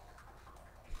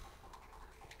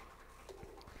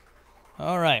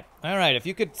 Alright, alright. If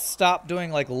you could stop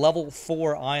doing like level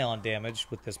 4 ion damage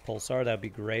with this pulsar, that would be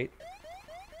great.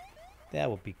 That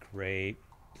would be great.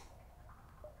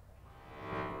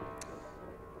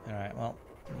 Alright, well,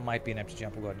 might be an empty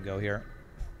jump. We'll go ahead and go here.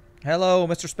 Hello,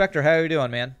 Mr. Spectre. How are you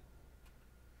doing, man?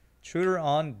 Intruder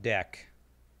on deck.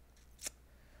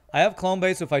 I have clone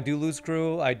base, so if I do lose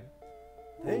crew, I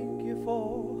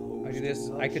do this.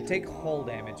 I could take hull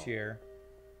damage here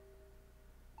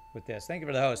with this. Thank you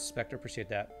for the host, Spectre. Appreciate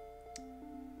that.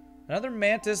 Another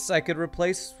Mantis. I could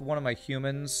replace one of my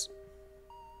humans.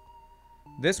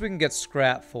 This we can get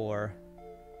scrap for.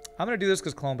 I'm going to do this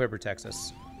because Clone Bay protects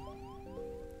us.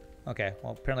 Okay,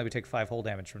 well, apparently we take 5 hull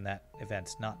damage from that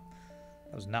event. That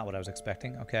was not what I was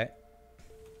expecting. Okay.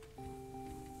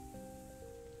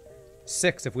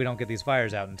 6 if we don't get these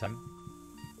fires out in time.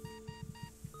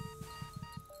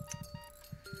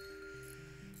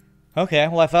 Okay,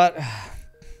 well,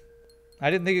 I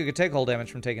didn't think you could take hull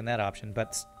damage from taking that option,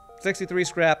 but 63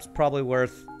 scraps, probably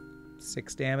worth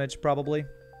 6 damage, probably.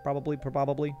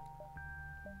 Probably.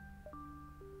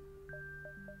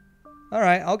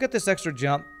 Alright, I'll get this extra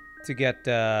jump to get,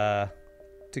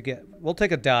 we'll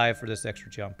take a dive for this extra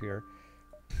jump here.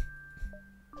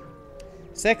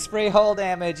 6 free hull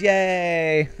damage,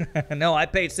 yay! No, I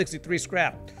paid 63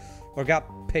 scrap. Or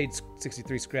got paid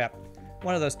 63 scrap.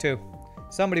 One of those two.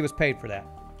 Somebody was paid for that.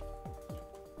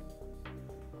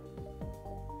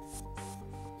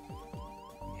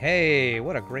 Hey,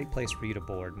 what a great place for you to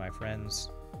board, my friends.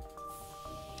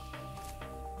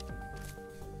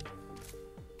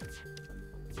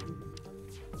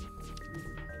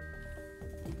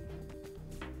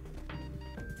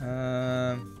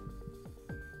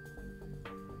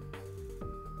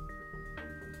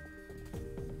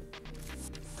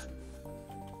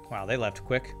 Wow, they left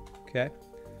quick. Okay.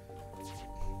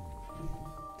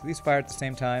 Do these fire at the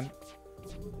same time?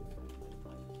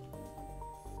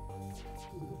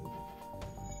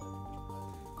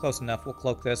 Close enough. We'll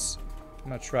cloak this. I'm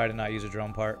gonna try to not use a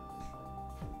drone part.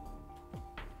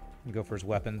 And go for his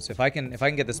weapons. If I can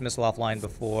get this missile offline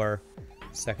before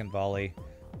second volley.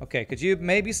 Okay, could you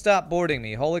maybe stop boarding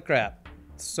me? Holy crap.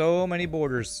 So many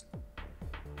boarders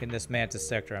in this Mantis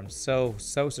sector. I'm so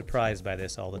surprised by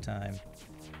this all the time.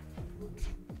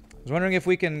 I was wondering if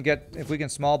we can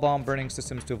small bomb burning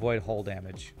systems to avoid hull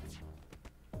damage.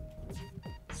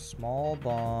 Small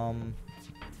bomb.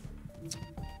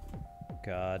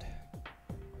 God.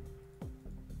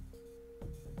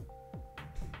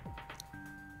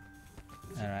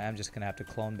 Alright, I'm just gonna have to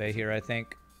clone Bay here, I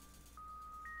think.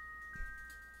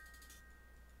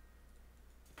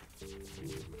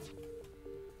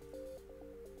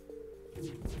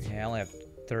 Yeah, I only have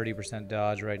 30%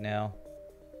 dodge right now.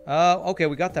 Okay,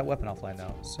 we got that weapon offline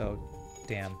now. So,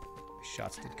 damn,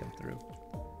 shots did come through.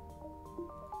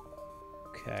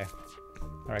 Okay.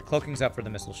 Alright, cloaking's up for the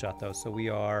missile shot, though, so we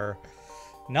are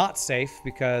not safe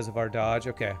because of our dodge.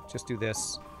 Okay, just do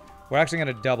this. We're actually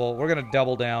going to double. We're going to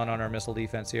double down on our missile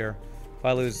defense here. If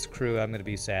I lose crew, I'm going to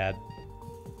be sad.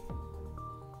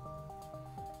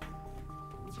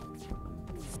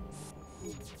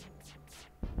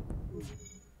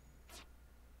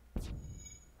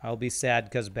 I'll be sad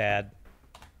because bad.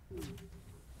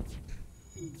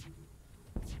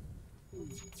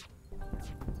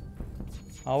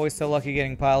 Always so lucky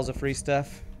getting piles of free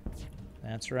stuff.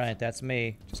 That's right, that's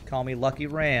me. Just call me Lucky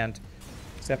Rand.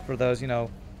 Except for those, you know,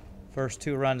 first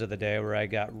 2 runs of the day where I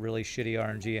got really shitty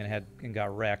RNG and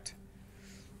got wrecked.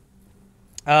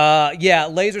 Yeah,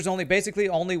 lasers only. Basically,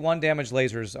 only 1 damage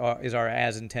lasers is our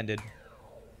as intended.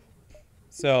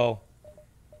 So,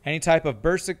 any type of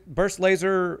burst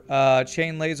laser,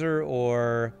 chain laser,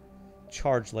 or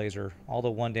charge laser. All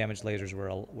the 1 damage lasers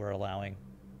we're allowing.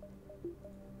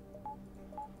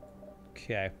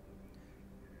 Okay.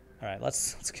 All right,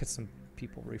 let's get some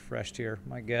people refreshed here.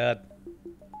 My God.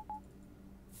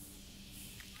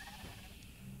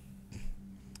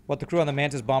 What the crew on the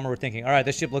Mantis bomber were thinking. All right,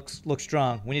 this ship looks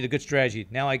strong. We need a good strategy.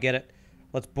 Now I get it.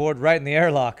 Let's board right in the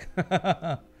airlock.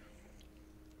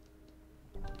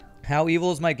 How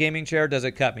evil is my gaming chair? Does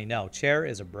it cut me? No, chair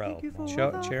is a bro.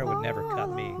 Chair would never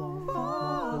cut me.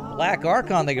 Black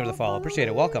Archon, thank you for the follow. Appreciate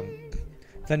it. Welcome.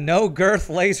 The no girth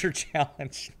laser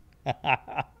challenge.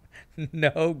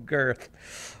 No girth.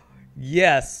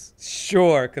 Yes,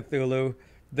 sure, Cthulhu.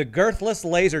 The girthless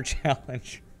laser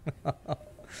challenge.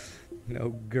 No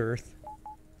girth.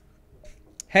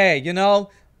 Hey, you know,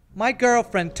 my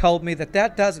girlfriend told me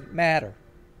that doesn't matter.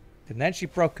 And then she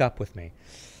broke up with me.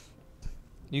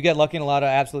 You get lucky in a lot of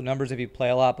absolute numbers if you play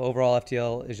a lot, but overall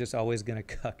FTL is just always going to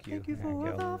cuck you. There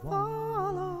you go.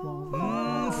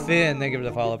 Finn, thank you for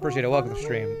the follow. Appreciate it. Welcome to the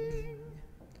stream.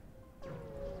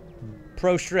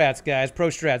 Pro strats, guys. Pro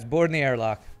strats. Board in the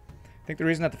airlock. I think the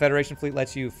reason that the Federation fleet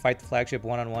lets you fight the flagship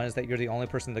one-on-one is that you're the only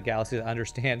person in the galaxy that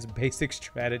understands basic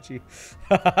strategy.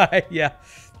 Yeah.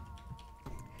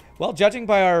 Well, judging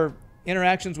by our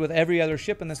interactions with every other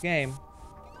ship in this game,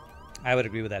 I would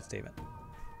agree with that statement.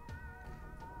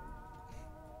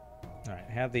 All right,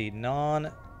 have the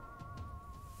non-mantids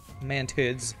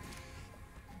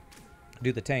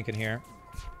do the tank in here.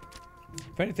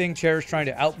 If anything, Chair is trying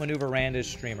to outmaneuver Rand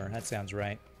streamer. That sounds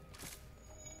right.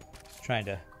 Trying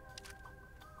to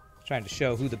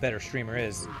show who the better streamer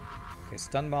is. Okay,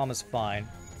 stun bomb is fine.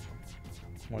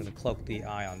 More than cloak the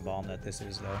ion bomb that this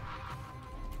is, though.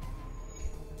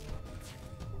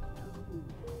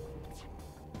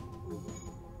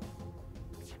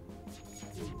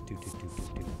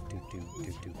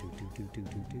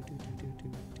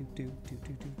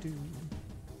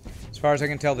 As far as I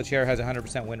can tell, the chair has a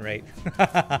 100% win rate.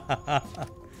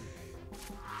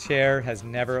 Chair has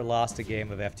never lost a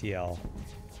game of FTL.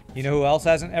 You know who else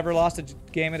hasn't ever lost a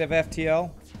game of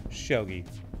FTL? Shogi.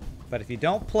 But if you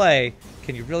don't play,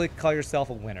 can you really call yourself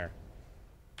a winner?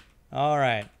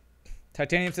 Alright.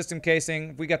 Titanium system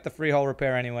casing. We got the free hull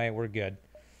repair anyway. We're good.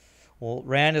 Well,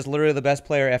 Rand is literally the best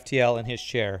player FTL in his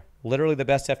chair. Literally the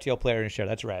best FTL player in his chair.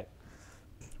 That's right.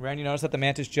 Rand, you notice that the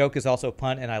Mantis joke is also a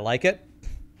pun, and I like it?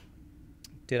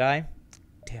 Did I?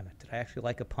 Damn it. Did I actually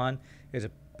like a pun?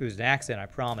 It was an accent, I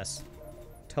promise.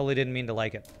 Totally didn't mean to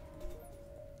like it.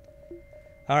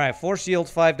 Alright, 4 shield,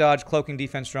 5 dodge, cloaking,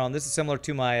 defense drone. This is similar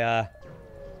to my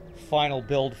final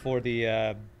build for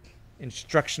the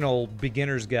instructional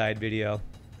beginner's guide video.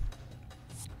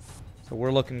 So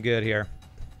we're looking good here.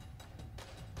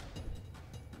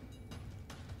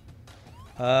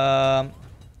 And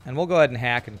we'll go ahead and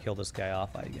hack and kill this guy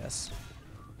off, I guess.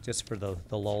 Just for the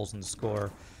lulls and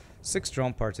score. 6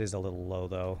 drone parts is a little low,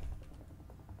 though.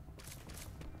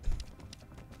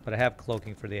 But I have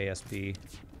cloaking for the ASB.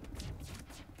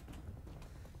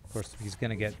 Of course, he's going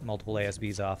to get multiple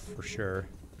ASBs off for sure.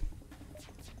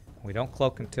 We don't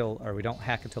cloak until, or we don't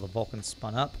hack until the Vulcan's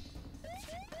spun up.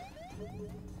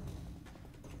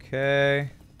 Okay.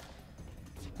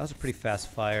 That was a pretty fast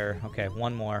fire. Okay,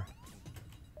 one more.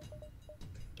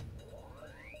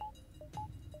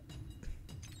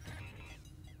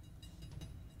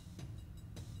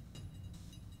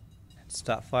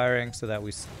 Stop firing so that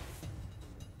we...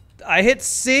 I hit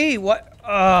C! What?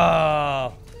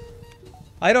 Oh.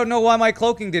 I don't know why my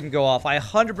cloaking didn't go off. I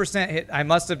 100% hit... I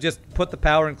must have just put the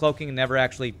power in cloaking and never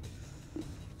actually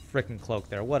frickin' cloaked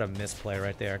there. What a misplay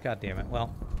right there. God damn it.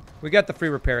 Well, we got the free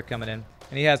repair coming in,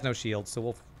 and he has no shield, so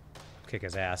we'll kick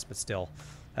his ass, but still.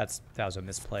 That was a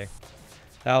misplay.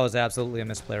 That was absolutely a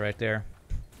misplay right there.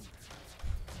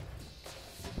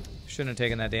 Shouldn't have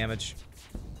taken that damage.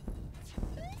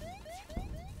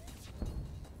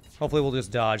 Hopefully we'll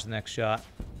just dodge the next shot.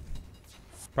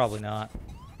 Probably not.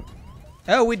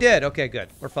 Oh, we did. Okay, good.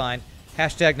 We're fine.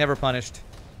 Hashtag never punished.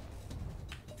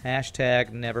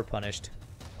 Hashtag never punished.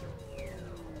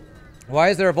 Why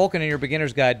is there a Vulcan in your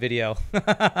beginner's guide video? Did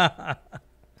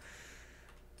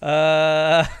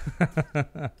I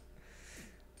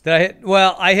hit?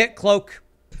 Well, I hit cloak.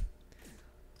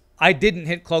 I didn't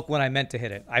hit cloak when I meant to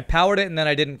hit it. I powered it and then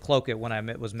I didn't cloak it when I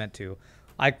was meant to.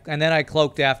 And then I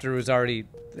cloaked after it was already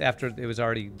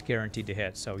guaranteed to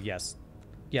hit. So yes,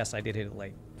 I did hit it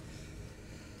late.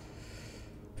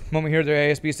 Moment here, the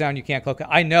ASB sound, you can't cloak it.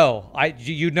 I know.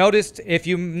 You noticed. If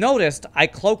you noticed, I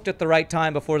cloaked at the right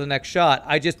time before the next shot.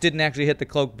 I just didn't actually hit the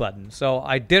cloak button. So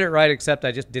I did it right, except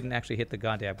I just didn't actually hit the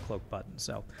goddamn cloak button.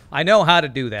 So I know how to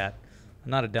do that.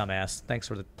 I'm not a dumbass. Thanks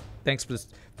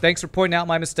for pointing out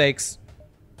my mistakes.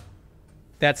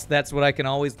 That's what I can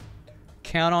always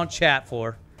count on chat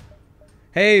for.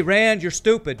 Hey, Rand, you're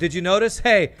stupid. Did you notice?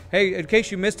 Hey, in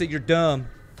case you missed it, you're dumb.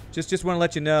 Just want to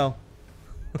let you know.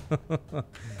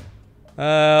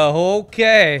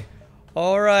 Okay.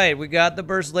 All right, we got the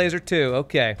burst laser too.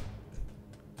 Okay.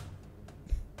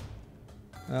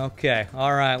 Okay.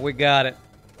 All right, we got it.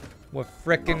 We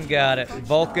frickin' got it.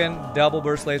 Vulcan, double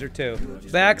burst laser 2.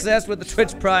 Access with the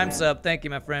Twitch Prime sub. Thank you,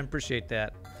 my friend. Appreciate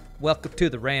that. Welcome to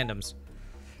the randoms.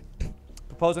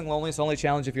 Proposing Loneliest only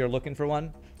challenge if you're looking for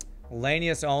one.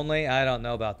 Lanius only? I don't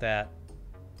know about that.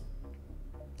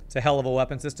 It's a hell of a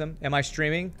weapon system. Am I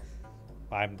streaming?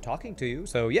 I'm talking to you,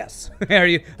 so yes. Are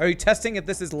you testing if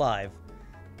this is live?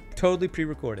 Totally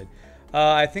pre-recorded.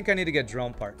 I think I need to get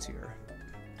drone parts here.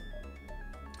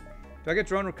 Do I get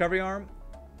drone recovery arm?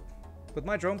 With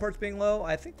my drone parts being low,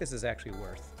 I think this is actually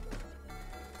worth.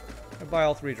 I'll buy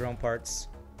all 3 drone parts.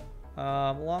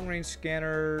 Long-range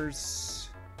scanners.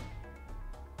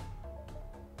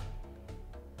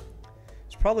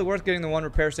 It's probably worth getting the 1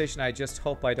 repair station. I just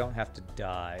hope I don't have to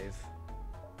dive.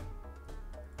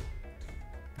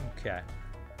 Okay.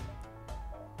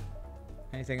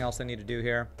 Anything else I need to do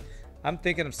here? I'm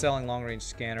thinking of selling long-range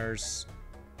scanners.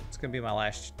 It's going to be my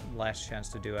last chance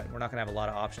to do it. We're not going to have a lot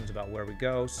of options about where we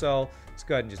go, so let's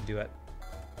go ahead and just do it.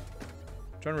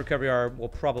 Drone recovery arm will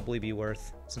probably be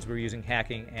worth, since we're using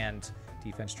hacking and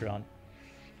defense drone.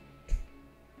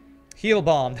 Heal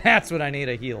bomb. That's what I need,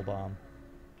 a heal bomb.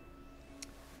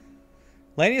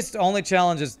 Lanius only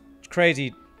challenge is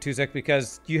crazy, Tuzek,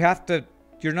 because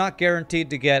you're not guaranteed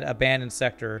to get abandoned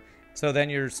sector, so then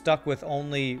you're stuck with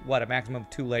only, what, a maximum of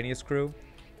 2 Lanius crew?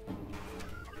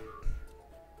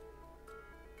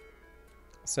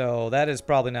 So that is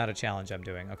probably not a challenge I'm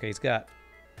doing. Okay, he's got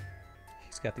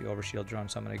the overshield drone,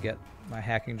 so I'm going to get my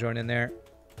hacking drone in there.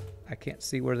 I can't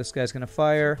see where this guy's going to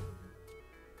fire.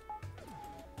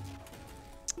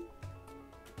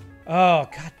 Oh,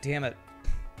 god damn it.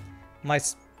 My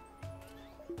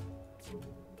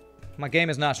game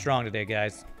is not strong today,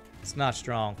 guys. It's not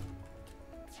strong.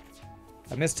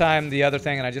 I mistimed the other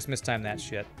thing, and I just mistimed that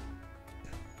shit.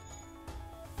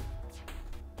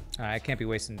 I can't be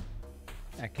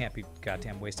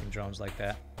goddamn wasting drones like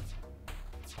that.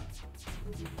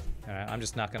 Alright, I'm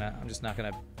just not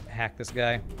gonna hack this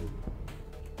guy.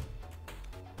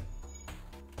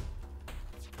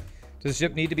 Does the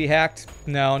ship need to be hacked?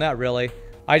 No, not really.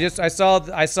 I saw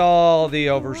the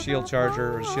overshield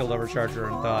charger, or shield overcharger,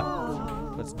 and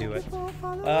thought, let's do it.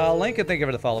 Lincoln, thank you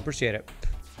for the follow. Appreciate it.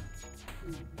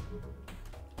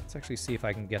 Let's actually see if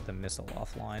I can get the missile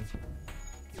offline.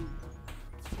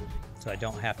 So I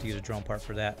don't have to use a drone part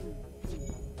for that.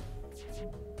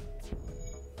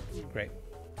 Great.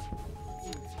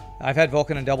 I've had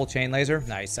Vulcan and double chain laser.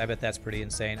 Nice. I bet that's pretty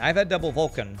insane. I've had double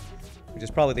Vulcan, which is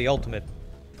probably the ultimate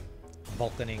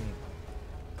Vulcaning.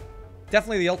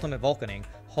 Definitely the ultimate Vulcaning.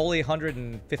 Holy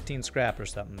 115 scrap or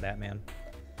something, Batman.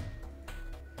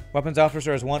 Weapons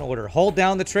officer has one order. Hold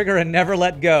down the trigger and never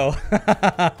let go.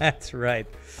 That's right.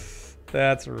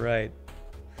 That's right.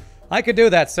 I could do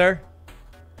that, sir.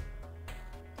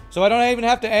 So I don't even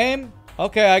have to aim?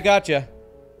 Okay, I got you.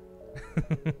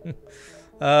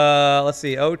 Let's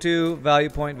see. O2, value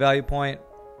point.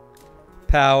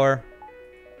 Power.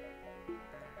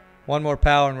 One more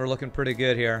power and we're looking pretty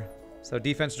good here. So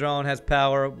defense drone has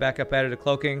power, backup added to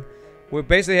cloaking. We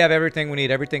basically have everything we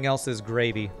need. Everything else is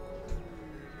gravy.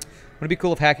 Wouldn't it be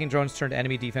cool if hacking drones turned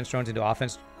enemy defense drones into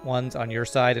offense ones on your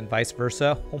side and vice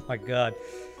versa? Oh my god.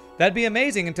 That'd be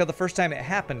amazing until the first time it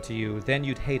happened to you. Then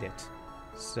you'd hate it.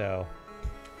 So.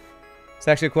 It's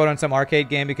actually a quote on some arcade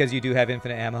game because you do have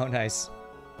infinite ammo. Nice.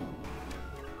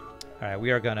 Alright,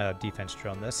 we are going to defense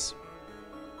drone this.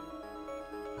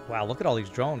 Wow, look at all these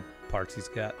drone parts he's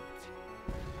got.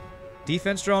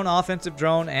 Defense drone, offensive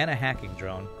drone, and a hacking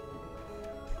drone.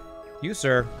 You,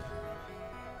 sir.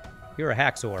 You're a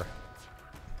hacksaw.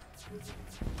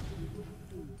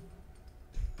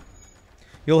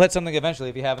 You'll hit something eventually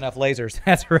if you have enough lasers.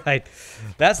 That's right.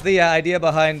 That's the idea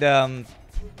behind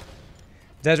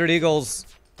Desert Eagle's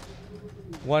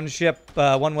one ship,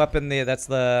 one weapon. That's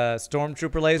the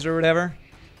Stormtrooper laser or whatever.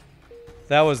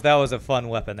 That was a fun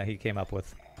weapon that he came up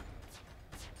with.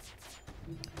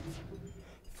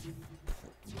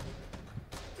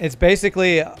 It's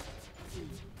basically a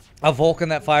Vulcan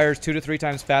that fires 2 to 3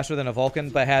 times faster than a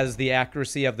Vulcan, but has the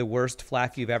accuracy of the worst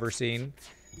flak you've ever seen.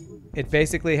 It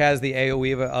basically has the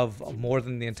AoE of more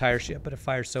than the entire ship, but it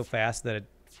fires so fast that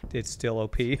it's still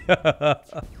OP.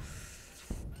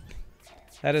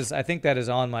 That is, I think that is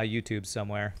on my YouTube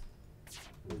somewhere.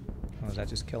 Oh, does that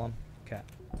just kill him? Okay.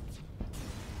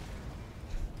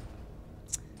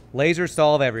 Lasers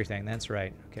solve everything. That's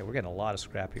right. Okay, we're getting a lot of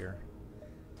scrap here.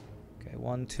 Okay,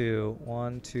 1,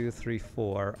 2, 3,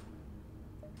 4.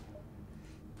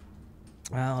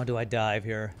 Oh, do I dive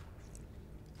here?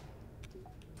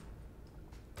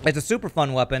 It's a super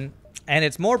fun weapon, and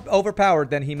it's more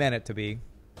overpowered than he meant it to be,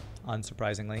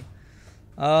 unsurprisingly.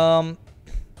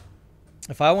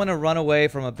 If I want to run away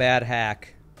from a bad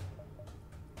hack,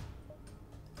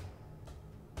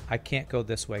 I can't go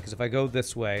this way, because if I go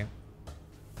this way,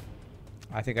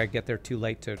 I think I get there too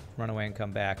late to run away and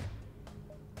come back.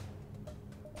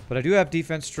 But I do have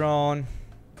defense drone.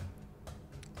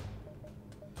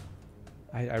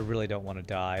 I really don't want to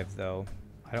dive, though.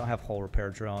 I don't have hull repair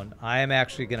drone. I am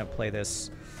actually going to play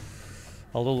this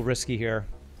a little risky here.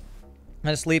 I'm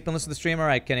going to sleep and listen to the stream. All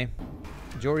right, Kenny.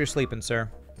 Enjoy your sleeping, sir.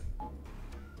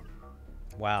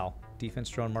 Wow. Defense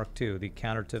drone Mark II, the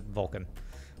counter to Vulcan.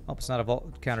 Oh, it's not a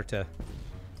counter to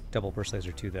double burst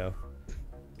laser 2, though.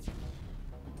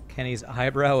 Kenny's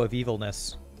eyebrow of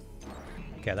evilness.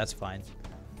 Okay, that's fine.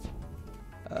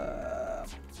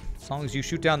 As long as you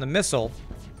shoot down the missile.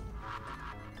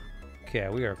 Okay,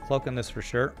 we are cloaking this for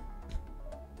sure.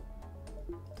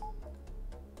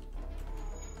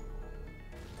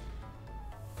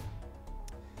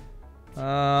 Do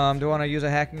I want to use a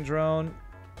hacking drone?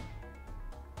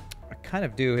 I kind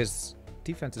of do. His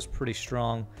defense is pretty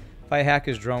strong. If I hack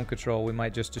his drone control, we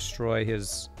might just destroy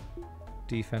his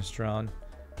defense drone.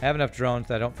 I have enough drones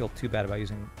that I don't feel too bad about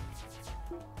using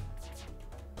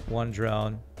one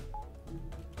drone.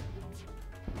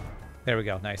 There we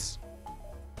go. Nice.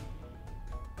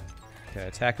 Okay,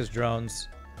 attack his drones.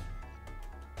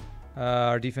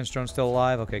 Our defense drone's still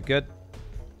alive. Okay, good.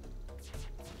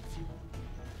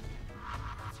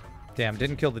 Damn,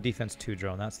 didn't kill the defense 2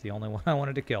 drone. That's the only one I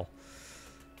wanted to kill.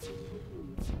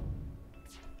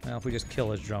 Now, if we just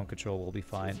kill his drone control, we'll be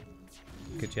fine.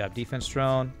 Good job, defense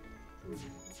drone.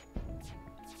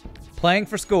 Playing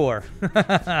for score.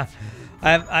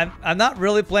 I'm not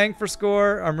really playing for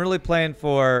score. I'm really playing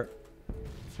for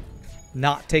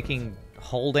not taking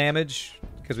hull damage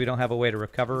because we don't have a way to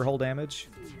recover hull damage.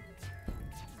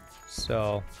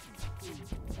 So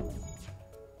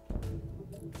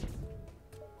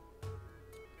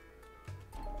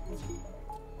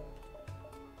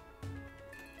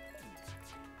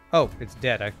oh, it's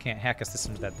dead. I can't hack a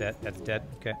system that's dead.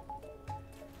 Okay.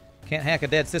 Can't hack a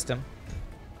dead system.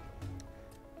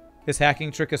 This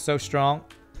hacking trick is so strong.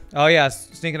 Oh yeah,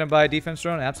 sneaking up by a defense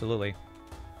drone? Absolutely.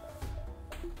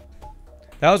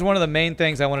 That was one of the main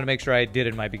things I wanted to make sure I did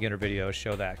in my beginner video,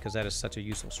 show that, because that is such a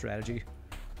useful strategy.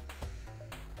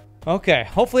 Okay,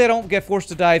 hopefully I don't get forced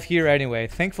to dive here anyway.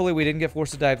 Thankfully, we didn't get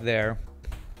forced to dive there.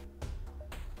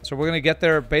 So we're going to get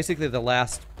there basically the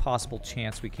last possible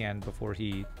chance we can before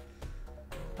he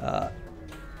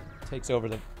takes over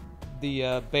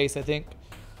the base, I think.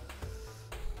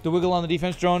 The wiggle on the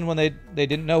defense drone when they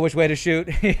didn't know which way to shoot.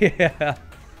 Yeah.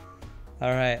 All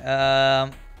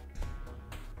right.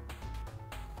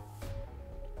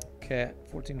 Okay,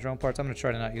 14 drone parts. I'm going to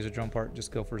try to not use a drone part.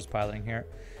 Just go for his piloting here.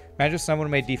 Imagine if someone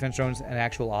made defense drones an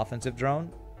actual offensive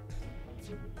drone.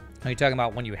 Are you talking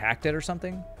about when you hacked it or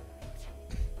something?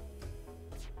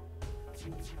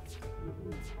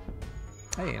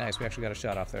 Hey, nice. We actually got a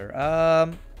shot off there.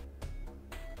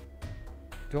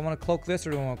 Do I want to cloak this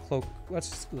or do I want to cloak...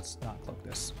 Let's not cloak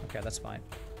this. Okay, that's fine.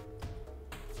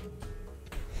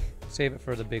 Save it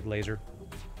for the big laser.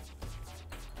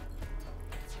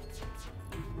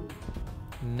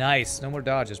 Nice. No more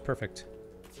dodges. Perfect.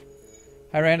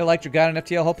 Hi, Randall. Liked your guide on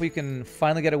FTL. Hope we can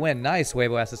finally get a win. Nice,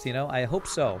 Huevo Assassino. I hope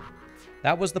so.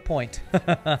 That was the point.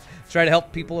 Try to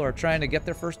help people who are trying to get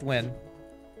their first win.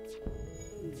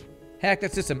 Hack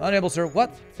that system. Unable, sir.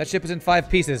 What? That ship is in 5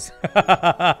 pieces.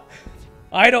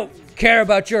 I don't care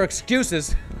about your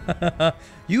excuses.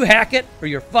 You hack it or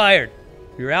you're fired.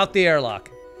 You're out the airlock.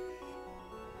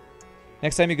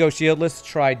 Next time you go shieldless,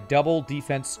 try double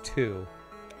defense 2.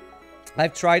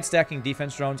 I've tried stacking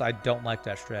defense drones. I don't like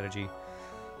that strategy.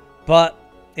 But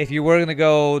if you were going to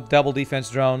go double defense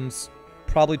drones,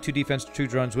 probably 2 defense 2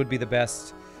 drones would be the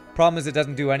best. Problem is it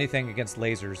doesn't do anything against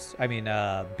lasers. I mean,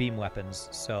 beam weapons.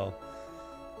 So,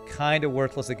 kind of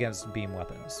worthless against beam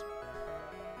weapons.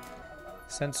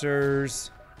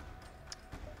 Sensors.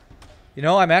 You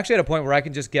know, I'm actually at a point where I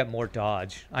can just get more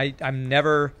dodge. I'm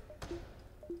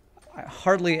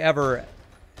hardly ever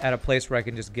at a place where I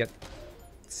can just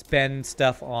spend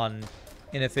stuff on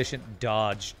inefficient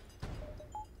dodge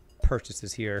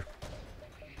purchases here.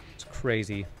 It's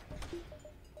crazy.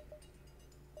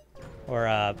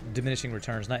 Or diminishing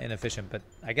returns, not inefficient, but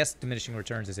I guess diminishing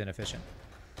returns is inefficient.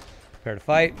 Prepare to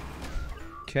fight.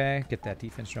 Okay, get that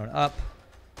defense drone up.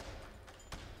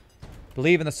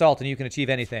 Believe in the salt and you can achieve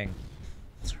anything.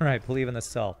 That's right, believe in the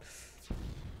salt.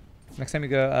 Next time you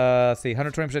go, let's see,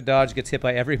 120% dodge, gets hit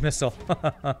by every missile.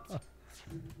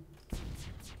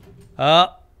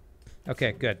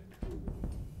 Okay, good.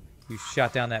 You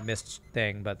shot down that missed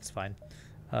thing, but it's fine.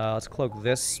 Let's cloak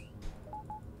this.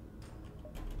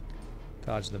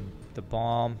 Dodge the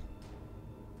bomb.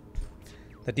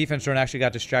 The defense drone actually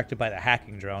got distracted by the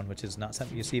hacking drone, which is not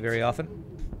something you see very often.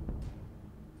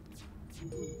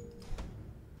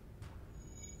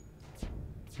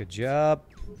 Good job.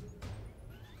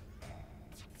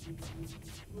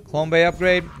 Clone Bay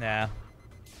upgrade? Nah.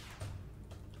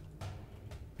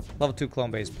 Level 2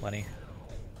 Clone Bay is plenty.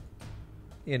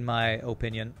 In my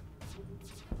opinion.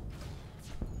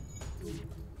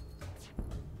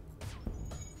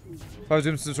 If I was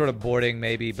doing some sort of boarding,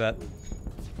 maybe, but...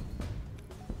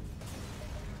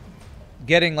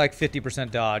 Getting like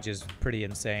 50% dodge is pretty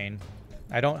insane.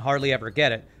 I don't hardly ever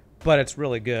get it, but it's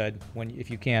really good if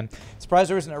you can. Surprised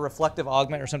there isn't a reflective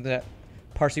augment or something that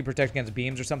partially protects against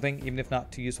beams or something, even if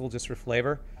not too useful, just for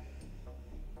flavor.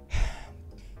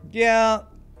 Yeah,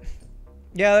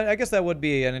 I guess that would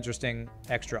be an interesting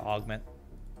extra augment.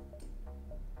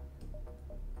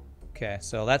 Okay,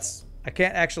 so that's... I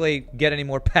can't actually get any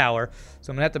more power,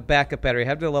 so I'm going to have to backup battery. I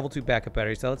have to do a level 2 backup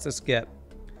battery, so let's just get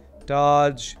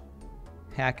dodge,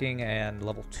 hacking, and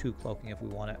level 2 cloaking if we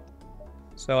want it.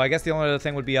 So I guess the only other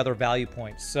thing would be other value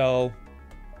points. So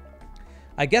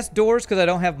I guess doors, because I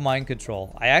don't have mind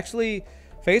control. I actually...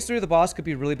 Phase 3 of the boss could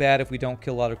be really bad if we don't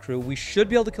kill a lot of crew. We should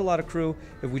be able to kill a lot of crew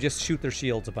if we just shoot their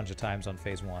shields a bunch of times on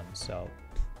Phase 1, so...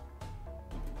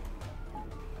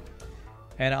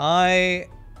 And I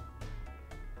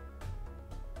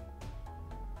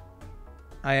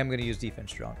am going to use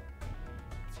defense drone.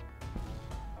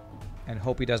 And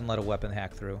hope he doesn't let a weapon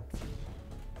hack through.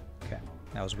 Okay,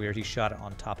 that was weird. He shot it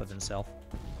on top of himself.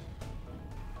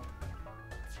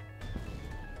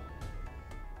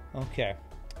 Okay,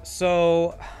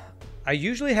 so I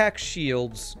usually hack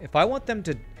shields. If I want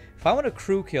a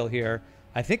crew kill here,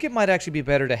 I think it might actually be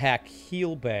better to hack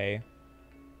heal bay.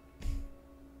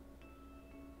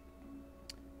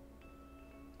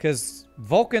 Because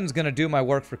Vulcan's going to do my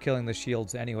work for killing the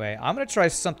shields anyway. I'm going to try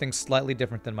something slightly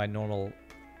different than my normal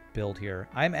build here.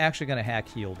 I'm actually going to hack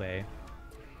heal bay.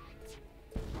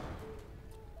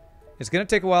 It's going to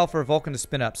take a while for Vulcan to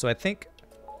spin up, so I think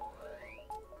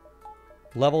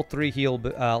level 3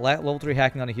 level 3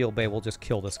 hacking on a heal bay will just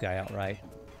kill this guy outright.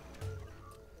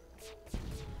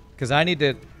 Because I need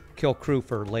to kill crew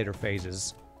for later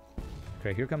phases.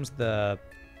 Okay, here comes the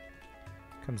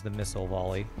Comes the missile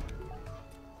volley.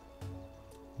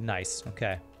 Nice.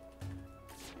 Okay.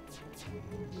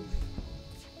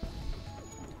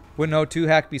 Wouldn't O2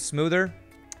 hack be smoother?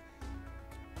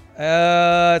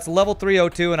 It's level 3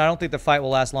 O2, and I don't think the fight will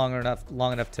last long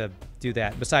enough to do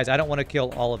that. Besides, I don't want to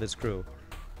kill all of his crew.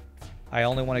 I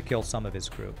only want to kill some of his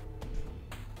crew.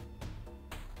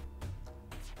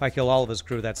 If I kill all of his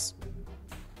crew, that's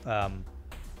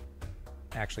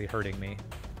actually hurting me.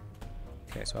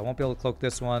 Okay, so I won't be able to cloak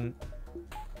this one.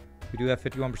 We do have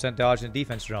 51% dodge and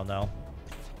defense drone, though.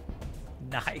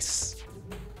 Nice.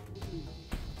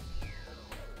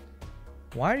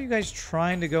 Why are you guys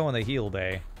trying to go in the heal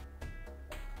bay?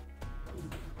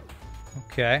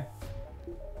 Okay.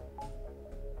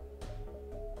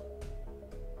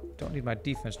 Don't need my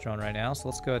defense drone right now, so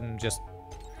let's go ahead and just...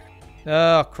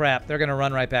 Oh, crap. They're going to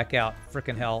run right back out.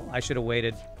 Frickin' hell. I should have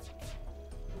waited.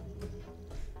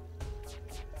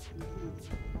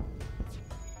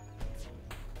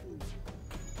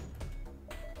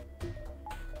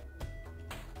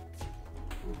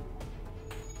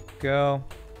 Go.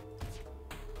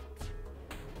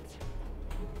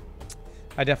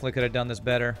 I definitely could have done this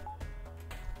better.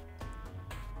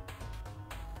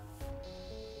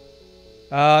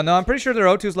 No, I'm pretty sure their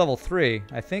O2 is level 3.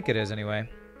 I think it is anyway.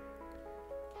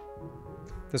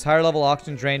 Does higher level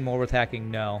oxygen drain more with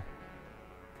hacking? No.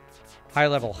 Higher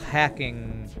level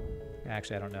hacking...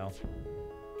 Actually, I don't know.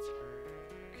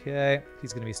 Okay.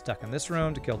 He's going to be stuck in this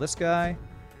room to kill this guy.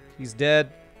 He's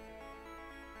dead.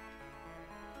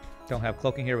 Don't have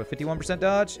cloaking here with 51%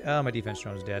 dodge. Oh, my defense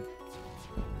drone is dead.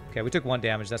 Okay, we took 1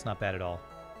 damage. That's not bad at all.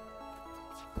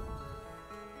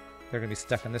 They're going to be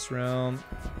stuck in this room.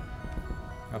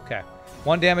 Okay.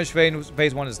 1 damage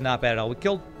phase 1 is not bad at all. We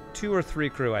killed 2 or 3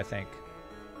 crew, I think.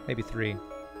 Maybe 3.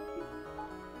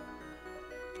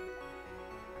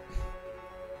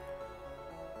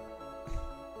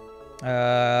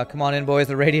 Come on in, boys.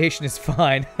 The radiation is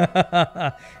fine.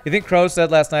 You think Crow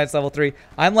said last night it's level 3?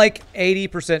 I'm like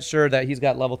 80% sure that he's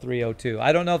got level 3 O2.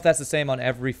 I don't know if that's the same on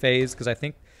every phase, because I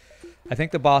think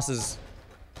the boss's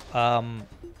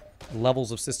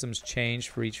levels of systems change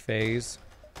for each phase.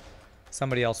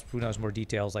 Somebody else who knows more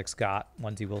details, like Scott,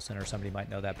 Onesie Wilson, or somebody might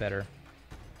know that better.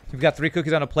 We've got 3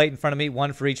 cookies on a plate in front of me,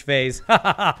 1 for each phase.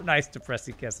 Nice,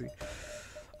 Depressy Kessie.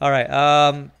 All right.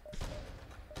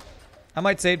 I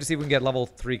might save to see if we can get level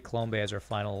 3 Clone Bay as our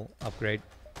final upgrade.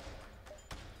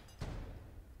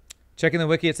 Checking the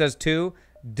wiki, it says 2.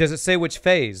 Does it say which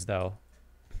phase, though?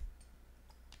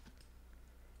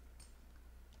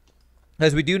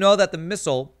 As we do know that the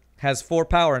missile has 4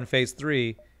 power in phase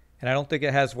 3, and I don't think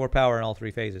it has 4 power in all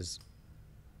 3 phases.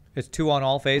 It's 2 on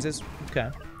all phases? Okay.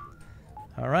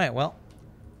 All right, well,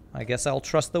 I guess I'll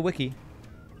trust the wiki.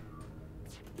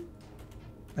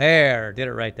 There, did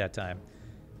it right that time.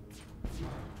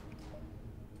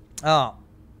 Oh,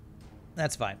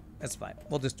 that's fine. That's fine.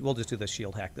 We'll just do the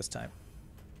shield hack this time.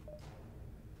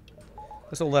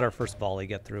 This will let our first volley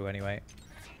get through anyway.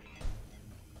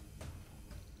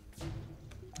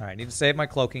 All right, need to save my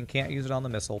cloaking. Can't use it on the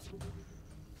missile.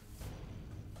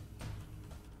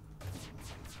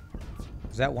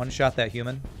 Does that one-shot that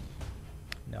human?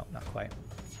 No, not quite.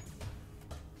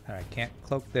 All right, can't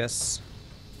cloak this.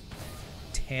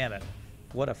 Damn it.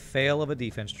 What a fail of a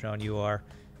defense drone you are.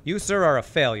 You, sir, are a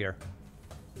failure.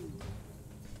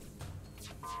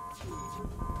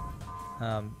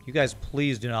 You guys,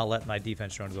 please do not let my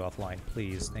defense drone go offline.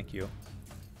 Please. Thank you.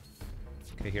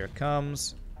 Okay, here it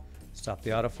comes. Stop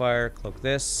the auto-fire. Cloak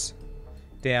this.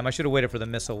 Damn, I should have waited for the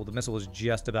missile. The missile was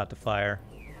just about to fire.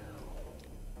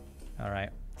 Alright,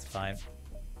 it's fine.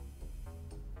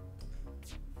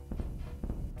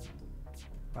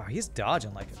 Wow, he's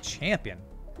dodging like a champion.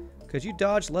 Could you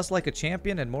dodge less like a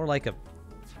champion and more like a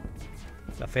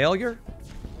failure?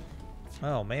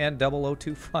 Oh man, double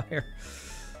O2 fire.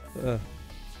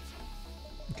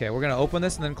 Okay, we're going to open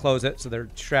this and then close it so they're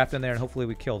trapped in there and hopefully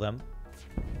we kill them.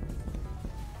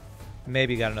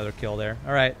 Maybe got another kill there.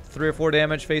 Alright, 3 or 4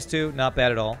 damage, phase 2. Not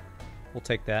bad at all. We'll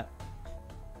take that.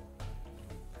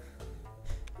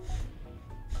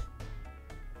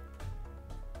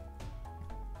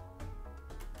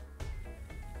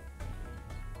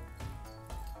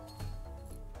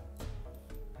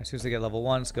 As soon as they get level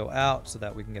 1, let's go out so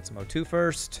that we can get some O2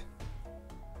 first.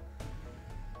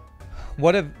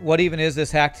 What even is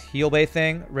this hacked heal bay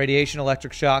thing? Radiation,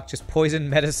 electric shock, just poison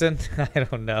medicine? I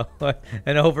don't know.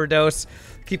 An overdose.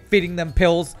 Keep feeding them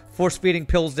pills. Force feeding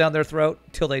pills down their throat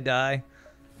till they die.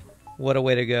 What a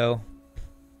way to go.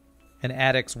 An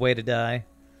addict's way to die.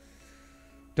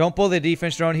 Don't bully the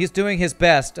defense drone. He's doing his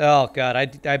best. Oh, God.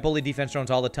 I bully defense drones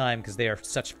all the time because they are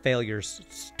such failures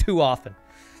too often.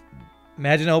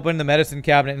 Imagine opening the medicine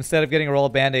cabinet. Instead of getting a roll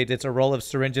of Band-Aids, it's a roll of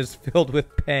syringes filled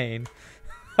with pain.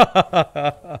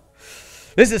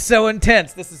 This is so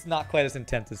intense. This is not quite as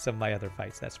intense as some of my other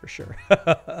fights, that's for sure.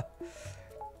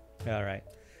 All right.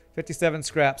 57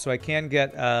 scrap, so I can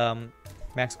get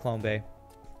Max Clone Bay.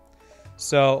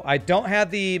 So I don't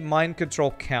have the mind control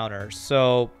counter.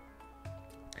 So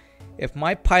if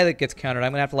my pilot gets countered,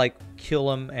 I'm going to have to, like,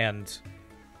 kill him and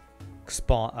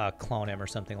spawn, clone him or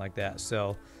something like that.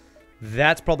 So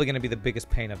that's probably going to be the biggest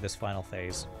pain of this final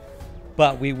phase.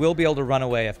 But we will be able to run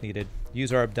away if needed.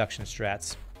 Use our abduction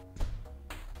strats.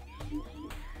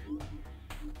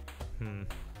 Am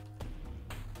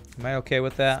I okay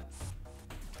with that?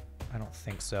 I don't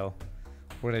think so.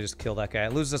 We're going to just kill that guy.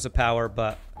 It loses us a power,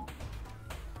 but...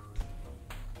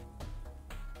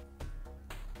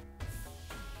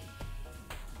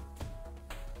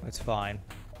 it's fine.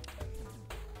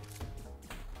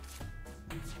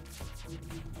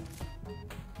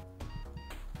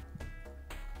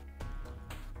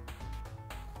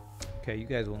 Okay, you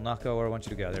guys will not go where I want you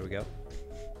to go. There we go.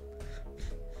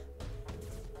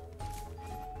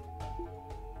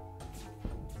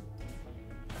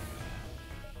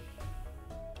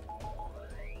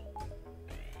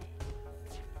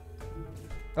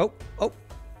 Oh, oh.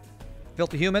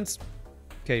 Filthy humans.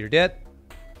 Okay, you're dead.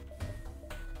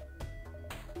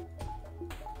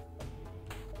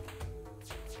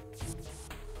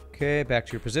 Okay, back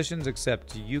to your positions,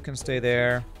 except you can stay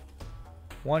there.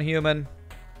 One human.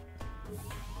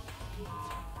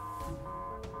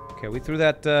 Okay, we threw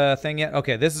that thing yet?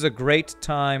 Okay, this is a great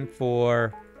time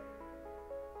for...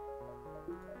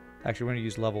 actually, we're going to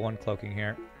use level 1 cloaking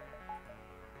here.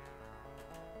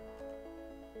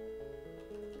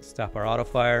 Stop our auto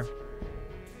fire.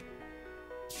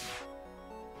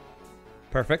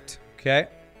 Perfect. Okay.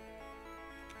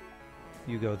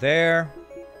 You go there.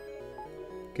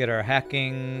 Get our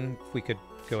hacking. If we could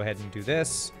go ahead and do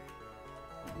this.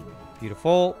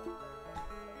 Beautiful.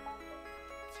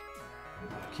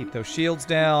 Keep those shields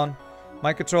down.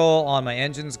 Mind control on my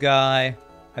engines guy.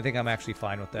 I think I'm actually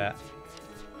fine with that.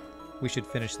 We should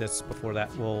finish this before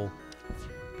that will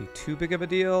be too big of a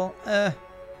deal.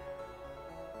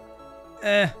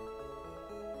 Let's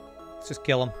just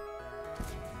kill him.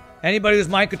 Anybody who's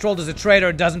mind controlled is a traitor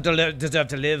and doesn't deserve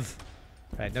to live.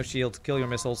 Alright, no shields. Kill your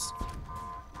missiles.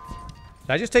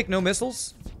 Did I just take no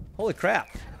missiles? Holy crap.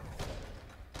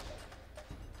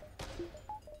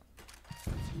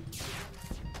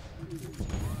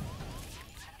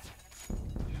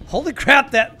 Holy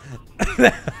crap, that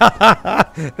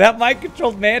that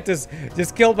mind-controlled mantis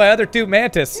just killed my other 2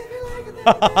 mantis.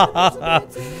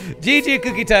 GG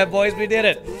Cookie Time, boys, we did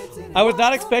it. I was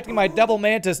not expecting my double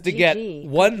mantis to get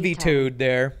 1v2'd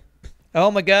there. Oh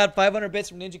my god, 500 bits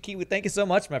from Ninja Kiwi. Thank you so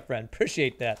much, my friend.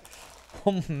 Appreciate that.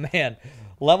 Oh man.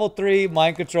 Level 3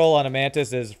 mind control on a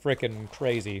mantis is freaking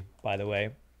crazy, by the way.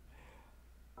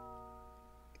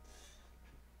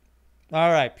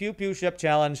 Alright, Pew Pew Ship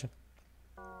Challenge.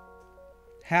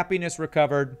 Happiness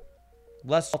recovered.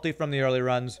 Less salty from the early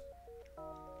runs.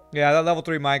 Yeah, that level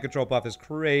 3 mind control buff is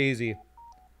crazy.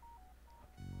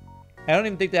 I don't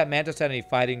even think that Mantis had any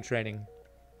fighting training.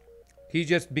 He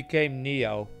just became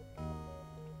Neo.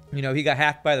 You know, he got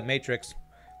hacked by the Matrix.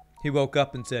 He woke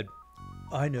up and said,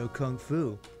 I know Kung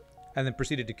Fu. And then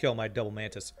proceeded to kill my double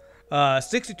Mantis.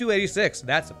 6286.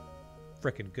 That's a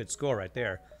freaking good score right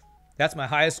there. That's my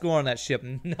highest score on that ship.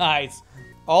 Nice.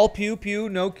 All pew pew,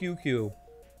 no QQ.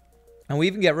 And we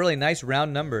even get really nice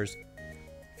round numbers.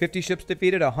 50 ships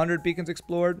defeated, 100 beacons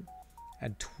explored,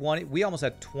 and 20. We almost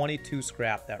had 22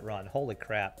 scrap that run. Holy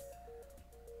crap.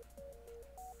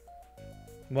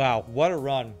 Wow, what a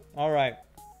run. All right.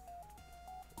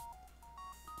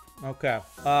 Okay.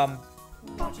 So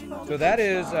that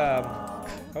is,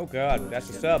 oh god, that's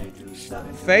a sub.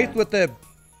 Faith with the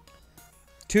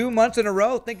 2 months in a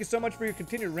row. Thank you so much for your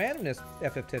continued randomness,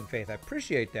 FF10 Faith. I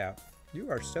appreciate that. You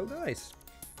are so nice.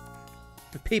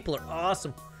 The people are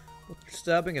awesome.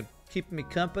 Subbing and keeping me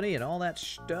company and all that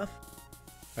stuff.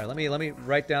 All right, let me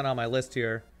write down on my list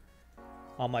here,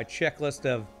 on my checklist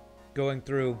of going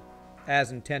through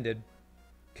as intended.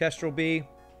 Kestrel B,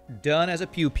 done as a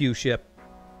pew pew ship.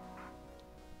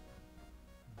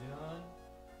 Done.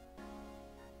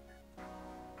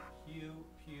 Pew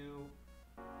pew.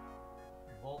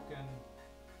 Vulcan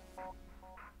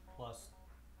plus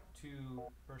 2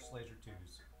 burst laser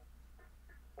 2s.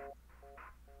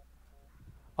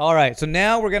 Alright, so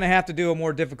now we're going to have to do a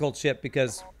more difficult ship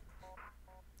because,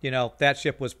 you know, that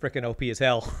ship was frickin' OP as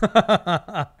hell.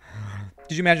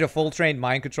 Did you imagine a full-trained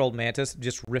mind-controlled Mantis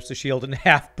just rips a shield in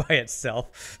half by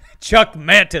itself? Chuck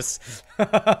Mantis!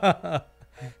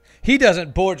 He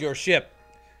doesn't board your ship.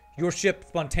 Your ship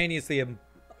spontaneously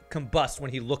combusts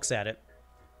when he looks at it.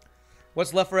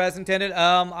 What's left for as intended?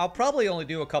 I'll probably only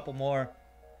do a couple more.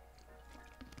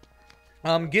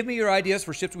 Give me your ideas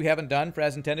for ships we haven't done for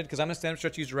as intended, because I'm going to stand up,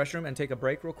 stretch, use the restroom, and take a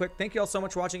break real quick. Thank you all so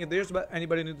much for watching. If there's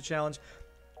anybody new to the challenge,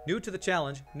 new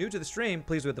to the stream,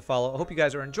 please do hit the follow. I hope you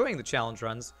guys are enjoying the challenge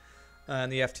runs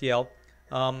and the FTL.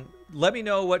 Let me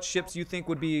know what ships you think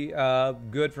would be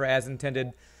good for as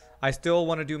intended. I still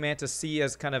want to do Mantis C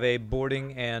as kind of a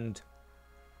boarding and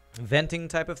venting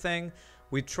type of thing.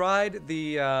 We tried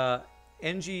the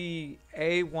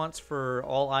NGA once for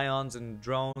all ions and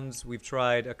drones. We've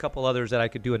tried a couple others that I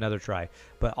could do another try.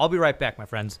 But I'll be right back, my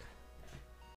friends.